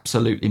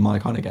absolutely my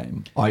kind of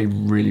game. I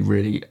really,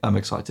 really am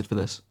excited for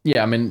this.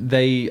 Yeah, I mean,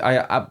 I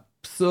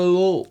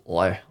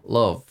absolutely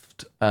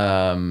loved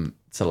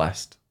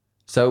Celeste.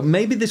 So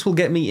maybe this will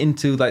get me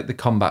into like the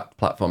combat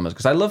platformers,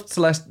 because I loved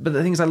Celeste. But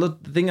the thing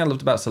I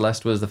loved about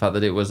Celeste was the fact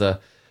that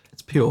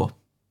it's pure.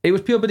 It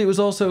was pure, but it was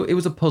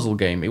a puzzle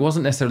game. It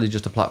wasn't necessarily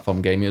just a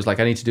platform game. It was like,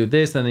 I need to do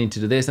this, then I need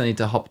to do this, I need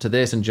to hop to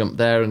this and jump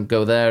there and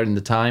go there in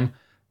the time.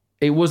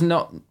 It was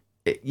not...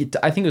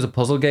 I think it was a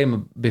puzzle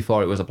game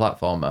before it was a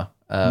platformer,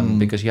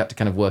 because you had to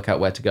kind of work out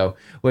where to go.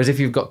 Whereas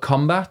if you've got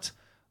combat,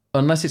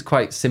 unless it's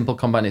quite simple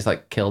combat, and it's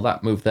like, kill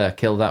that, move there,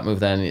 kill that, move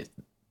there, and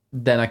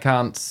then I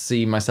can't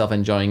see myself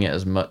enjoying it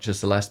as much as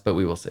Celeste, but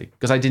we will see.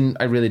 Because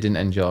I really didn't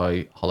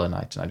enjoy Hollow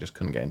Knight, and I just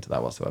couldn't get into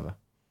that whatsoever.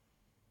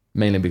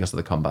 Mainly because of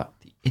the combat.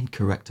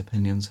 Incorrect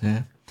opinions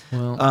here.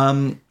 Well,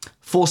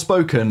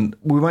 Forspoken,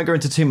 we won't go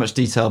into too much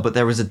detail, but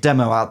there is a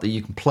demo out that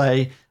you can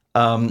play.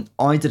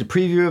 I did a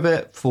preview of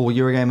it for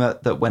Eurogamer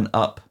that went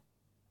up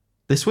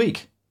this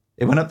week.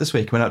 It went up this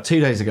week. It went up 2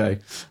 days ago.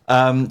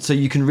 So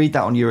you can read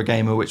that on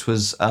Eurogamer, which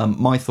was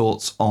my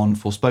thoughts on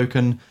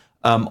Forspoken.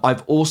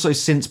 I've also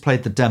since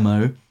played the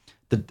demo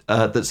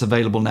that's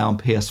available now on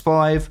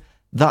PS5.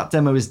 That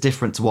demo is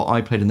different to what I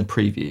played in the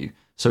preview.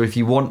 So if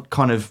you want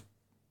kind of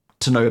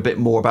to know a bit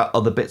more about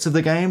other bits of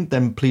the game,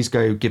 then please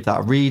go give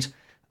that a read.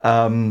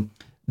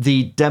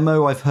 The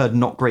demo, I've heard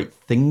not great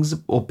things,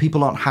 or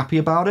people aren't happy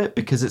about it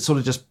because it sort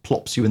of just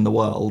plops you in the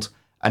world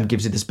and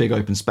gives you this big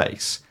open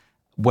space.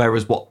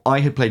 Whereas what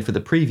I had played for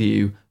the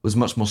preview was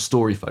much more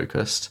story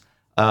focused.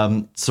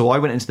 So I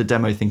went into the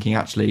demo thinking,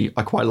 actually,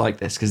 I quite like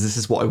this because this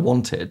is what I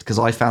wanted, because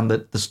I found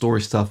that the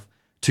story stuff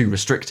too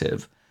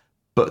restrictive.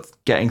 But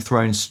getting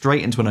thrown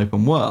straight into an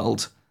open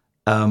world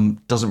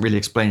doesn't really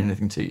explain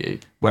anything to you.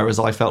 Whereas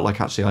I felt like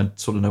actually I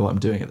sort of know what I'm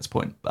doing at this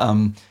point.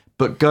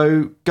 But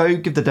go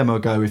give the demo a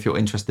go if you're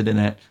interested in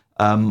it.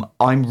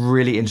 I'm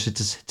really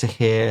interested to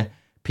hear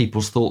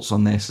people's thoughts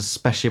on this,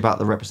 especially about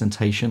the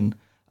representation,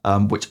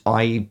 which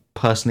I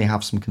personally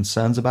have some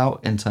concerns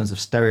about in terms of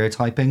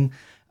stereotyping.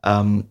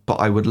 But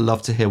I would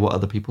love to hear what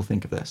other people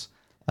think of this.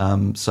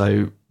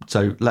 So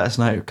let us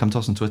know. Come to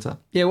us on Twitter.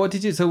 Yeah,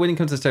 so when it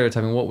comes to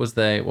stereotyping, what were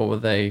they?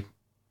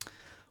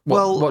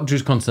 What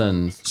drew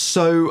concerns?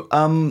 So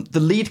the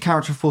lead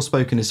character of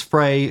Forspoken is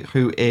Frey,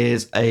 who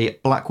is a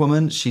black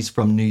woman. She's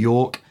from New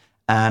York,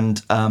 and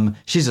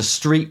she's a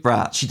street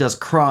rat. She does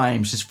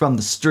crime. She's from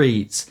the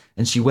streets,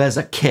 and she wears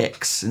her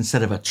kicks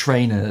instead of her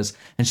trainers,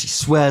 and she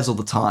swears all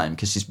the time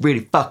because she's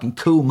really fucking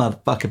cool,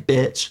 motherfucker,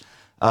 bitch.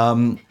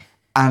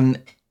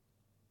 And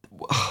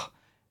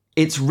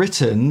it's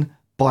written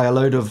by a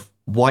load of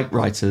white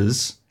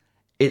writers.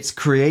 It's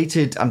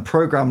created and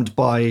programmed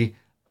by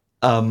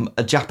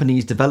a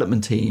Japanese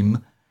development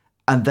team,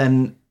 and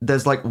then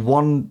there's like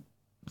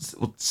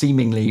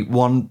seemingly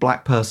one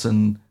black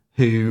person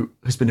who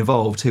has been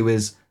involved, who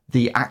is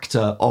the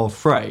actor of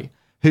Frey,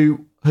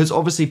 who has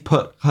obviously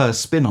put her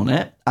spin on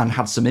it and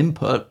had some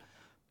input,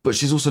 but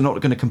she's also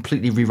not going to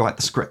completely rewrite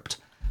the script.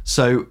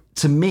 So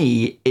to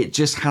me, it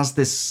just has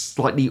this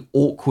slightly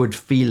awkward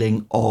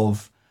feeling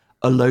of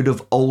a load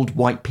of old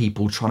white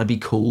people trying to be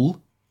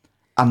cool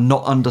and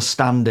not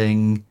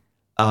understanding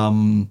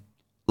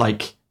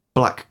like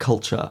black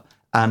culture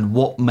and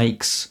what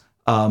makes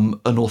an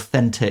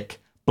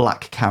authentic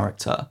black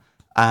character.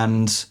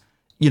 And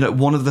you know,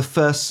 one of the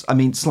first, I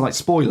mean, slight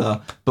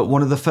spoiler, but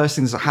one of the first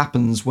things that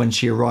happens when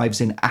she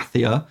arrives in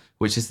Athia,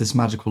 which is this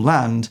magical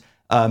land,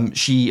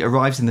 she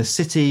arrives in the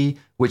city,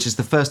 which is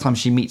the first time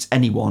she meets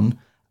anyone,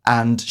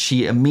 and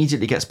she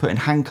immediately gets put in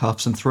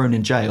handcuffs and thrown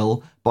in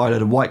jail by a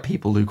load of white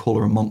people who call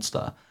her a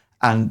monster.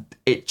 And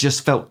it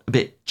just felt a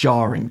bit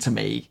jarring to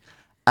me.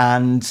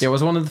 And Yeah,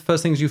 was one of the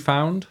first things you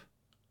found?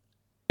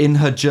 in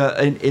her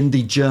in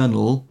the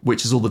journal,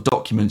 which is all the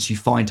documents, you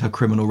find her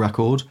criminal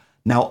record.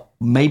 Now,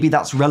 maybe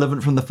that's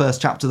relevant from the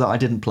first chapter that I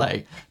didn't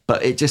play,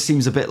 but it just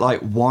seems a bit like,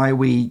 why are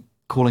we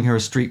calling her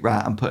a street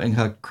rat and putting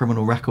her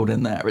criminal record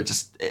in there?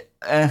 It's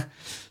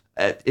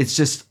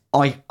just,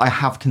 I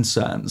have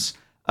concerns.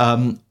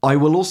 I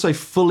will also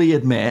fully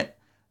admit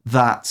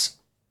that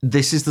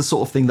this is the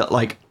sort of thing that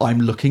like I'm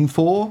looking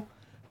for,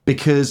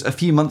 because a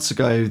few months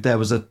ago there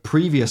was a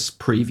previous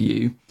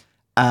preview,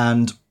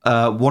 and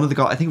one of the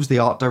guys, I think it was the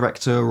art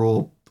director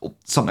or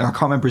something, I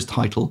can't remember his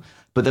title,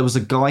 but there was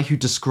a guy who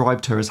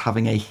described her as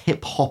having a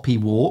hip-hoppy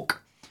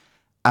walk,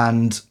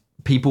 and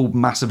people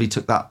massively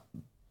took that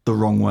the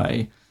wrong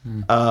way.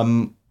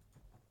 I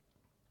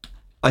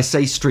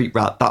say street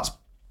rat,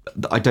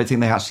 I don't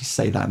think they actually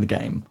say that in the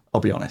game,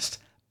 I'll be honest,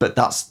 but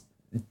that's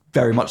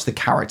very much the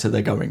character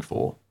they're going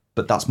for,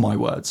 but that's my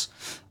words.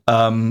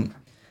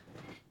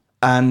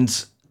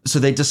 And so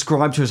they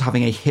described her as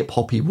having a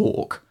hip-hoppy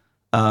walk,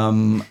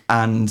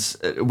 and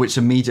which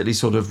immediately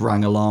sort of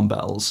rang alarm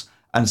bells.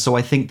 And so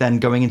I think then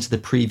going into the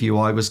preview,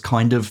 I was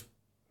kind of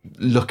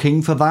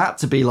looking for that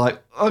to be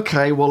like,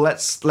 okay, well,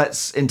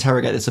 let's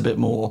interrogate this a bit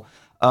more.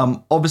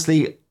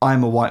 Obviously,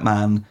 I'm a white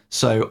man,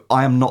 so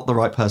I am not the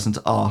right person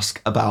to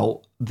ask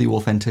about the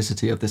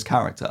authenticity of this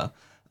character.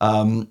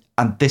 And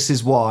this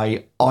is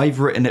why I've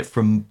written it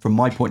from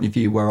my point of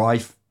view, where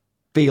I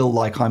feel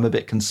like I'm a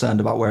bit concerned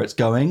about where it's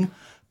going.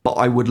 But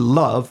I would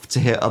love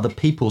to hear other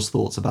people's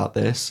thoughts about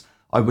this.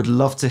 I would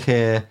love to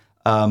hear...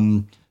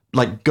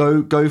 like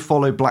go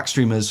follow black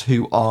streamers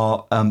who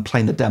are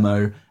playing the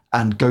demo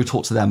and go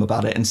talk to them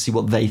about it and see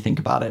what they think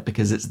about it,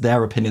 because it's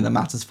their opinion that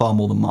matters far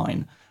more than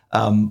mine.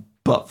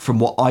 But from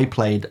what I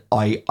played,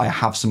 I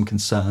have some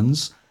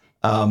concerns.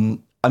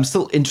 I'm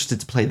still interested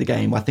to play the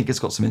game. I think it's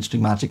got some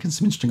interesting magic and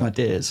some interesting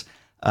ideas.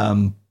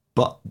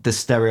 But the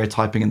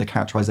stereotyping and the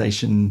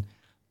characterization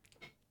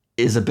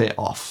is a bit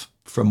off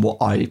from what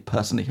I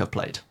personally have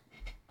played.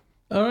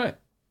 All right.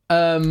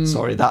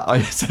 Sorry, that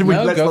I said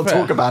let's not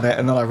talk about it,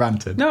 and then I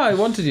ranted. No, I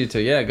wanted you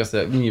to, yeah, because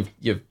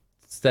you've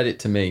said it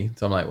to me,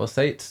 so I'm like, well,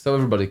 say it so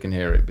everybody can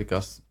hear it,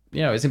 because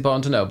you know it's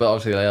important to know. But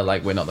obviously,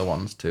 like, we're not the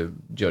ones to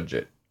judge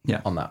it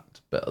on that,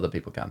 but other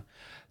people can.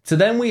 So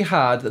then we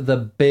had the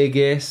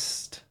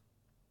biggest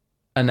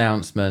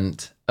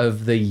announcement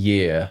of the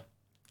year.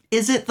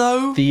 Is it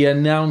though? The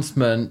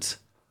announcement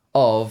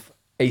of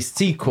a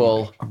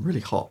sequel. I'm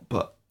really hot,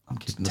 but I'm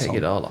keeping this on. Take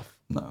it all off.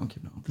 No, I'm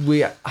keeping it on.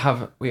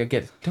 We are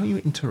getting. Don't you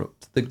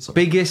interrupt. The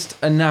biggest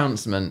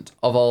announcement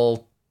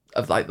of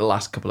like the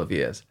last couple of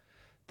years.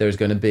 There's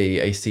going to be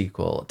a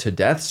sequel to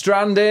Death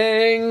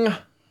Stranding.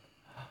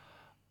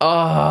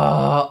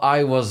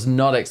 I was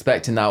not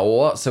expecting that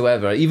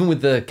whatsoever. Even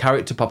with the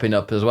character popping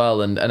up as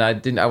well, and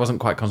I wasn't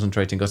quite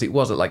concentrating because it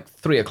was at like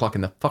 3:00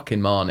 in the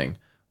fucking morning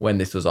when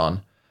this was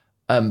on.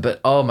 But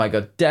oh my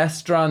god, Death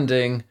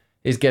Stranding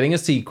is getting a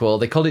sequel.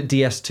 They called it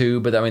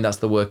DS2, but I mean that's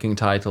the working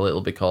title.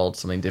 It'll be called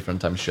something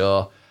different, I'm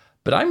sure.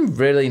 But I'm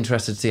really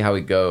interested to see how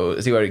it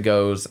goes, see where it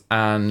goes,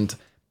 and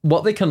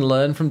what they can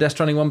learn from Death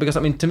Stranding 1. Because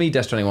I mean, to me,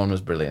 Death Stranding 1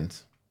 was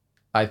brilliant.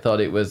 I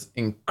thought it was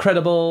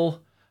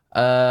incredible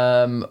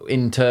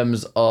in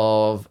terms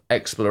of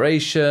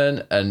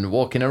exploration and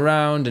walking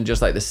around and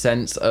just like the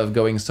sense of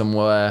going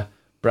somewhere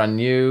brand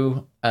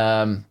new.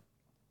 I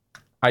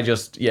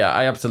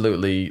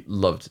absolutely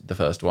loved the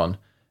first one.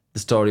 The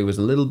story was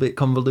a little bit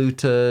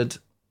convoluted,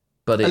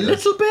 but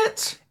little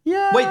bit?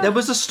 Yeah. Wait, there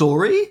was a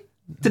story?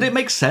 Did it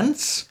make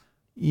sense?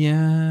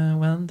 Yeah,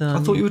 well done. I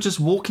thought you were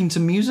just walking to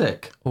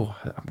music. Oh,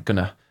 I'm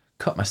gonna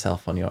cut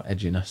myself on your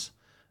edginess.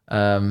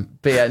 But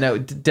yeah, no,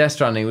 Death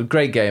Stranding was a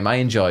great game. I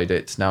enjoyed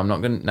it.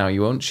 Now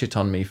you won't shit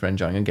on me for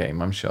enjoying a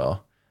game, I'm sure,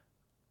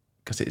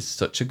 because it's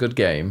such a good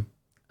game.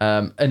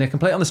 And I can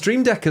play it on the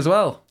Stream Deck as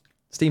well.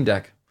 Steam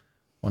Deck.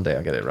 One day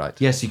I'll get it right.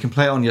 Yes, you can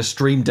play it on your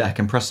Stream Deck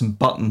and press some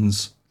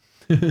buttons.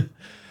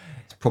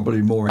 It's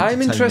probably more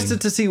entertaining. I'm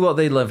interested to see what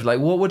they love. Like,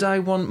 what would I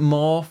want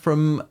more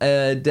from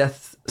a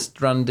Death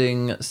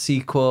Stranding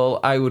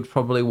sequel?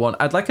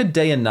 I'd like a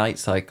day and night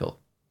cycle.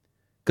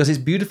 Because it's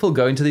beautiful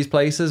going to these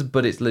places,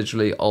 but it's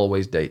literally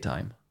always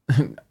daytime.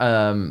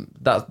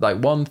 That's like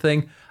one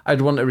thing.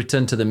 I'd want to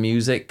return to the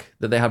music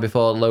that they had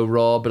before, low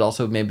raw, but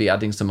also maybe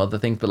adding some other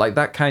things. But like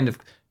that kind of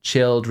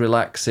chilled,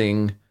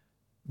 relaxing,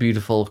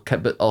 beautiful,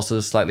 but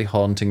also slightly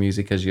haunting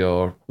music as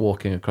you're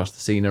walking across the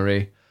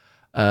scenery.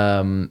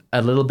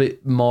 a little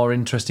bit more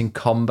interesting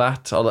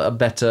combat, or a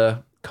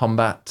better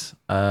combat.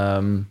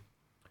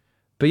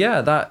 But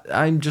yeah, that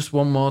I'm just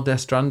one more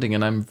Death Stranding,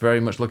 and I'm very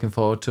much looking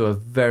forward to a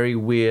very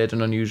weird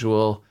and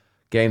unusual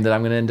game that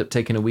I'm going to end up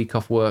taking a week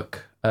off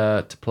work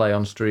to play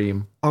on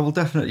stream. I will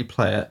definitely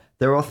play it.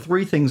 There are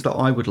 3 things that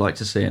I would like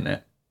to see in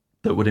it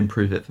that would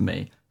improve it for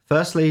me.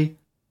 Firstly,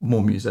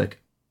 more music.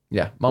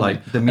 Yeah,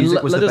 like the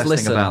music was the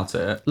best thing about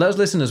it. Let us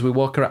listen as we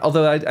walk around.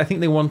 Although I think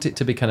they want it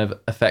to be kind of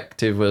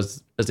effective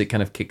as it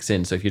kind of kicks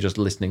in. So if you're just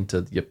listening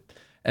to your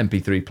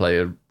MP3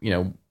 player,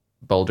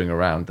 bouldering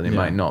around, then it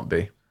might not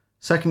be.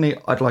 Secondly,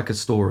 I'd like a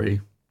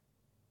story.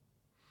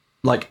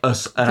 Like an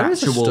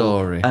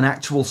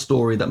actual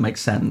story that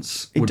makes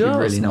sense would be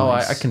really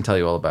nice. Oh, I can tell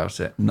you all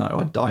about it.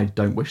 No, I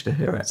don't wish to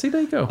hear it. See,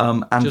 there you go.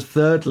 And just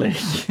thirdly,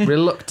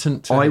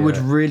 reluctant to I would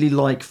really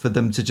like for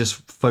them to just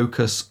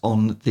focus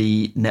on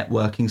the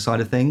networking side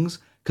of things.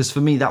 Because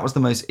for me, that was the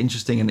most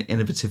interesting and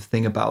innovative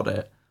thing about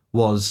it,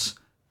 was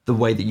the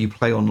way that you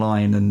play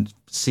online and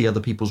see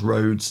other people's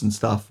roads and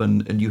stuff,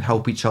 and you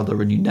help each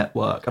other and you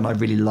network. And I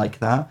really like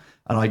that.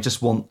 And I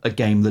just want a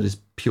game that is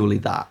purely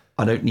that.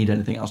 I don't need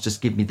anything else. Just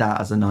give me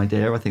that as an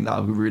idea. I think that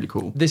would be really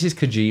cool. This is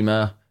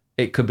Kojima.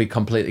 It could be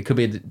complete. It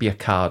could be a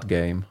card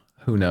game.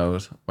 Who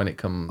knows when it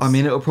comes? I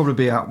mean, it'll probably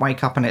be a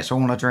wake up and it's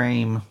all a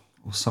dream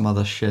or some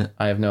other shit.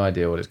 I have no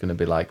idea what it's going to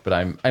be like, but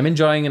I'm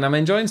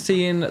enjoying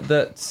seeing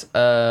that.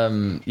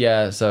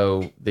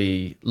 So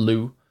the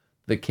Lou,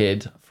 the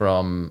kid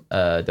from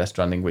Death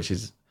Stranding, which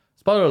is,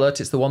 spoiler alert,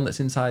 it's the one that's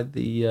inside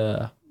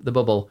the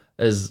bubble,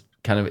 is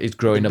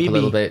growing up a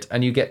little bit,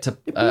 and you get to.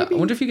 I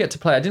wonder if you get to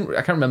play. I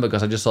can't remember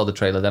because I just saw the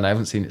trailer. Then I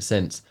haven't seen it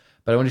since.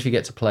 But I wonder if you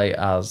get to play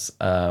as.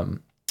 I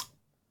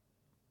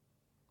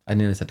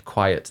nearly said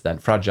quiet. Then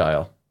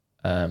Fragile.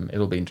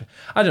 It'll be interesting.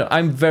 I don't know.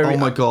 I'm very. Oh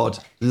my god!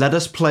 Let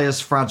us play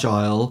as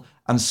Fragile,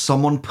 and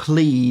someone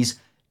please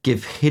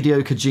give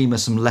Hideo Kojima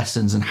some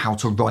lessons on how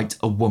to write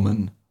a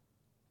woman.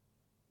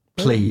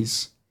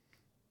 Please,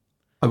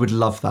 I would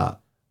love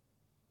that.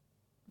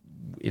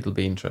 It'll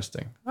be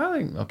interesting. I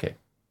think okay.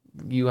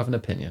 You have an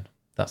opinion.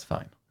 That's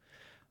fine.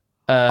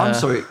 I'm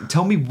sorry.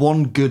 Tell me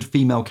one good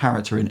female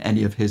character in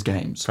any of his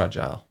games.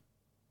 Fragile.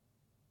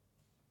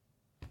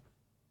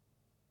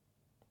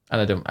 And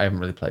I haven't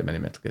really played many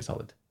Metal Gear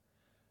Solid.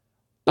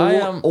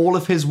 All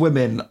of his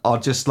women are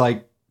just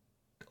like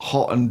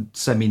hot and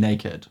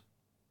semi-naked.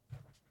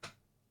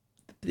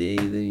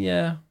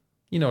 Yeah,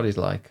 you know what he's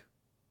like.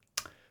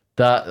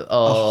 A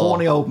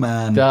horny old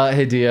man. That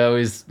Hideo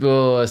is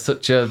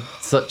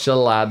such a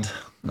lad.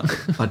 No,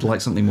 I'd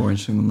like something more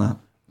interesting than that.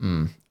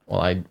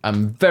 Well,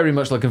 I'm very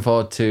much looking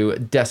forward to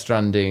Death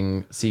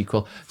Stranding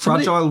sequel.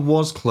 Fragile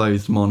was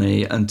clothed,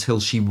 Moni, until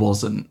she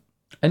wasn't.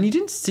 And you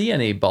didn't see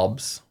any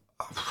bobs.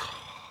 It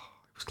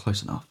was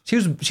close enough. She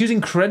was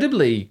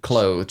incredibly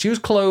clothed. She was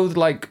clothed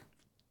like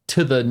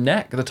to the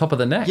neck, the top of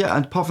the neck. Yeah,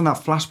 and apart from that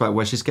flashback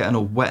where she's getting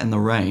all wet in the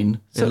rain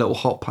in little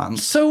hot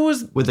pants.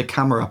 With the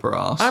camera up her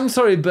ass. I'm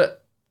sorry, but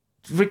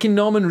freaking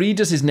Norman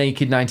Reedus is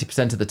naked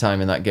 90% of the time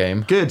in that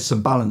game. Good,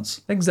 some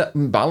balance.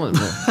 Exactly,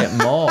 balance. Get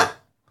more.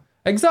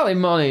 Exactly,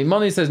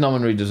 Money says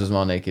Norman Reedus was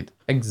more naked.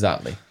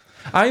 Exactly.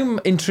 I'm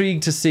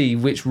intrigued to see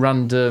which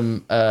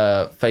random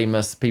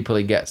famous people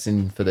he gets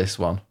in for this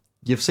one.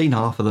 You've seen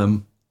half of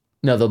them.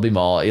 No, there'll be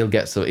more. He'll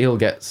get. I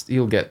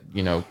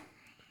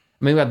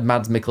mean, we had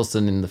Mads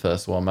Mikkelsen in the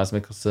first one. Mads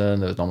Mikkelsen.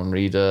 There was Norman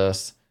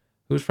Reedus.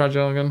 Who's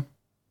Fragile again?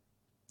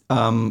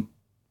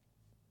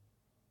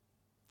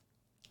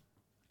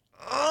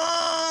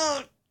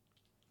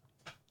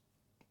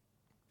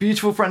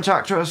 Beautiful French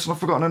actress. I've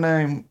forgotten her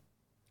name.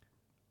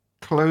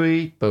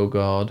 Chloe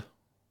Bogard.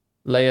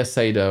 Léa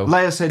Seydoux.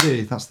 Léa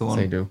Seydoux. That's the one.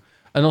 Seydoux.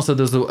 And also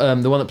there's the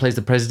one that plays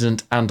the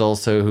president and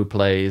also who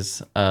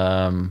plays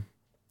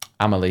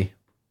Amelie.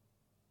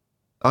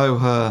 Oh,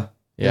 her.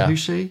 Yeah. Who's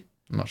she?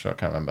 I'm not sure. I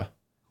can't remember.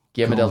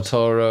 Guillermo del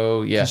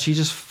Toro. Yeah. Can she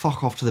just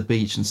fuck off to the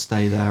beach and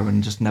stay there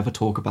and just never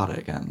talk about it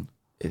again?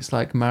 It's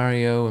like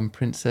Mario and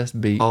Princess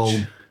Beach.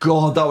 Oh,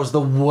 God. That was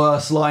the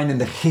worst line in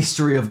the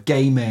history of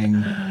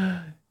gaming.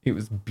 It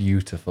was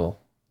beautiful.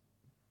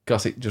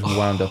 Gosh, it just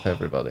wound up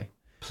everybody.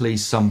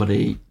 Please,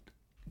 somebody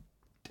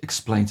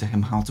explain to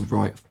him how to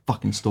write a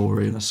fucking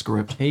story and a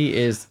script. He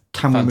is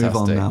Can fantastic. We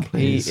move on now,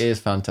 please? He is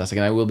fantastic.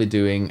 And I will be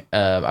doing,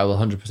 I will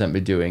 100% be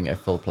doing a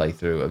full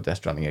playthrough of Death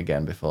Stranding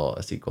again before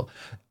a sequel.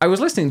 I was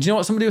listening. Do you know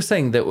what somebody was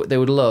saying that they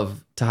would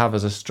love to have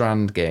as a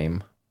Strand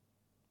game?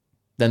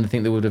 Then they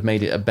think they would have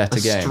made it a better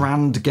game. A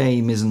Strand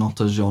game is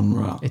not a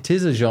genre. It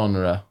is a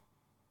genre.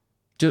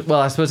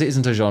 Well, I suppose it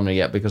isn't a genre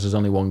yet because there's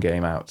only one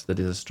game out that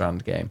is a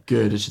Strand game.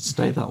 Good, it should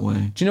stay that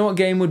way. Do you know what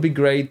game would be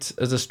great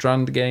as a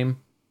Strand game?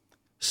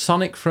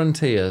 Sonic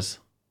Frontiers.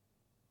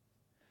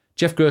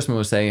 Jeff Grossman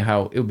was saying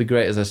how it would be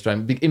great as a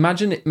Strand.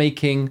 Imagine it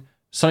making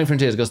Sonic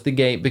Frontiers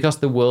because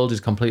the world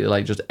is completely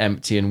like just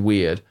empty and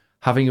weird.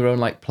 Having your own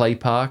like play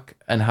park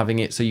and having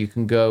it so you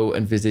can go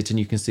and visit and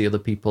you can see other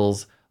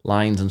people's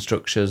lines and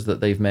structures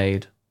that they've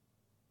made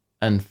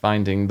and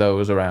finding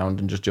those around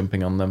and just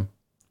jumping on them.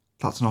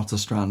 That's not a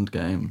Strand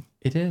game.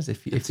 It is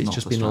if it's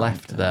just been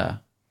left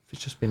there. If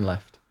it's just been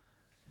left.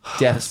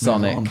 Death Let's move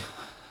Sonic, on.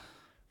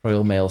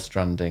 Royal Mail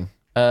Stranding,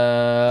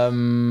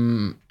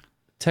 Tekken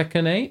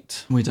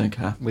 8 We don't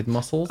care. with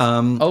muscles.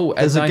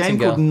 There's a game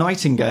Nightingale. called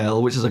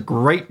Nightingale, which is a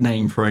great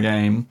name for a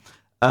game,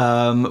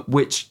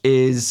 which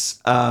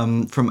is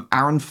from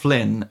Aaron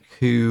Flynn,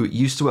 who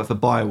used to work for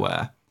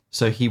BioWare.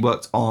 So he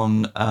worked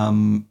on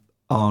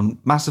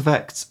Mass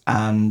Effect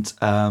and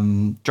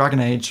Dragon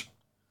Age,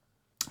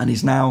 and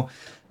he's now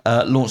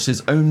launched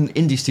his own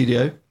indie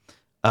studio.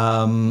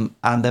 And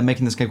they're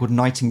making this game called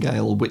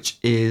Nightingale, which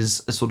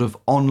is a sort of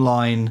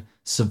online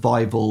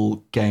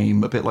survival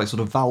game, a bit like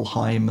sort of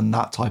Valheim and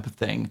that type of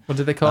thing. What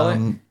do they call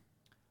it?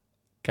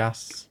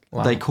 Gas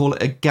lamp. They call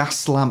it a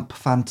gas lamp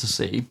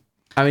fantasy.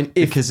 I mean,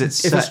 because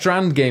it's if a set-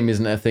 Strand game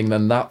isn't a thing,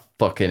 then that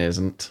fucking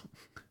isn't.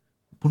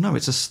 Well, no,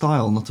 it's a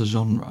style, not a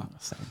genre.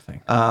 Same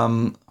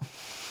thing.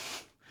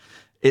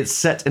 It's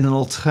set in an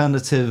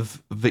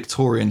alternative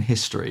Victorian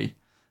history,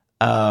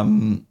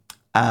 and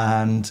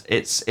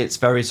it's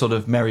very sort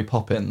of Mary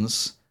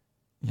Poppins.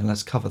 Yeah,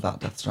 let's cover that,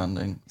 Death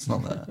Stranding. It's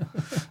not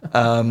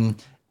there.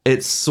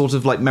 It's sort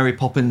of like Mary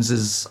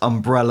Poppins'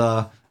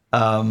 umbrella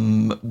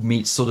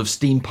meets sort of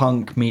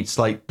steampunk, meets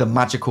like the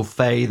magical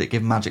fae that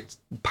give magic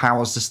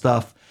powers to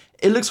stuff.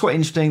 It looks quite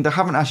interesting. They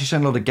haven't actually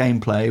shown a lot of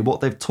gameplay. What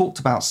they've talked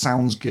about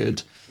sounds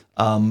good,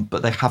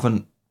 but they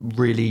haven't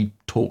really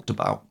talked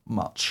about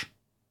much.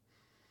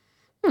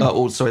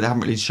 Or sorry, they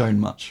haven't really shown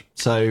much.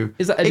 So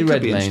Is that Eddie it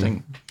could be Redmayne?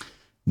 interesting.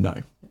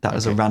 No, that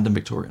is a random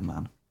Victorian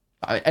man.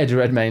 Eddie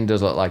Redmayne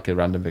does look like a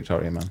random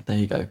Victorian man. There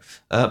you go.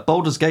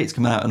 Baldur's Gate's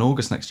coming out in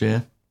August next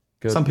year.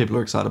 Good. Some people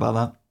are excited about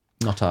that.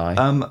 Not I.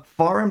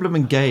 Fire Emblem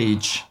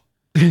Engage,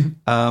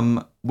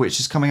 which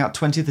is coming out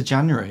 20th of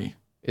January.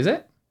 Is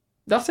it?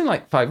 That's in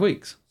like 5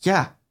 weeks.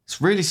 Yeah,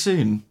 it's really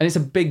soon. And it's a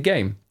big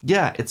game.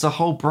 Yeah, it's a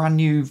whole brand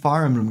new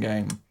Fire Emblem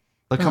game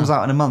that comes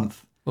out in a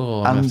month. Oh,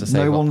 I'm gonna have to And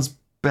save no up. one's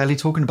barely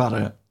talking about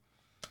it.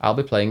 I'll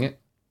be playing it.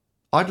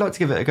 I'd like to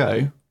give it a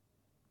go,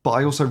 but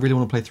I also really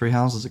want to play Three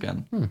Houses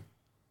again.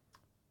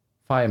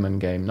 Fireman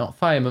game, not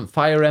Fireman.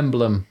 Fire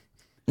Emblem.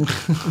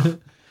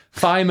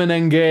 Fireman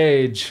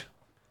Engage.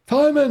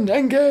 Fireman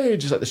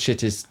Engage. It's like the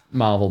shittest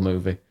Marvel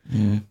movie.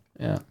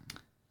 Yeah.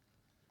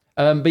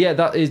 But yeah,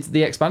 that is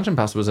the expansion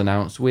pass was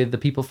announced with the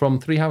people from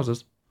Three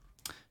Houses.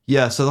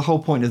 Yeah, so the whole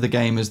point of the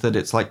game is that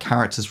it's like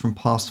characters from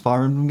past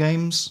Fire Emblem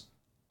games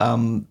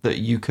that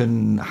you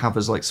can have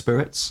as like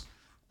spirits,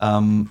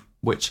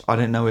 which I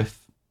don't know if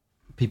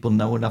people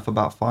know enough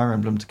about Fire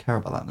Emblem to care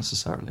about that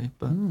necessarily.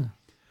 But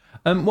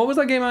What was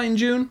that game out in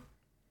June?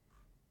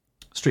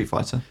 Street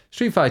Fighter.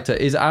 Street Fighter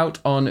is out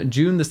on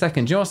June the 2nd.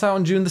 Do you know what's out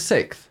on June the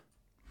 6th?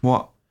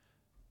 What?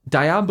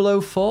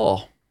 Diablo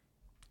 4.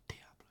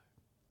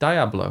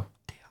 Diablo.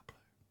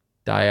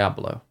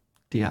 Diablo.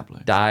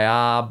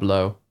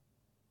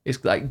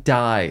 It's like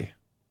Diablo.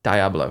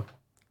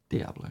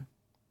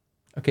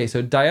 Okay,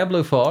 so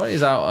Diablo 4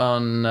 is out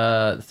on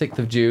 6th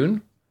of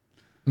June.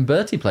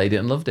 Bertie played it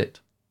and loved it.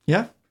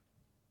 Yeah,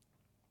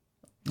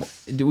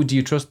 Do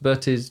you trust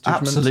Bertie's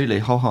judgment? absolutely,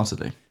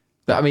 wholeheartedly.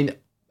 But I mean,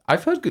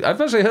 I've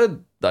actually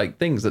heard like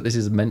things that this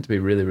is meant to be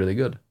really, really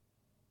good.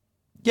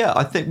 Yeah,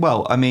 I think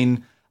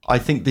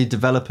the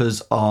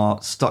developers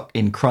are stuck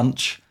in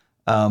crunch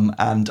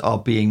and are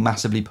being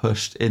massively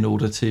pushed in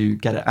order to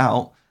get it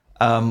out.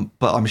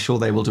 But I'm sure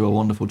they will do a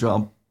wonderful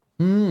job.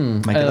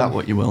 Make it that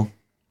what you will.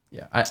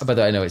 Yeah, by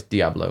the way, I know it's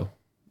Diablo.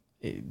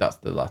 That's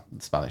the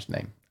Spanish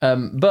name.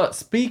 But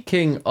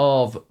speaking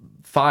of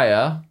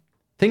fire,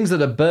 things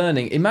that are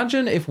burning.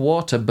 Imagine if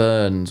water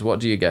burns. What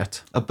do you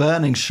get? A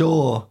burning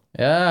shore.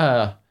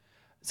 Yeah.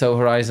 So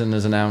Horizon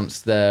has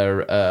announced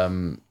their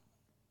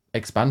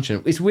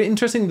expansion. It's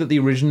interesting that the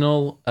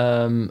original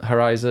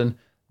Horizon,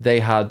 they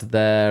had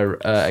their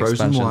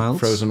expansion, Wilds.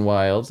 Frozen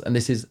Wilds, and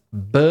this is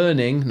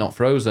burning, not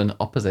frozen,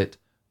 opposite.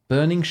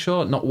 Burning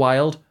shore, not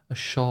wild, a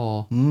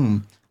shore.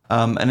 And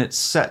it's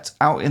set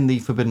out in the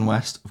Forbidden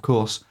West, of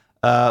course.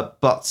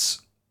 But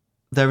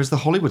there is the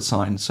Hollywood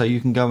sign, so you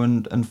can go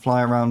and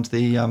fly around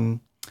the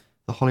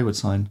Hollywood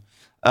sign.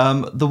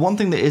 The one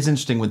thing that is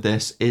interesting with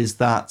this is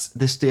that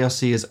this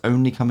DLC is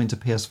only coming to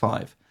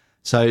PS5.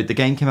 So the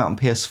game came out on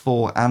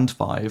PS4 and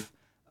 5,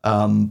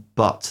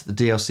 but the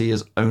DLC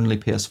is only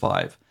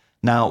PS5.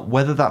 Now,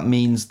 whether that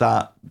means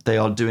that they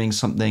are doing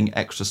something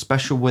extra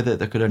special with it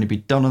that could only be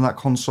done on that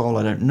console,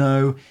 I don't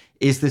know.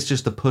 Is this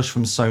just a push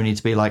from Sony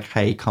to be like,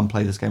 hey, come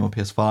play this game on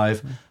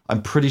PS5?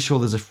 I'm pretty sure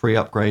there's a free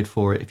upgrade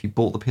for it if you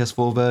bought the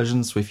PS4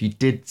 version. So if you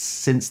did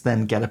since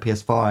then get a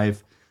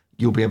PS5,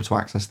 you'll be able to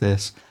access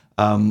this.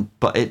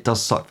 But it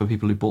does suck for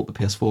people who bought the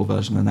PS4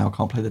 version and now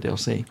can't play the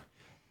DLC.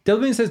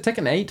 Delvin says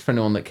Tekken 8, for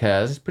anyone that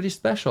cares, is pretty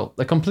special.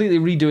 They're completely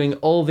redoing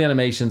all the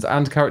animations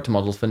and character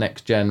models for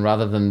next gen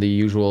rather than the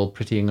usual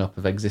prettying up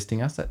of existing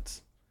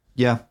assets.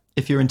 Yeah,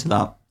 if you're into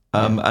that.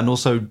 And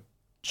also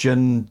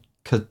Jun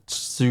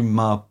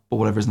Katsuma, or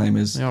whatever his name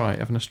is, All right,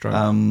 having a stroke.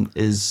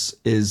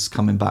 is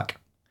coming back.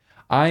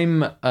 I'm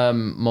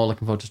more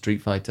looking forward to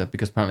Street Fighter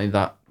because apparently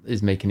that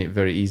is making it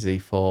very easy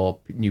for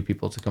new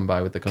people to come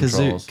by with the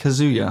controls.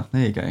 Kazuya,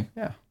 there you go.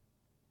 Yeah.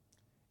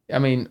 I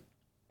mean,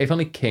 if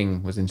only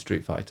King was in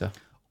Street Fighter.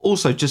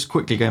 Also, just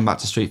quickly going back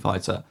to Street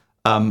Fighter,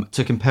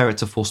 to compare it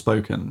to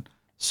Forspoken.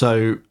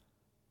 So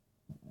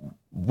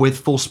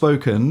with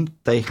Forspoken,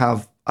 they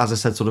have, as I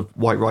said, sort of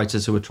white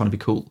writers who are trying to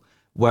be cool.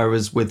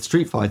 Whereas with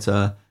Street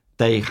Fighter,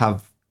 they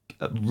have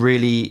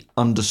really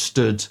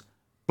understood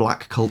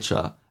black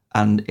culture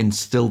and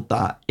instilled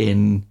that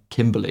in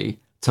Kimberly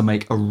to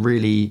make a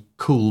really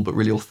cool but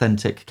really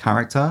authentic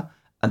character.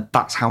 And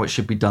that's how it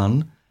should be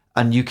done.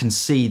 And you can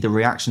see the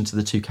reaction to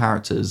the two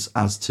characters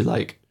as to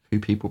like who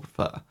people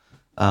prefer.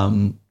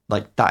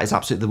 Like that is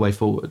absolutely the way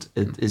forward.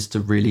 It is to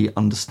really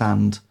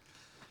understand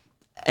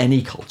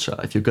any culture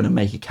if you're going to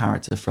make a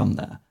character from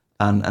there.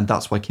 And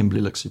that's why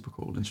Kimberly looks super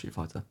cool in Street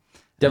Fighter.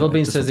 Devil Anyway,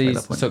 Bean just says want to he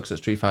make that point. sucks at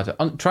Street Fighter.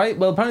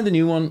 Well, apparently the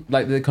new one,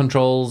 like the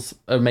controls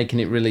are making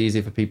it really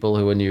easy for people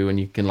who are new, and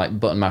you can like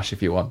button mash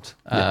if you want,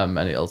 and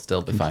it'll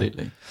still be fine.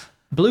 Completely.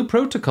 Blue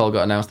Protocol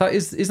got announced. That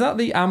is that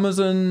the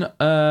Amazon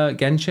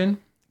Genshin?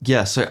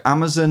 Yeah, so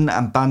Amazon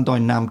and Bandai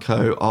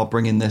Namco are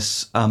bringing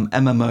this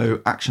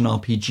MMO action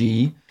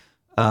RPG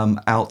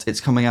out.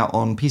 It's coming out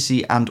on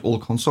PC and all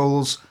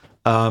consoles.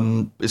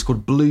 It's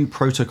called Blue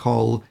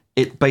Protocol.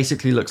 It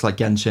basically looks like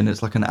Genshin.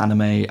 It's like an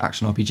anime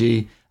action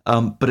RPG,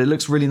 but it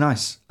looks really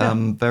nice.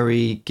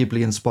 Very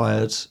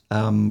Ghibli-inspired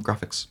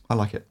graphics. I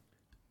like it.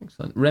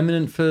 Excellent.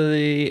 Remnant for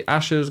the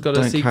Asher's got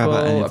a Don't sequel. care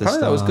about any of this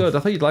Apparently that was stuff. good. I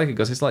thought you'd like it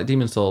because it's like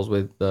Demon Souls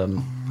with No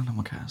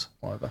one cares.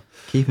 whatever.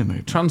 Keep it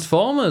moving.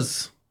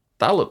 Transformers.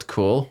 That looked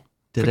cool.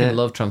 Did Freaking it?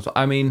 love Transformers.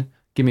 I mean,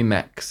 give me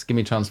mechs. Give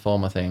me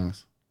Transformer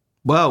things.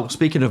 Well,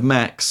 speaking of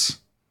mechs,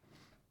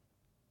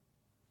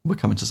 we're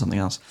coming to something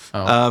else.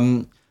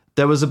 Oh.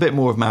 There was a bit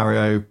more of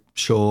Mario,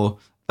 sure.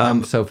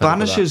 I'm so fed up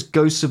with Vanisher's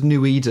Ghosts of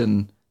New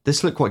Eden.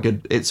 This looked quite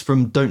good. It's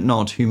from Don't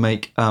Nod, who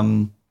make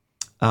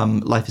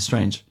Life is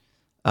Strange.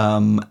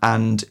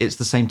 And it's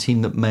the same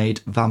team that made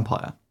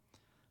Vampire.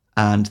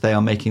 And they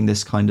are making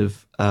this kind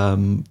of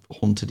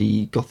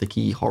haunted-y,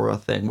 gothic-y horror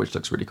thing, which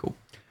looks really cool.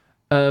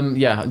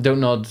 Yeah, Don't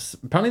Nod.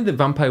 Apparently the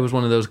Vampire was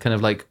one of those kind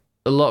of like,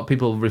 a lot of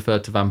people refer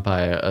to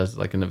Vampire as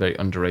like a very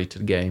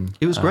underrated game.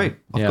 It was great.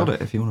 I've yeah. got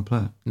it if you want to play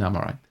it. No, I'm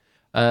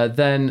alright.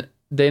 Then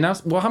they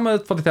announced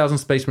Warhammer 40,000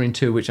 Space Marine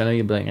 2, which I know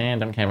you'll be like, I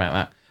don't care about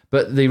that.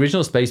 But the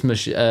original Space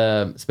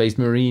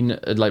Marine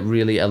had like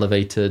really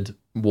elevated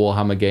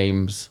Warhammer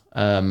games,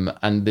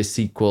 and this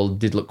sequel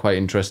did look quite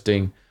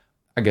interesting.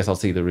 I guess I'll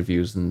see the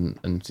reviews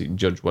and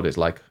judge what it's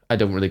like. I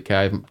don't really care.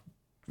 I haven't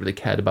really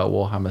cared about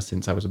Warhammer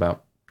since I was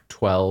about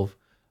 12.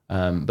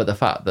 But the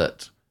fact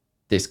that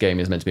this game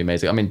is meant to be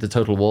amazing. I mean, the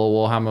Total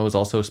War Warhammer was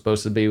also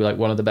supposed to be like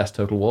one of the best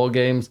Total War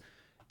games.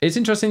 It's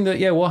interesting that,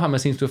 Warhammer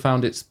seems to have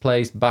found its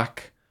place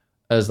back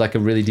as like a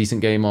really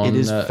decent game on It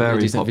is a very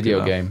decent video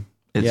popular. game.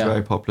 It's Yeah.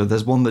 very popular.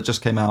 There's one that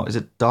just came out. Is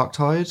it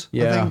Darktide?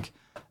 Yeah. I think.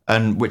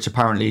 And which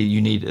apparently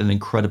you need an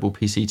incredible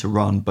PC to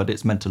run, but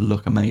it's meant to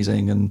look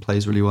amazing and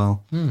plays really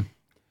well.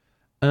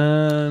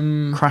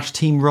 Crash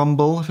Team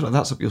Rumble. I feel like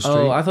that's up your street.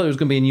 Oh, I thought it was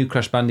going to be a new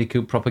Crash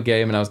Bandicoot proper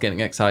game, and I was getting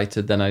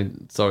excited. Then I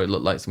saw it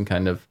looked like some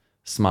kind of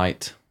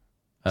Smite.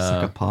 It's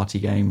like a party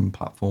game,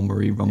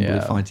 platformery, rumble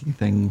Yeah. fighting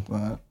thing.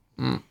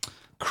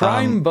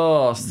 Crime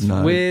Boss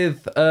no.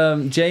 with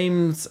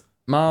James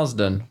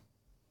Marsden.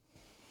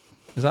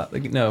 Is that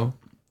no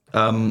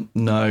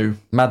No.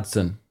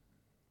 Madsen?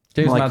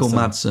 James Michael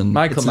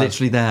Madsen. It's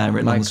literally there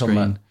written on the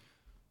screen.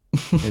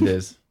 It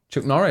is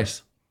Chuck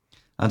Norris.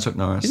 And Chuck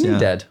Norris. Isn't yeah. he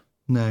dead?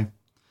 No.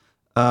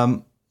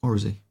 Or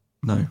is he?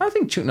 No. I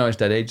think Chuck Norris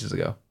died ages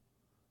ago.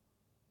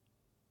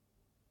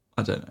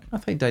 I don't know. I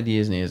think he died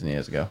years and years and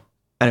years ago.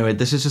 Anyway,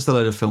 this is just a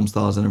load of film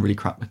stars in a really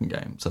crap looking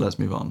game. So let's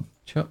move on.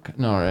 Chuck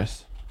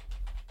Norris.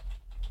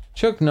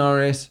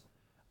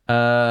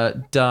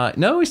 Died.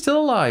 No, he's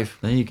still alive.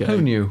 There you go.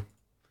 Who knew?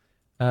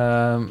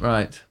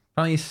 Right.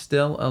 Apparently he's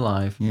still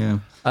alive. Yeah.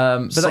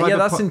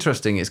 That's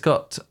interesting. It's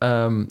got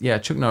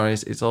Chuck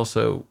Norris. It's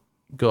also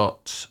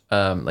got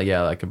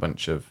like a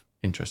bunch of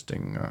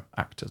interesting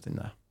actors in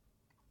there.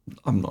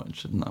 I'm not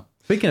interested in that.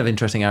 Speaking of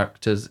interesting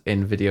actors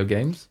in video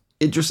games,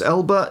 Idris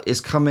Elba is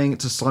coming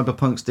to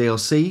Cyberpunk's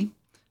DLC.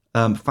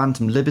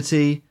 Phantom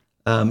Liberty.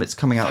 It's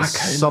coming out at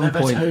some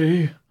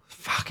point.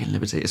 Fucking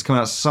Liberty. It's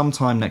coming out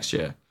sometime next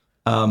year.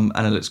 And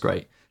it looks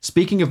great.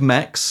 Speaking of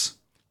mechs,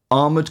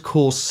 Armored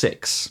Core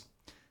 6.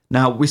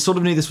 Now, we sort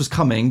of knew this was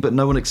coming, but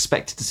no one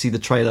expected to see the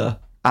trailer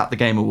at the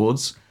Game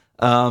Awards.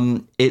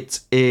 It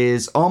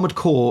is Armored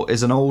Core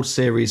is an old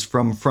series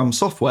from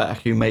Software,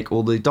 who make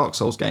all the Dark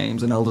Souls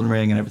games and Elden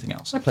Ring and everything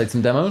else. I played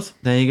some demos.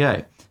 There you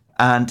go.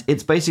 And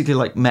it's basically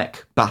like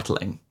mech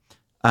battling.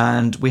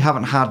 And we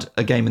haven't had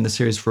a game in the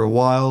series for a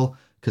while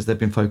because they've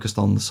been focused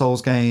on the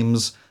Souls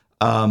games.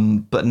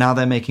 But now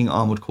they're making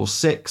Armored Core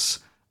 6.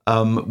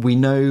 We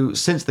know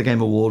since the Game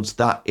Awards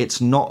that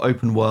it's not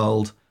open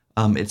world.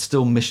 It's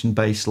still mission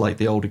based like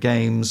the older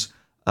games.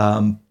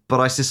 But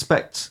I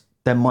suspect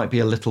there might be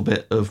a little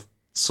bit of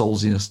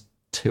Soulsiness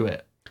to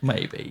it.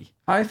 Maybe.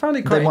 I found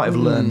it quite... They might have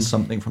learned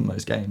something from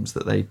those games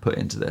that they put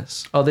into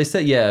this. Oh, they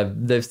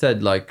said, they've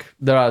said like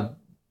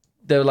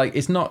they're like,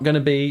 it's not going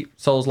to be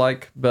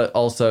Souls-like, but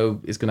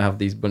also it's going to have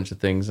these bunch of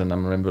things. And I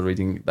remember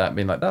reading that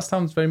being like, that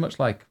sounds very much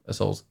like a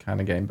Souls kind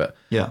of game. But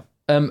Yeah.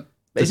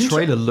 The The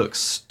trailer looks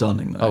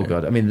stunning, though. Oh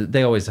god, I mean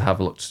they always have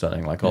looked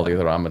stunning, like all the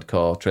other Armored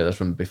Core trailers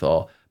from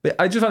before. But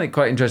I just find it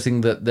quite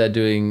interesting that they're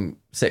doing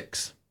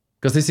 6,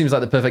 because this seems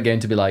like the perfect game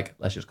to be like,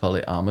 let's just call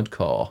it Armored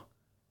Core,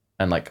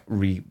 and like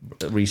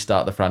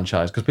restart the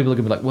franchise, because people are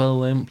gonna be like,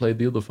 well, they haven't played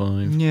the other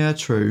 5. Yeah,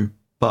 true.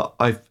 But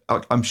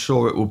I'm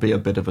sure it will be a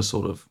bit of a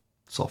sort of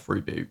soft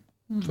reboot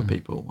for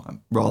people.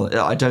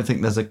 I don't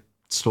think there's a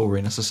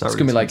story necessarily. It's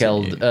gonna be like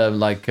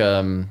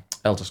continue.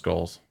 Elder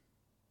Scrolls.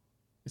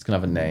 It's gonna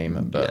have a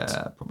name, but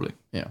Yeah, probably.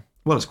 yeah.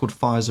 Well, it's called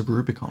Fires of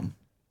Rubicon.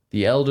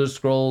 The Elder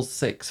Scrolls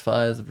 6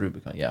 Fires of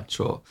Rubicon. Yeah.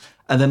 Sure.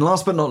 And then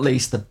last but not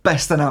least, the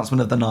best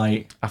announcement of the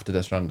night. After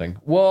Death Stranding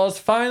was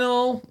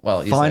Final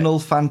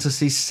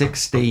Fantasy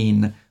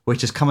 16,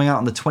 which is coming out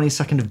on the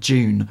 22nd of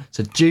June.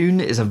 So June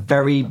is a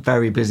very,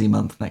 very busy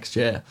month next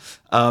year.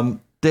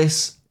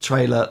 This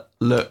trailer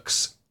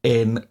looks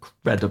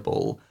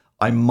incredible.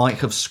 I might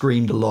have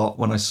screamed a lot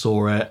when I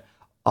saw it.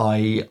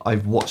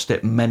 I've watched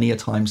it many a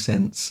time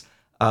since.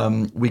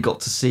 We got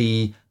to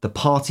see the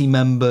party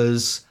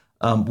members,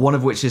 one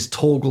of which is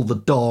Torgal the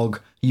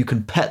dog. You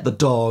can pet the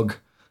dog,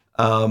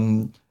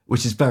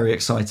 which is very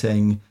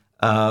exciting.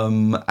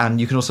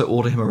 And you can also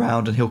order him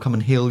around and he'll come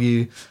and heal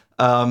you.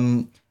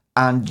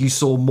 And you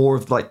saw more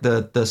of like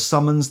the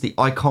summons, the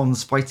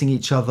icons fighting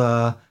each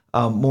other,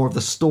 more of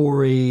the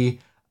story,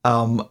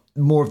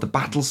 more of the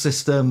battle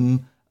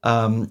system.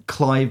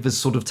 Clive has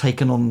sort of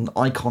taken on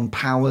icon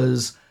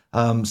powers.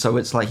 So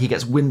it's like he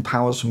gets wind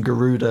powers from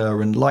Garuda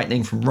and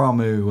lightning from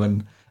Ramu,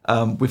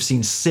 and we've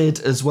seen Sid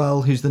as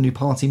well, who's the new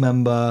party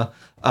member.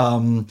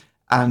 And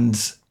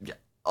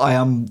I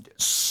am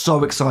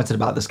so excited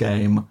about this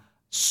game.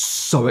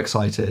 So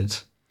excited.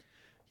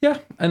 Yeah,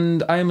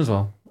 and I am as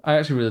well. I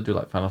actually really do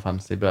like Final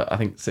Fantasy, but I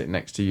think sitting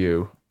next to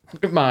you,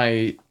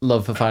 my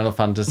love for Final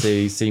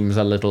Fantasy seems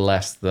a little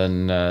less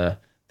than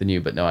you.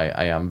 But no,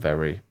 I am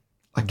very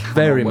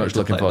much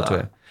looking forward to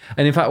it.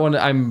 And in fact,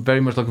 I'm very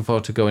much looking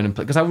forward to going and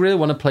play, because I really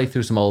want to play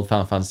through some old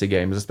Final Fantasy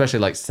games, especially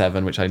like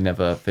 7, which I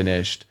never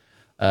finished.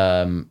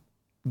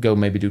 Go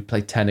maybe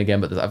play 10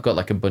 again, but I've got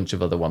like a bunch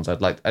of other ones.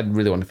 I'd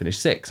really want to finish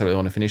 6. I really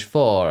want to finish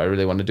 4. I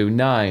really want to do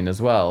 9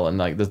 as well. And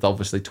like there's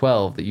obviously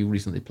 12 that you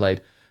recently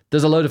played.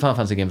 There's a load of Final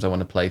Fantasy games I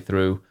want to play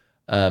through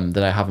that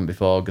I haven't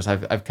before, because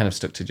I've kind of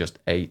stuck to just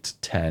 8,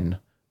 10,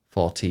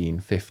 14,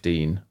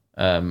 15,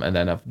 and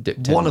then I've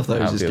dipped in. One of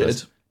those is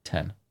good.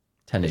 10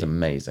 is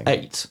amazing.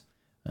 8.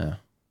 Yeah.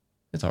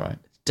 It's all right.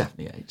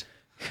 Definitely 8.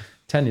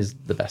 10 is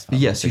the best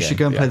Final Yes, Fantasy you should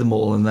game. go and play them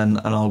all, and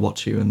I'll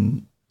watch you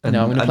and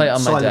no, I'm going to play it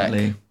on my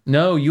silently. deck.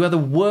 No, you are the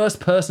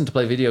worst person to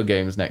play video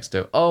games next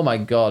to. Oh my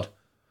god.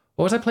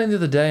 What was I playing the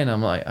other day? And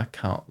I'm like, I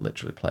can't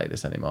literally play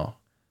this anymore.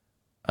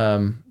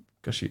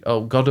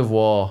 God of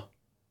War.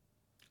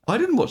 I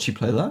didn't watch you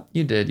play that.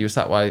 You did. You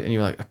sat and you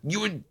were like,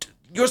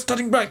 you're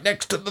standing right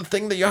next to the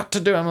thing that you had to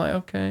do. I'm like,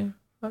 okay,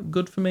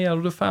 good for me. I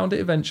would have found it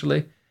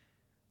eventually.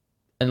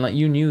 And like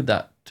you knew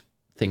that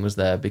thing was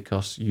there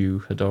because you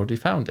had already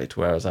found it,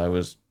 whereas I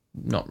was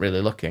not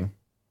really looking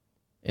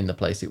in the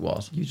place it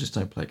was. You just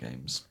don't play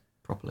games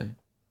properly.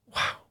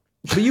 Wow.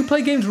 But you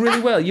play games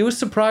really well. You were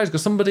surprised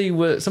because somebody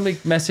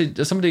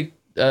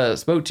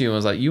spoke to you and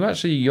was like,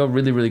 you're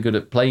really, really good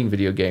at playing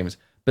video games.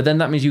 But then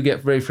that means you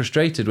get very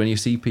frustrated when you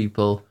see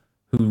people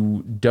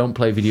who don't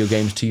play video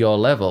games to your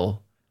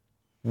level,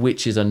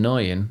 which is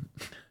annoying.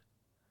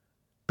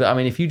 But I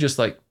mean, if you just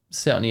like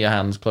sit on your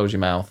hands, close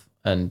your mouth,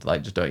 and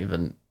like just don't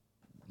even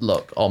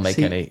look or make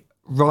any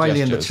Riley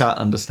gestures. in the chat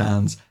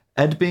understands.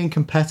 Ed being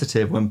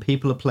competitive when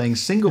people are playing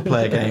single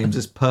player games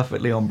is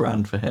perfectly on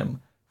brand for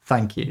him.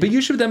 Thank you. But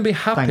you should then be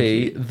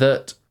happy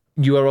that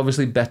you are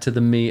obviously better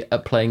than me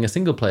at playing a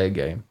single player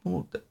game.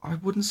 Well, I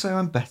wouldn't say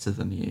I'm better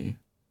than you.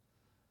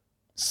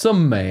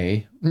 Some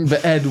may,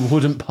 but Ed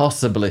wouldn't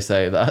possibly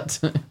say that.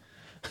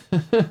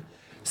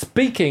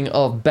 Speaking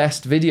of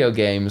best video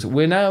games,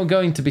 we're now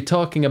going to be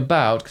talking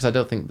about, because I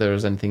don't think there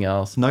is anything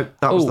else. Nope,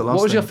 that was the last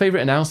What was thing. your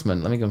favourite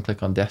announcement? Let me go and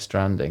click on Death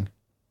Stranding.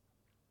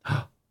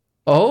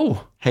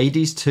 Oh!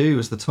 Hades 2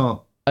 was the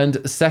top.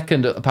 And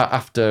second,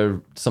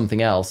 after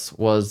something else,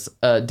 was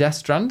Death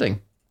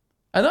Stranding.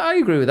 And I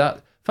agree with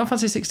that. Final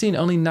Fantasy 16,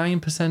 only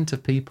 9%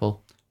 of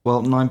people.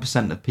 Well,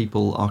 9% of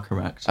people are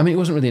correct. I mean, it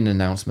wasn't really an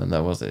announcement,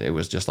 though, was it? It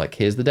was just like,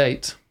 here's the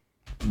date.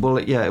 Well,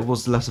 yeah, it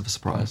was less of a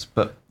surprise,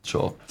 but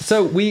sure.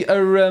 So we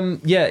are,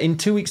 in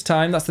 2 weeks'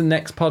 time, that's the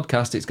next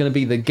podcast. It's going to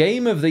be the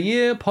Game of the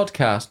Year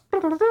podcast.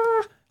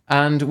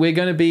 And we're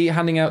going to be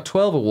handing out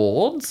 12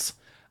 awards.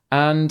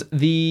 And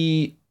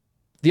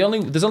there's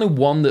only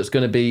one that's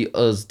going to be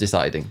us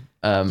deciding.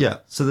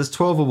 So there's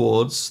 12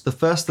 awards. The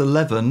first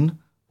 11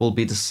 will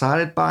be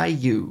decided by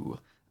you.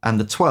 And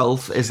the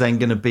 12th is then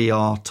going to be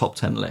our top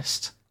 10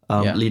 list,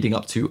 leading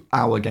up to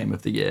our Game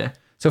of the Year.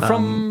 So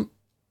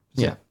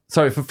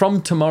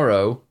from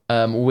tomorrow,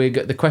 we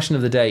get the question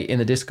of the day in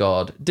the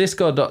Discord,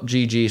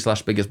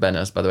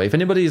 discord.gg/biggestbenners, by the way. If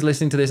anybody is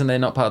listening to this and they're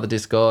not part of the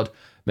Discord,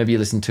 maybe you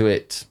listen to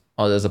it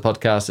or there's a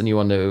podcast and you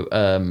want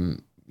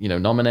to,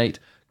 nominate,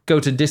 go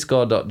to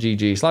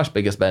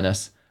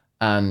discord.gg/biggestbenners,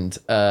 and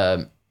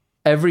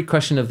every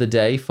question of the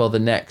day for the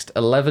next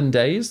 11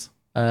 days,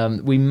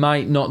 We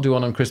might not do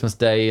one on Christmas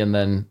Day and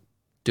then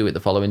do it the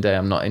following day.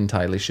 I'm not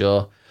entirely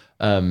sure.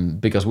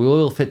 Because we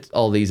will fit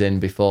all these in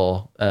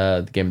before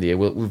the Game of the Year.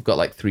 We've got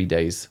like 3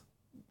 days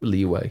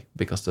leeway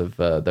because of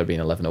there being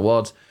 11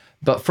 awards.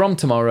 But from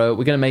tomorrow,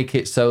 we're going to make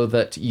it so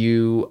that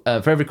you,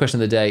 for every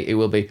question of the day, it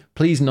will be,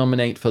 please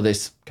nominate for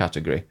this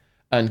category.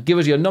 And give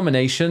us your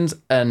nominations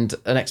and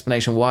an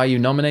explanation why you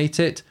nominate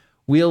it.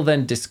 We'll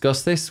then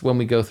discuss this when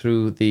we go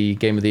through the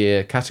Game of the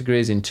Year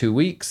categories in 2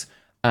 weeks.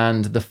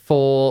 And the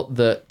 4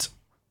 that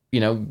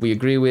we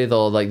agree with,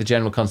 or like the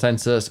general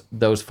consensus,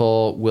 those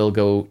 4 will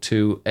go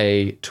to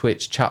a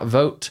Twitch chat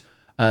vote,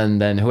 and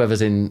then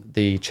whoever's in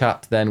the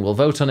chat then will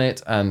vote on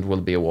it, and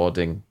we'll be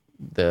awarding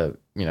the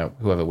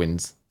whoever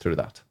wins through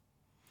that.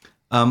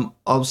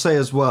 I'll say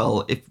as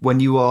well, if when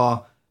you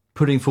are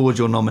putting forward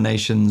your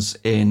nominations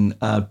in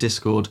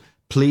Discord,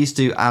 please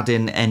do add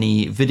in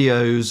any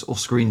videos or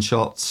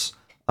screenshots.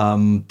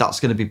 That's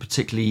going to be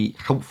particularly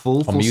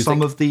helpful for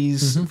some of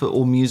these, for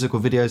all music or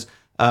videos.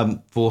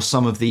 For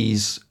some of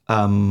these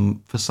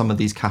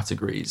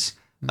categories,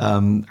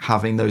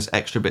 having those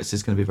extra bits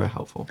is going to be very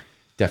helpful.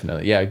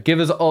 Definitely, yeah. Give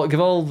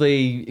all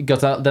the,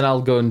 then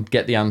I'll go and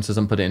get the answers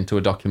and put it into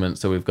a document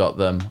so we've got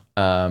them.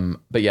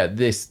 But yeah,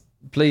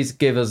 please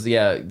give us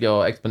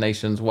your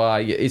explanations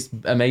why. It's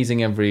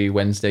amazing every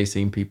Wednesday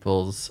seeing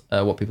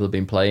what people have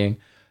been playing.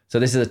 So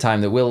this is a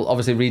time that we'll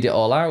obviously read it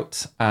all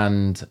out,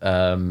 and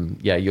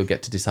you'll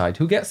get to decide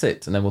who gets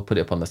it, and then we'll put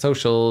it up on the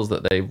socials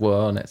that they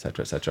won,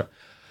 etc., etc.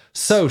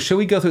 So, shall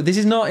we go through? This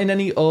is not in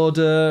any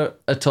order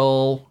at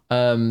all.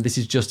 This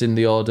is just in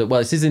the order.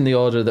 Well, this is in the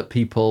order that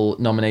people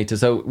nominated.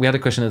 So, we had a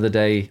question of the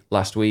day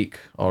last week,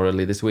 or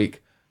early this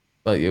week.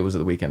 Well, it was at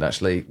the weekend,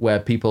 actually, where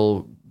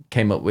people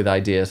came up with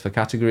ideas for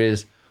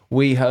categories.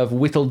 We have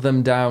whittled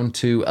them down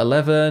to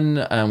 11,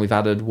 and we've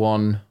added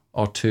 1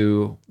 or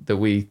 2 that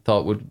we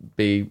thought would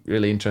be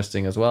really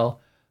interesting as well.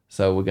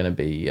 So we're going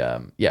to be,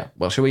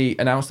 Well, shall we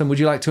announce them? Would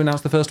you like to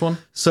announce the first one?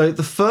 So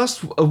the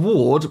first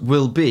award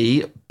will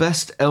be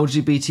Best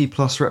LGBT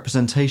plus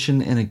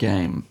Representation in a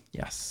Game.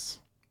 Yes.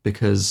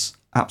 Because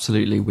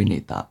absolutely we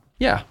need that.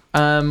 Yeah.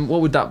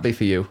 What would that be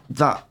for you?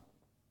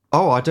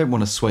 I don't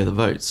want to sway the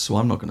votes, so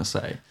I'm not going to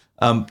say.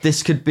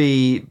 This could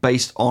be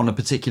based on a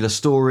particular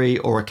story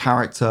or a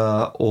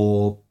character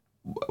or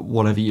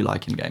whatever you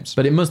like in games.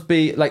 But it must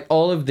be, like,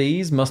 all of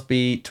these must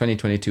be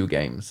 2022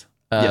 games.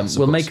 Yes,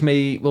 we'll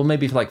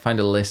maybe find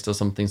a list or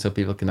something so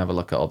people can have a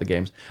look at all the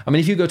games. I mean,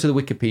 if you go to the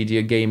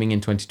Wikipedia, gaming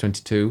in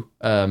 2022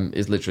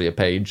 is literally a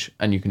page,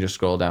 and you can just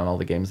scroll down all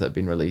the games that have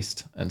been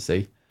released and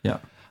see. Yeah.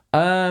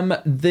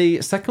 The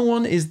second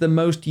one is the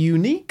most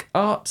unique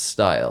art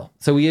style.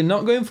 So we are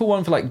not going for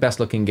one for like best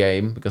looking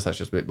game, because that's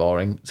just a bit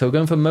boring. So we're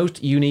going for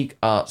most unique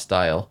art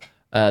style.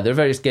 There are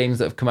various games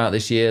that have come out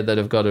this year that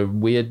have got a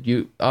weird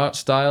art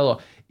style, or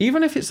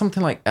even if it's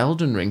something like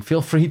Elden Ring,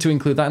 feel free to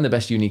include that in the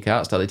best unique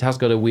art style. It has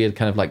got a weird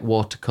kind of like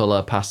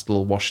watercolor,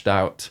 pastel, washed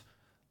out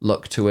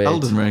look to it.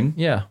 Elden Ring?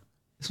 Yeah.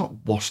 It's not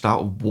washed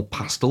out or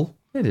pastel.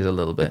 It is a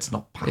little bit. It's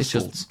not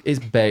pastels.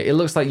 It's it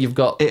looks like you've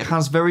got... It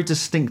has very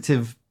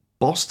distinctive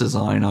boss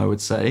design, I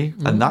would say,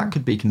 and that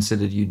could be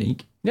considered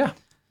unique. Yeah.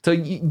 So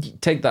you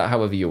take that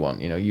however you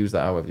want, use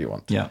that however you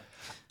want. Yeah.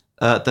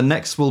 The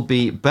next will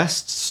be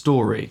Best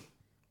Story,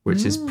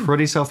 which is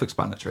pretty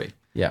self-explanatory.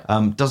 Yeah.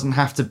 Doesn't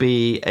have to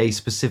be a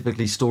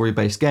specifically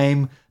story-based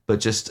game, but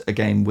just a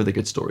game with a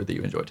good story that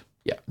you enjoyed.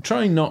 Yeah.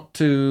 Try not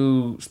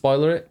to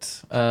spoiler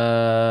it.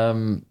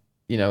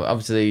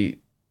 Obviously,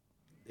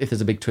 if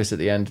there's a big twist at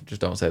the end, just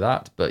don't say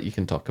that. But you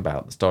can talk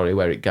about the story,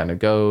 where it kind of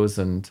goes,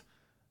 and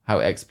how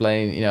it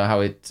explains,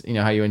 how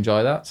you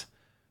enjoy that.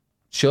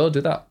 Sure,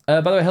 do that. By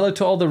the way, hello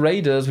to all the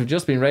raiders. We've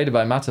just been raided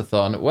by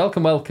Matathon.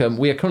 Welcome, welcome.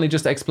 We are currently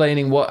just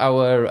explaining what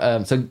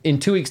our... so in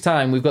 2 weeks'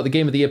 time, we've got the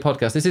Game of the Year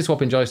podcast. This is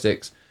Swapping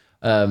Joysticks.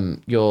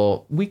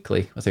 Your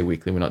weekly... I say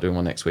weekly, we're not doing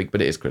one next week,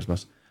 but it is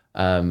Christmas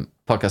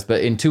podcast.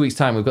 But in 2 weeks'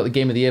 time, we've got the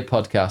Game of the Year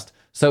podcast.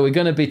 So we're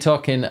going to be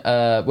talking...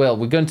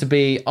 we're going to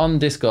be on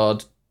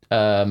Discord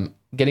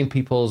getting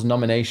people's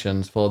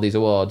nominations for these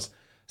awards.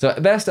 So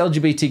Best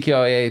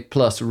LGBTQIA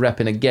plus rep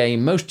in a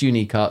game, most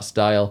unique art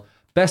style,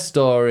 Best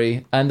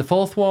Story, and the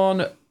fourth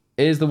one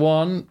is the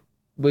one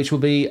which will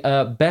be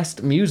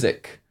Best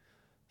Music.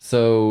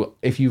 So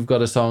if you've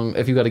got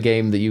a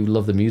game that you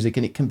love the music,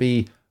 and it can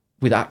be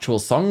with actual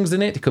songs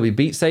in it, it could be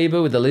Beat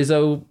Saber with the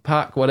Lizzo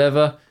pack,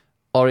 whatever,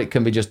 or it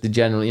can be just the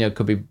general, it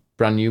could be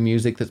brand new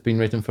music that's been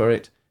written for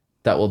it.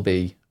 That will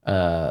be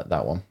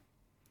that one.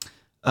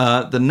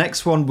 The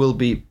next one will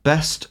be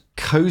Best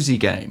Cozy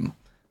Game.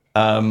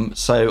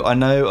 So I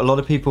know a lot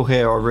of people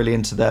here are really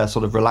into their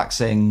sort of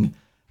relaxing,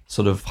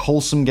 sort of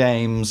wholesome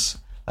games,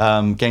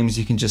 games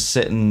you can just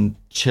sit and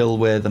chill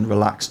with and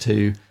relax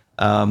to,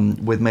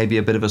 with maybe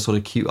a bit of a sort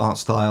of cute art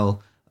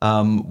style,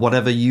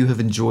 whatever you have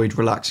enjoyed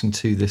relaxing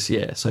to this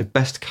year. So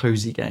Best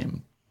Cozy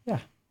Game. Yeah.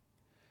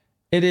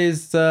 It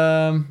is,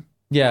 as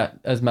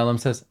Mellum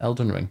says,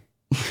 Elden Ring.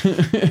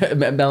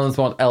 Mellum's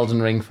want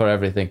Elden Ring for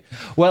everything.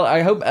 Well,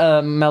 I hope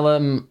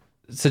Mellum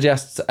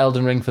suggests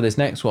Elden Ring for this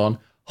next one.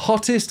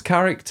 Hottest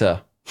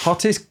character.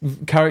 Hottest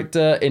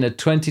character in a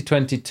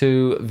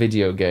 2022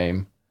 video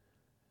game.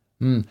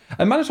 And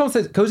Manitron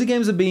says cozy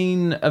games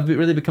have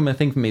really become a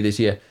thing for me this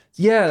year.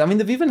 Yeah, I mean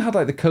they've even had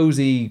like the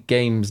Cozy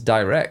Games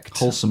Direct,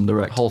 Wholesome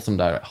Direct. Wholesome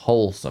Direct.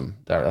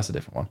 That's a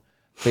different one.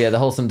 But yeah, the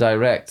Wholesome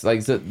Direct.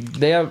 Like so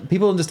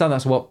people understand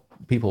that's what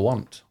people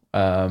want.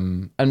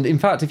 And in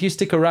fact, if you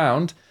stick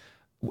around,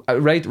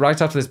 right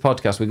after this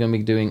podcast, we're going to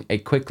be doing a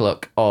quick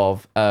look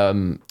of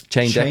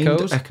Chained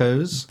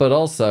Echoes, but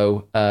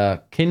also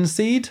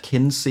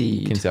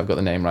Kinseed. I've got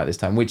the name right this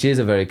time, which is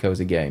a very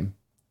cozy game.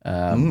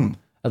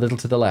 A little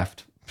to the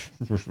left.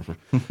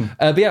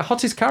 But yeah,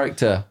 hottest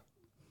character.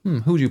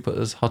 Who would you put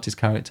as hottest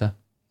character?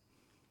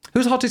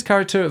 Who's the hottest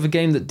character of a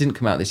game that didn't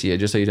come out this year,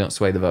 just so you don't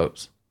sway the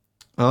votes?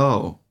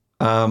 Oh,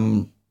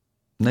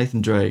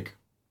 Nathan Drake.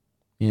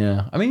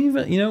 Yeah, I mean,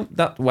 even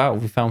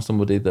we found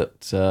somebody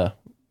that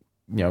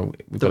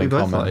we've got in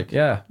common. Like.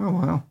 Yeah. Oh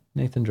wow,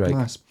 Nathan Drake.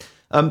 Nice.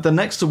 The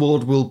next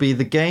award will be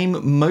the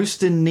game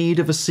most in need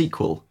of a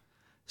sequel.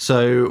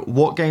 So,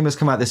 what game has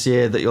come out this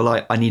year that you're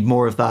like, I need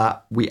more of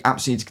that? We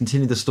absolutely need to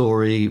continue the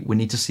story. We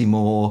need to see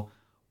more.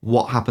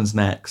 What happens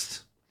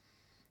next?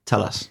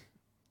 Tell us.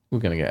 We're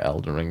going to get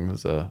Elden Ring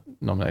as a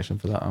nomination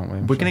for that, aren't we?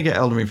 We're going to get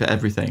Elden Ring for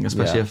everything,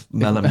 especially if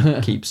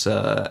Melon keeps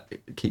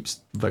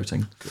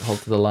voting. Hold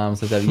to the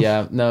lambs.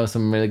 Yeah, no,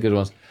 some really good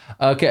ones.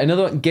 Okay,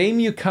 another one.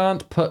 Game you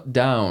can't put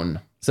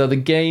down. So the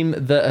game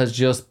that has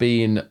just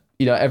been,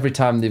 every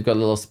time they've got a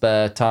little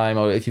spare time,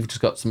 or if you've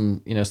just got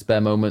some, spare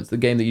moments, the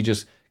game that you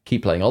just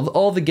keep playing.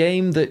 Or the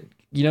game that,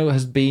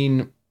 has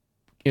been,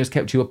 has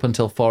kept you up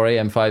until 4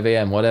 a.m., 5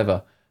 a.m.,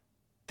 whatever.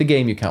 The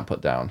game you can't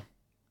put down.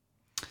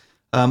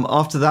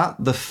 After that,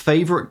 the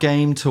favourite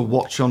game to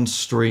watch on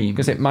stream.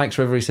 Because Mike's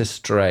Reverie says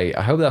Stray.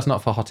 I hope that's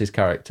not for hottest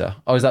character.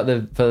 Or is that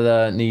for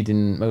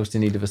the most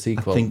in need of a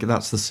sequel? I think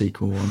that's the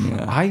sequel one,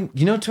 yeah.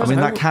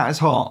 That cat is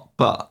hot,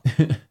 but...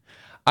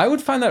 I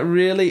would find that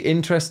really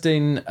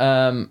interesting.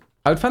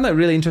 I would find that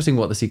really interesting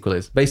what the sequel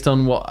is, based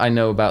on what I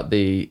know about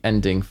the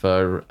ending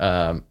for...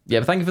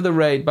 but thank you for the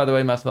raid, by the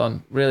way,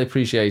 Mastodon. Really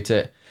appreciate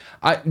it.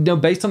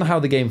 Based on how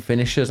the game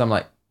finishes, I'm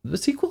like, the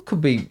sequel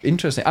could be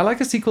interesting. I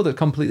like a sequel that's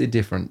completely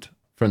different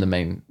from the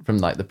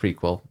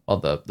prequel or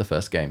the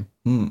first game.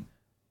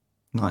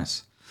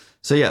 Nice.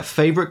 So yeah,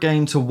 favorite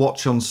game to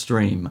watch on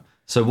stream.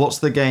 So what's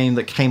the game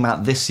that came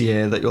out this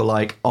year that you're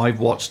like,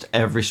 I've watched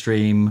every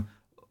stream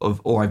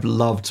or I've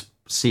loved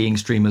seeing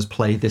streamers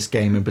play this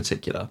game in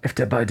particular? If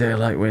Dead by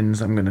Daylight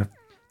wins, I'm gonna.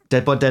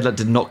 Dead by Daylight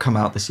did not come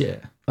out this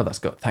year. Oh, that's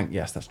good.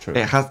 Yes, that's true.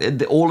 It has.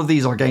 All of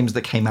these are games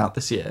that came out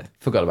this year.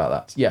 Forgot about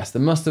that. Yes,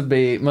 there must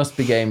be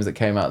games that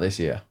came out this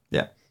year.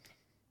 Yeah.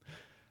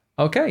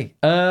 Okay.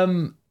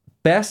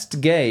 Best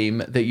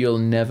game that you'll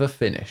never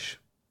finish.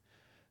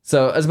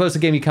 So, as opposed to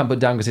a game you can't put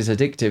down because it's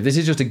addictive, this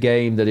is just a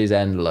game that is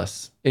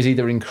endless. It's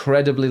either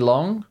incredibly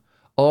long,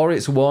 or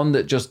it's one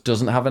that just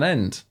doesn't have an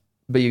end,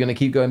 but you're going to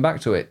keep going back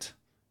to it.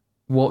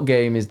 What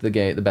game is the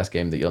best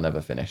game that you'll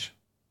never finish?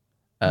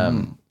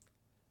 I'm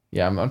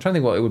trying to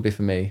think what it would be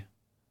for me.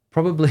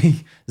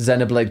 Probably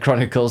Xenoblade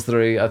Chronicles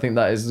 3. I think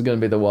that is going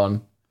to be the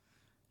one.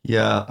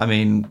 Yeah, I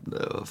mean,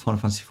 Final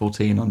Fantasy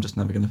 14, I'm just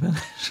never going to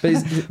finish. But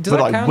does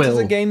that count as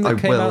a game that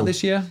came out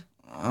this year?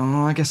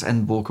 Oh, I guess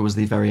Endwalker was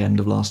the very end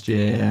of last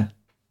year, yeah.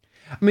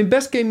 I mean,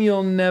 best game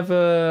you'll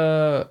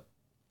never...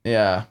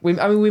 Yeah.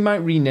 We might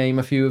rename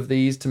a few of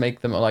these to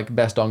make them like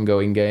best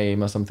ongoing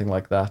game or something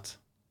like that.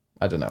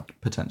 I don't know.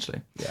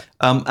 Potentially. Yeah.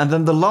 And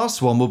then the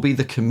last one will be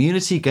the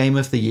community game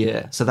of the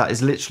year. So that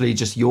is literally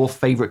just your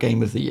favourite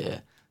game of the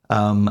year.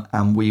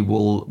 And we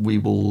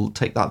will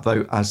take that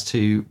vote as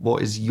to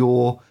what is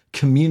your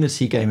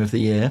community game of the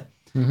year.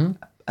 Mm-hmm.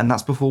 And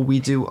that's before we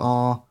do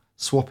our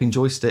swapping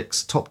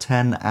joysticks top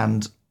 10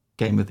 and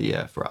game of the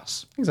year for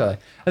us.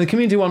 Exactly. And the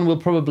community one will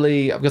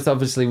probably, because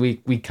obviously we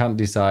can't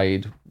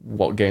decide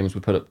what games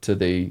we put up to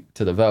the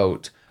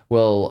vote.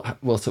 We'll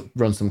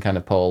run some kind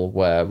of poll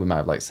where we might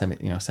have like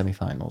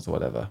semi-finals or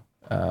whatever,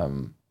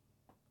 and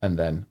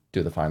then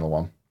do the final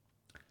one.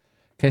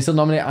 Can you still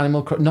nominate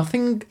Animal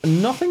Crossing?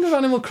 Nothing of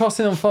Animal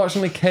Crossing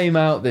unfortunately came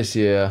out this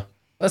year.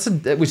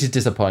 Which is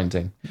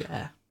disappointing.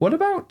 Yeah. What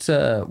about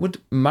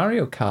would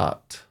Mario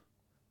Kart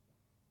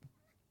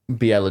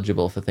be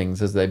eligible for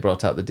things as they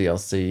brought out the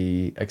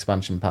DLC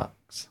expansion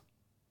packs?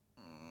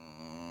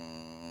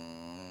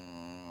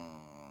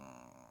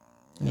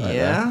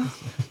 Yeah.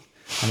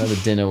 I know the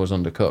dinner was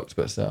undercooked,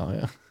 but still,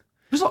 yeah.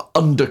 It was not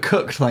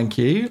undercooked, thank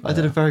you. I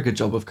did a very good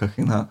job of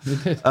cooking that. You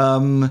did.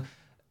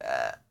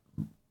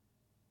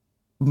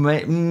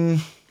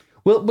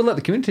 We'll let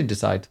the community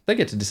decide. They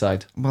get to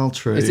decide. Well,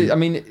 true.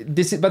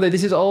 This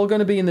is all going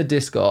to be in the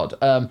Discord.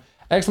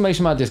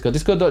 !Discord,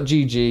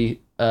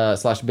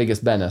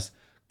 discord.gg/biggestbennis.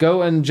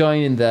 Go and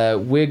join in there.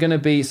 We're going to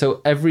be,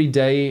 so every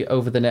day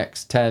over the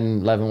next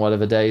 10, 11,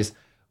 whatever days,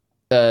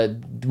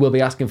 we'll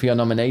be asking for your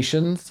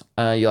nominations.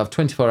 You'll have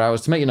 24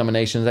 hours to make your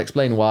nominations,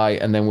 explain why,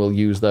 and then we'll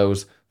use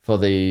those for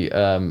the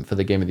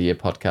Game of the Year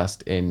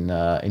podcast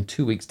in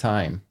 2 weeks'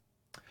 time.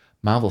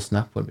 Marvel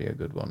Snap would be a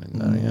good one in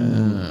there.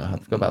 Yeah, I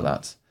forgot about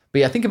that. But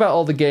yeah, think about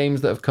all the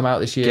games that have come out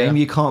this year. Game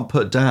you can't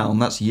put down,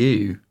 that's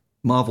you.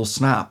 Marvel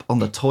Snap, on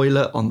the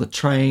toilet, on the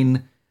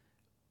train,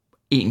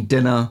 eating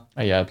dinner.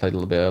 Oh, yeah, I played a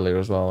little bit earlier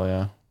as well,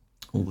 yeah.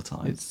 All the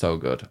time. It's so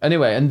good.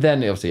 Anyway, and then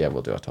obviously, yeah,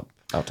 we'll do our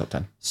top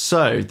 10.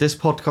 So this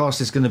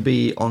podcast is going to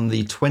be on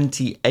the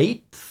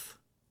 28th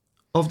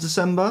of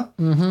December.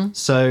 Mm-hmm.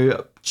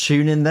 So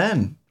tune in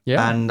then.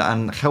 Yeah.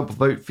 And help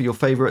vote for your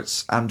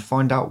favourites and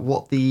find out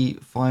what the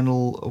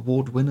final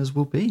award winners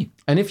will be.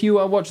 And if you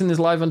are watching this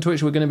live on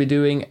Twitch, we're going to be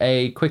doing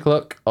a quick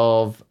look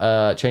of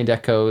Chained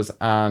Echoes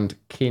and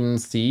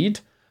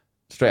Kinseed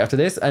straight after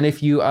this. And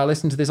if you are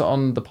listening to this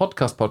on the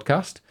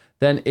podcast,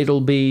 then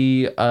it'll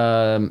be up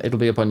on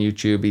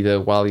YouTube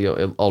either while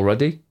you're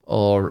already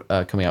or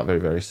coming out very,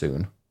 very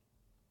soon.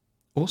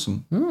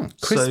 Awesome.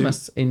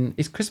 Christmas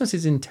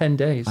is in 10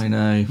 days. I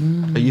know.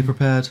 Are you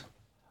prepared?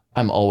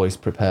 I'm always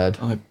prepared.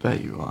 I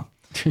bet you are.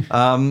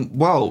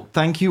 Well,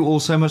 thank you all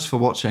so much for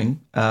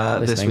watching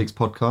this week's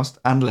podcast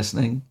and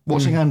listening.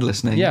 Watching and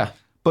listening. Yeah.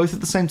 Both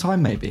at the same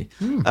time, maybe.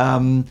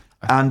 And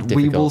difficult.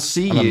 We will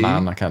see I'm you. a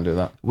man, I can't do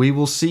that. We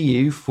will see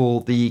you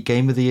for the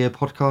Game of the Year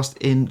podcast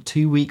in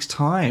 2 weeks'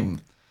 time.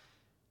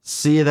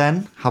 See you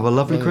then. Have a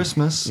lovely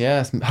Christmas.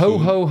 Yes. Ho,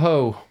 ho,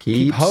 ho.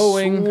 Keep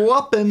hoeing.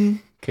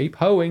 Swapping. Keep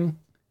hoeing.